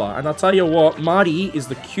schlobber. And I'll tell you what, Marty is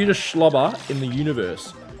the cutest schlobber in the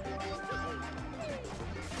universe.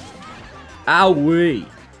 Owie.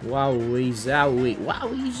 Wowie zowie.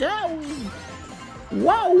 Wowie zowie.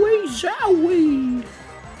 Wowie zowie.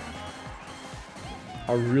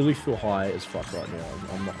 I really feel high as fuck right now.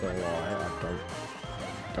 I'm not gonna lie.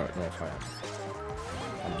 I don't know if I am.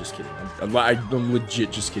 I'm just kidding. I'm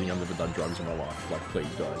legit just kidding. I've never done drugs in my life. Like, please,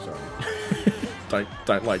 guys,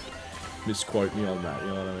 don't like misquote me on that. You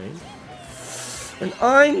know what I mean? And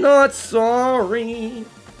I'm not sorry.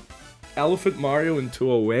 Elephant Mario into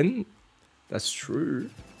a win. That's true.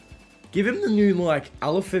 Give him the new like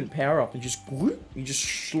elephant power up and just whoop, he just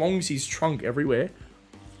schlongs his trunk everywhere.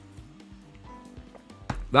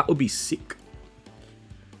 That would be sick.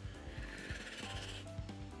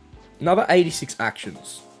 Another 86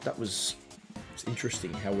 actions. That was... It's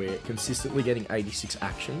interesting how we're consistently getting 86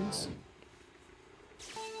 actions.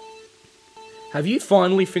 Have you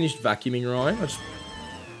finally finished vacuuming, Ryan? I just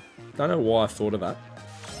don't know why I thought of that.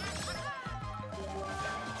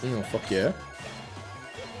 Oh, fuck yeah.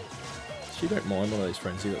 She don't mind one of these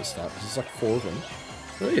friends here at the start, because there's like 4 of them.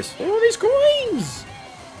 Look at this. Look at all these coins!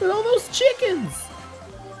 Look at all those chickens!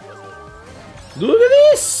 Look at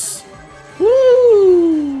this!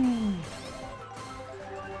 Woo!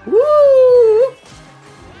 Woo!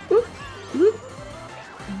 Woo! Woo!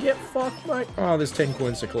 Get fucked, mate. Oh, there's 10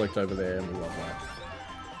 coins to collect over there, and we love that.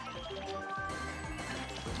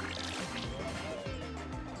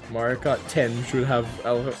 Mario Kart 10 should have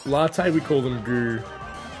latte. We call them goo.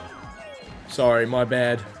 Sorry, my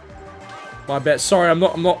bad. My bad. Sorry, I'm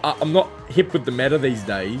not hip with the meta these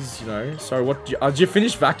days. You know. So what? Did you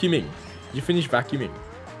finish vacuuming? Did you finish vacuuming?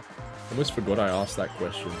 I almost forgot I asked that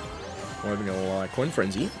question. I'm not even gonna lie. Coin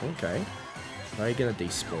frenzy. Okay. Now you're gonna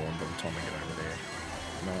despawn by the time I get over there.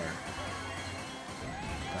 No.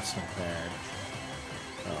 That's not bad.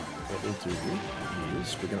 What we'll do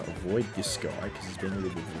is we're gonna avoid this guy because he's being a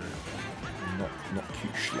little bit not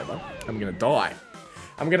cute schlubber. I'm gonna die.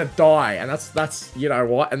 I'm gonna die, and that's you know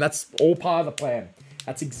what, and that's all part of the plan.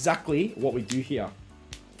 That's exactly what we do here.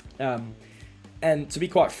 And to be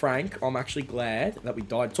quite frank, I'm actually glad that we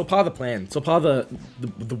died. It's all part of the plan. It's all part of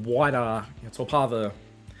the wider. It's all part of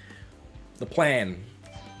the plan.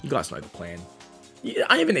 You guys know the plan. I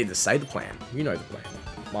don't even need to say the plan. You know the plan.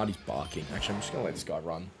 Marty's barking. Actually, I'm just gonna let this guy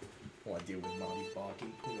run while I deal with Marty's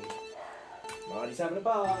barking. Marty's having a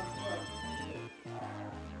bark.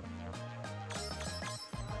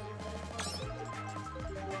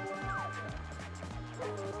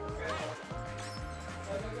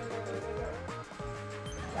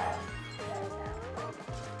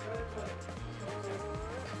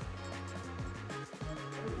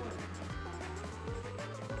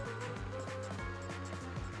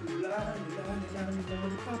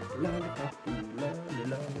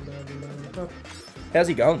 How's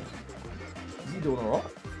he going? Is he doing alright?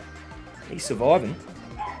 He's surviving.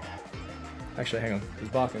 Actually, hang on. He's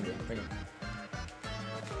barking again. Hang on.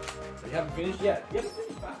 You haven't finished yet? You haven't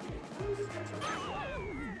finished barking yet.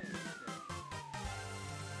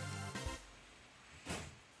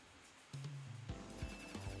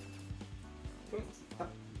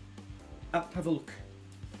 Up, have a look.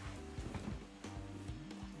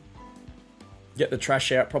 Get the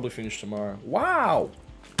trash out, probably finish tomorrow. Wow!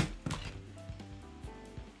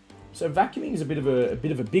 So vacuuming is a bit of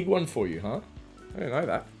a big one for you, huh? I didn't know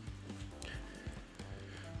that.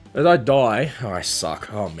 As I die, oh, I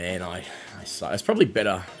suck. Oh man, I suck. It's probably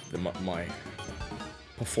better than my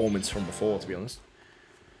performance from before, to be honest.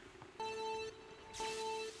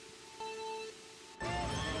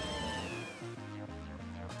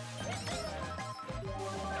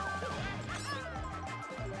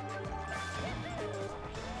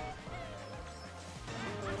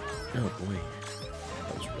 Oh boy,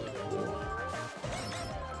 that was really cool.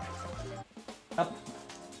 Up.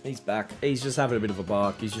 He's back. He's just having a bit of a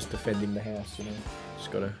bark. He's just defending the house, you know.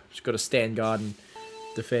 Just gotta stand guard and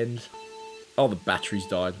defend. Oh, the batteries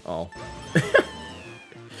died. Oh.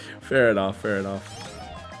 Fair enough, fair enough.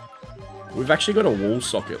 We've actually got a wall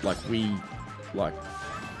socket. Our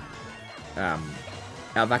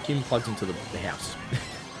vacuum plugs into the house.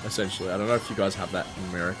 Essentially. I don't know if you guys have that in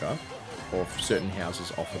America, or if certain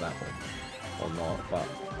houses offer that or not, but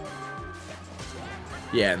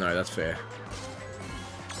yeah, no, that's fair.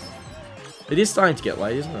 It is starting to get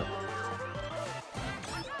late, isn't it?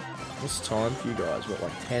 What's the time for you guys? What,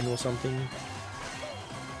 like 10 or something?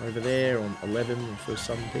 Over there, or 11 for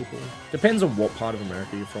some people? Depends on what part of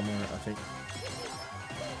America you're from, I think.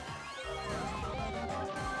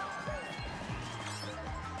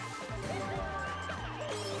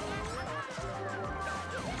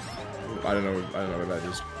 I don't know where that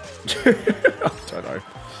is. I don't know.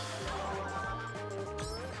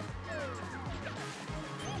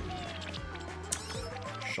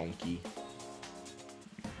 Shonky.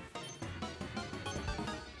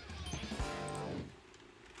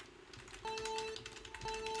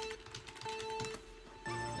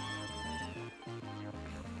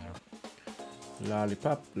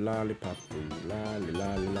 Lollipop, lollipop, ooh, lolly,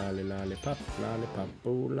 lolly, lolly, lollipop, lollipop,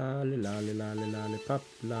 ooh, lolly, lolly, lolly, lollipop,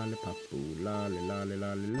 lollipop, ooh, lolly, lolly,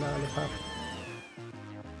 lolly, lollipop,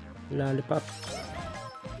 lollipop.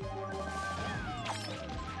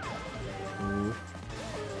 Ooh.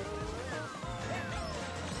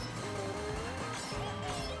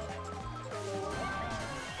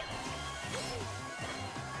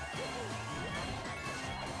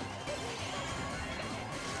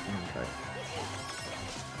 Okay.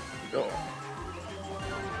 Oh.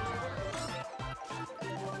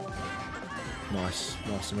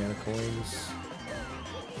 Nice amount of coins.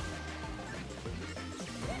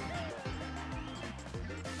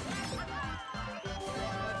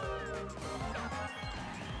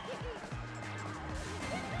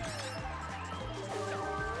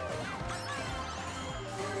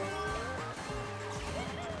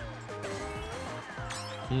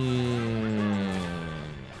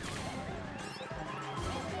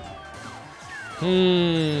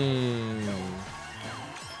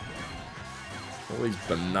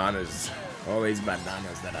 All these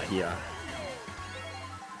bananas that are here.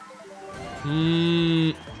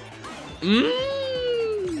 Nah,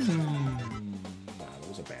 that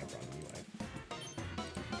was a bad run anyway.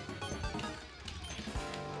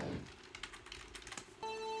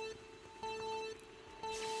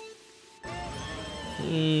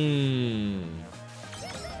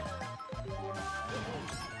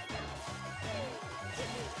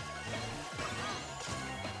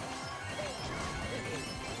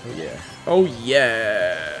 Oh yeah. Oh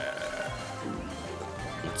yeah.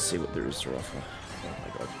 Let's see what there is to offer. Oh my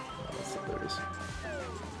god. That's what there is.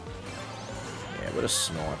 Yeah, what a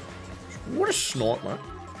snot. What a snot, man.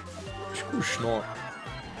 Cool snot.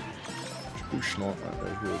 Cool snot, man. That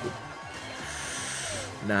was really good.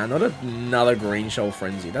 Nah, not another green shell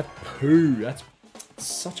frenzy. That's poo. That's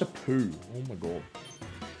such a poo. Oh my god.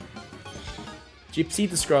 Gypsy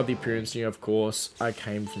described the appearance new, of course. I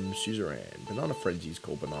came from Suzerain. Banana frenzy is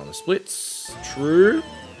called banana splits. True.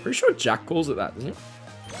 Pretty sure Jack calls it that, doesn't he?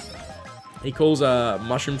 He calls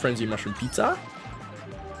mushroom frenzy mushroom pizza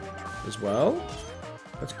as well.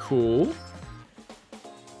 That's cool.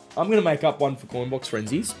 I'm gonna make up one for Coinbox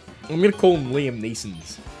Frenzies. I'm gonna call him Liam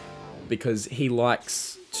Neeson's because he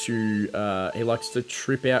likes to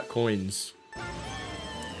trip out coins.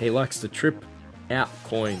 He likes to trip out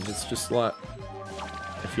coins. It's just like,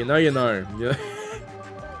 if you know, you know.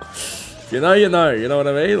 You know, you know. You know what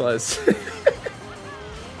I mean? Like,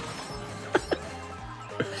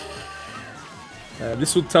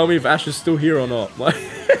 this will tell me if Ash is still here or not. Like,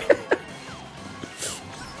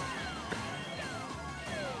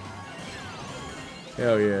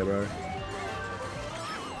 hell yeah, bro.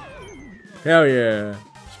 Hell yeah.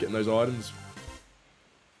 Just getting those items.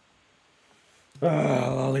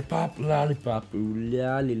 Lollipop, lollipop, ooh,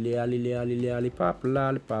 lolly, lolly, lolly, lollipop,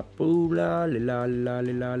 lollipop, ooh, lolly, lolly,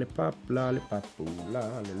 lolly, lollipop, lollipop, ooh,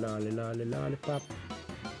 lolly, lolly, lolly, lollipop.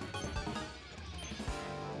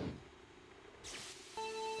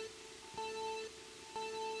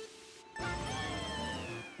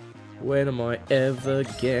 When am I ever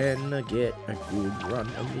gonna get a good run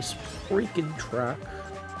on this freaking track?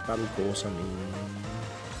 Battle course, I mean.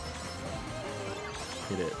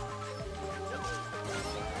 Hit it.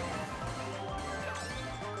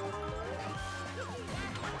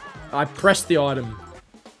 I pressed the item.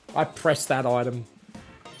 I pressed that item.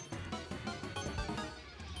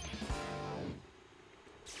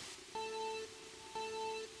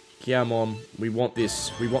 Come on. We want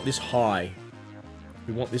this. We want this high.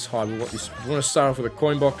 We want this high. We want this. We want to start off with a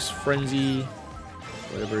coin box, frenzy,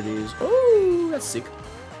 whatever it is. Oh, that's sick.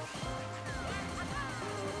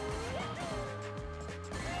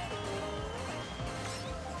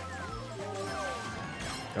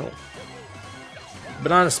 Oh.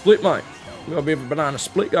 Banana split, mate. We got a bit of a banana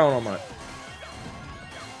split going on, mate.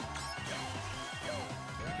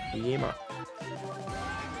 Yeah, mate.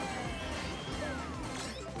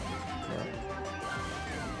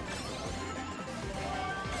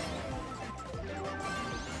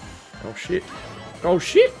 Oh shit. Oh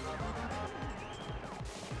shit.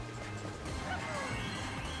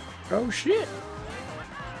 Oh shit.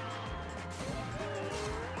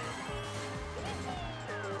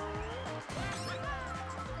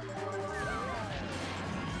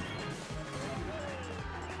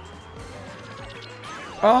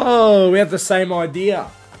 Oh, we had the same idea.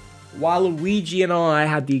 Waluigi and I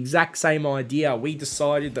had the exact same idea. We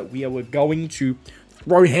decided that we were going to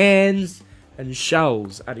throw hands and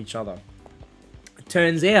shells at each other. It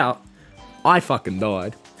turns out, I fucking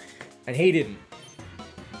died. And he didn't.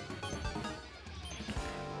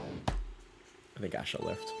 I think Asher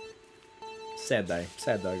left. Sad day.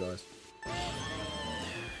 Sad day, guys.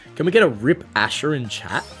 Can we get a Rip Asher in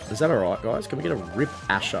chat? Is that alright, guys? Can we get a Rip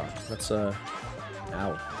Asher? That's a...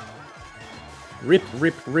 Ow. Rip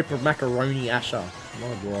macaroni Asher.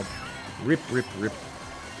 My god. Rip.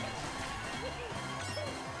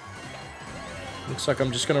 Looks like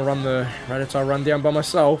I'm just gonna run the Rattata run down by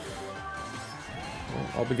myself. Well,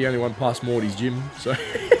 I'll be the only one past Morty's gym, so...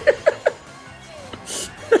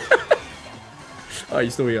 Oh, you're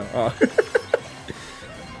still here. Oh.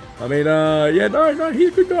 I mean, yeah, no, he's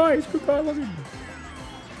a good guy. He's a good guy. I love him.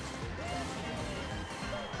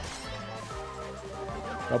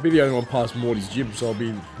 I'll be the only one past Morty's gym, so I'll be,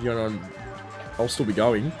 you know, I'll still be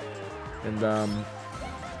going. And,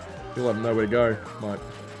 you'll have nowhere to go, mate.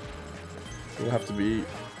 You'll have to be...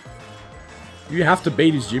 You have to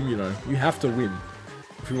beat his gym, you know. You have to win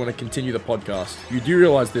if you want to continue the podcast. You do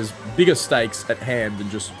realise there's bigger stakes at hand than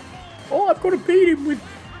just... Oh, I've got to beat him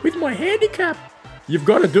with my handicap. You've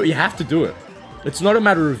got to do it. You have to do it. It's not a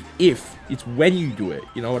matter of if. It's when you do it.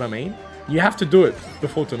 You know what I mean? You have to do it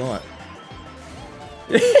before tonight.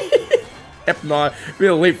 Ep 9. Be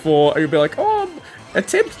Elite 4. And you'll be like, oh,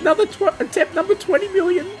 attempt number 20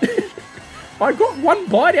 million. I got one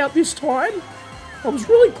bite out this time. I was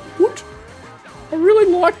really good. I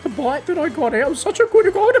really liked the bite that I got out. It was such a good...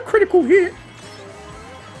 I got a critical hit.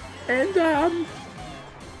 And,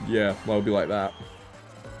 yeah, well, it'll be like that.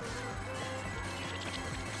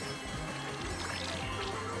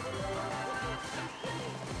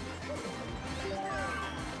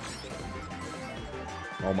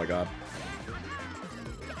 Oh my god.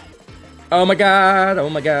 Oh my god, oh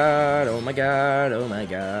my god, oh my god, oh my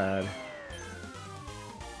god.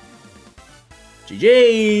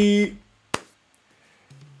 GG!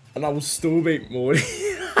 And I will still beat Morty.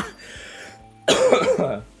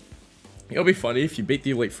 It'll be funny if you beat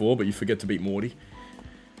the Elite Four, but you forget to beat Morty.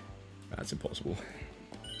 That's impossible.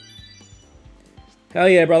 Hell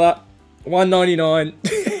yeah, brother. 199.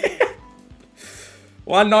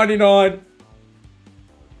 199.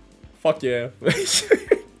 Fuck yeah.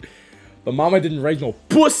 But mama didn't raise no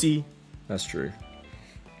pussy. That's true.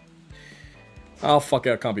 Oh, fuck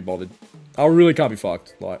it. I can't be bothered. I really can't be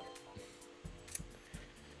fucked. Like.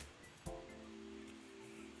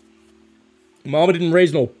 Mama didn't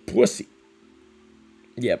raise no pussy.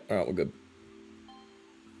 Yep, alright, we're good.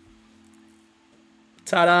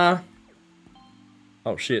 Ta-da!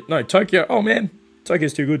 Oh shit, no, Tokyo, oh man,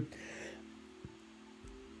 Tokyo's too good.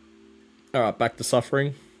 Alright, back to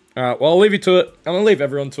suffering. Alright, well, I'll leave you to it. I'm gonna leave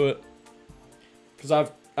everyone to it. Because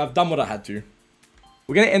I've done what I had to.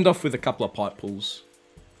 We're gonna end off with a couple of pipe pulls.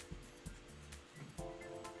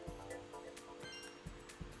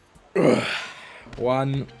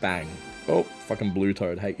 One bang. Oh, fucking blue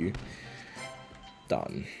toad, hate you.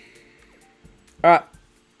 Done. Alright.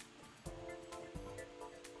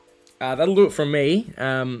 That'll do it from me.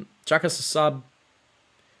 Chuck us a sub.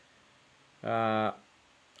 I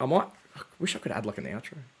wish I could add like an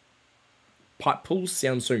outro. Pipe pulls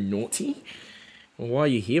sound so naughty. Well, why are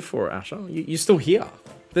you here for it, Asher? You're still here.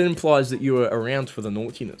 That implies that you were around for the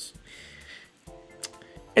naughtiness.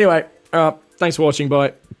 Anyway, thanks for watching.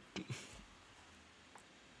 Bye.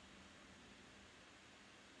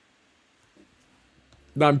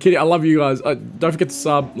 No, I'm kidding. I love you guys. Don't forget to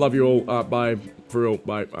sub. Love you all. Bye. For real.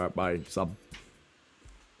 Bye. Bye. Sub.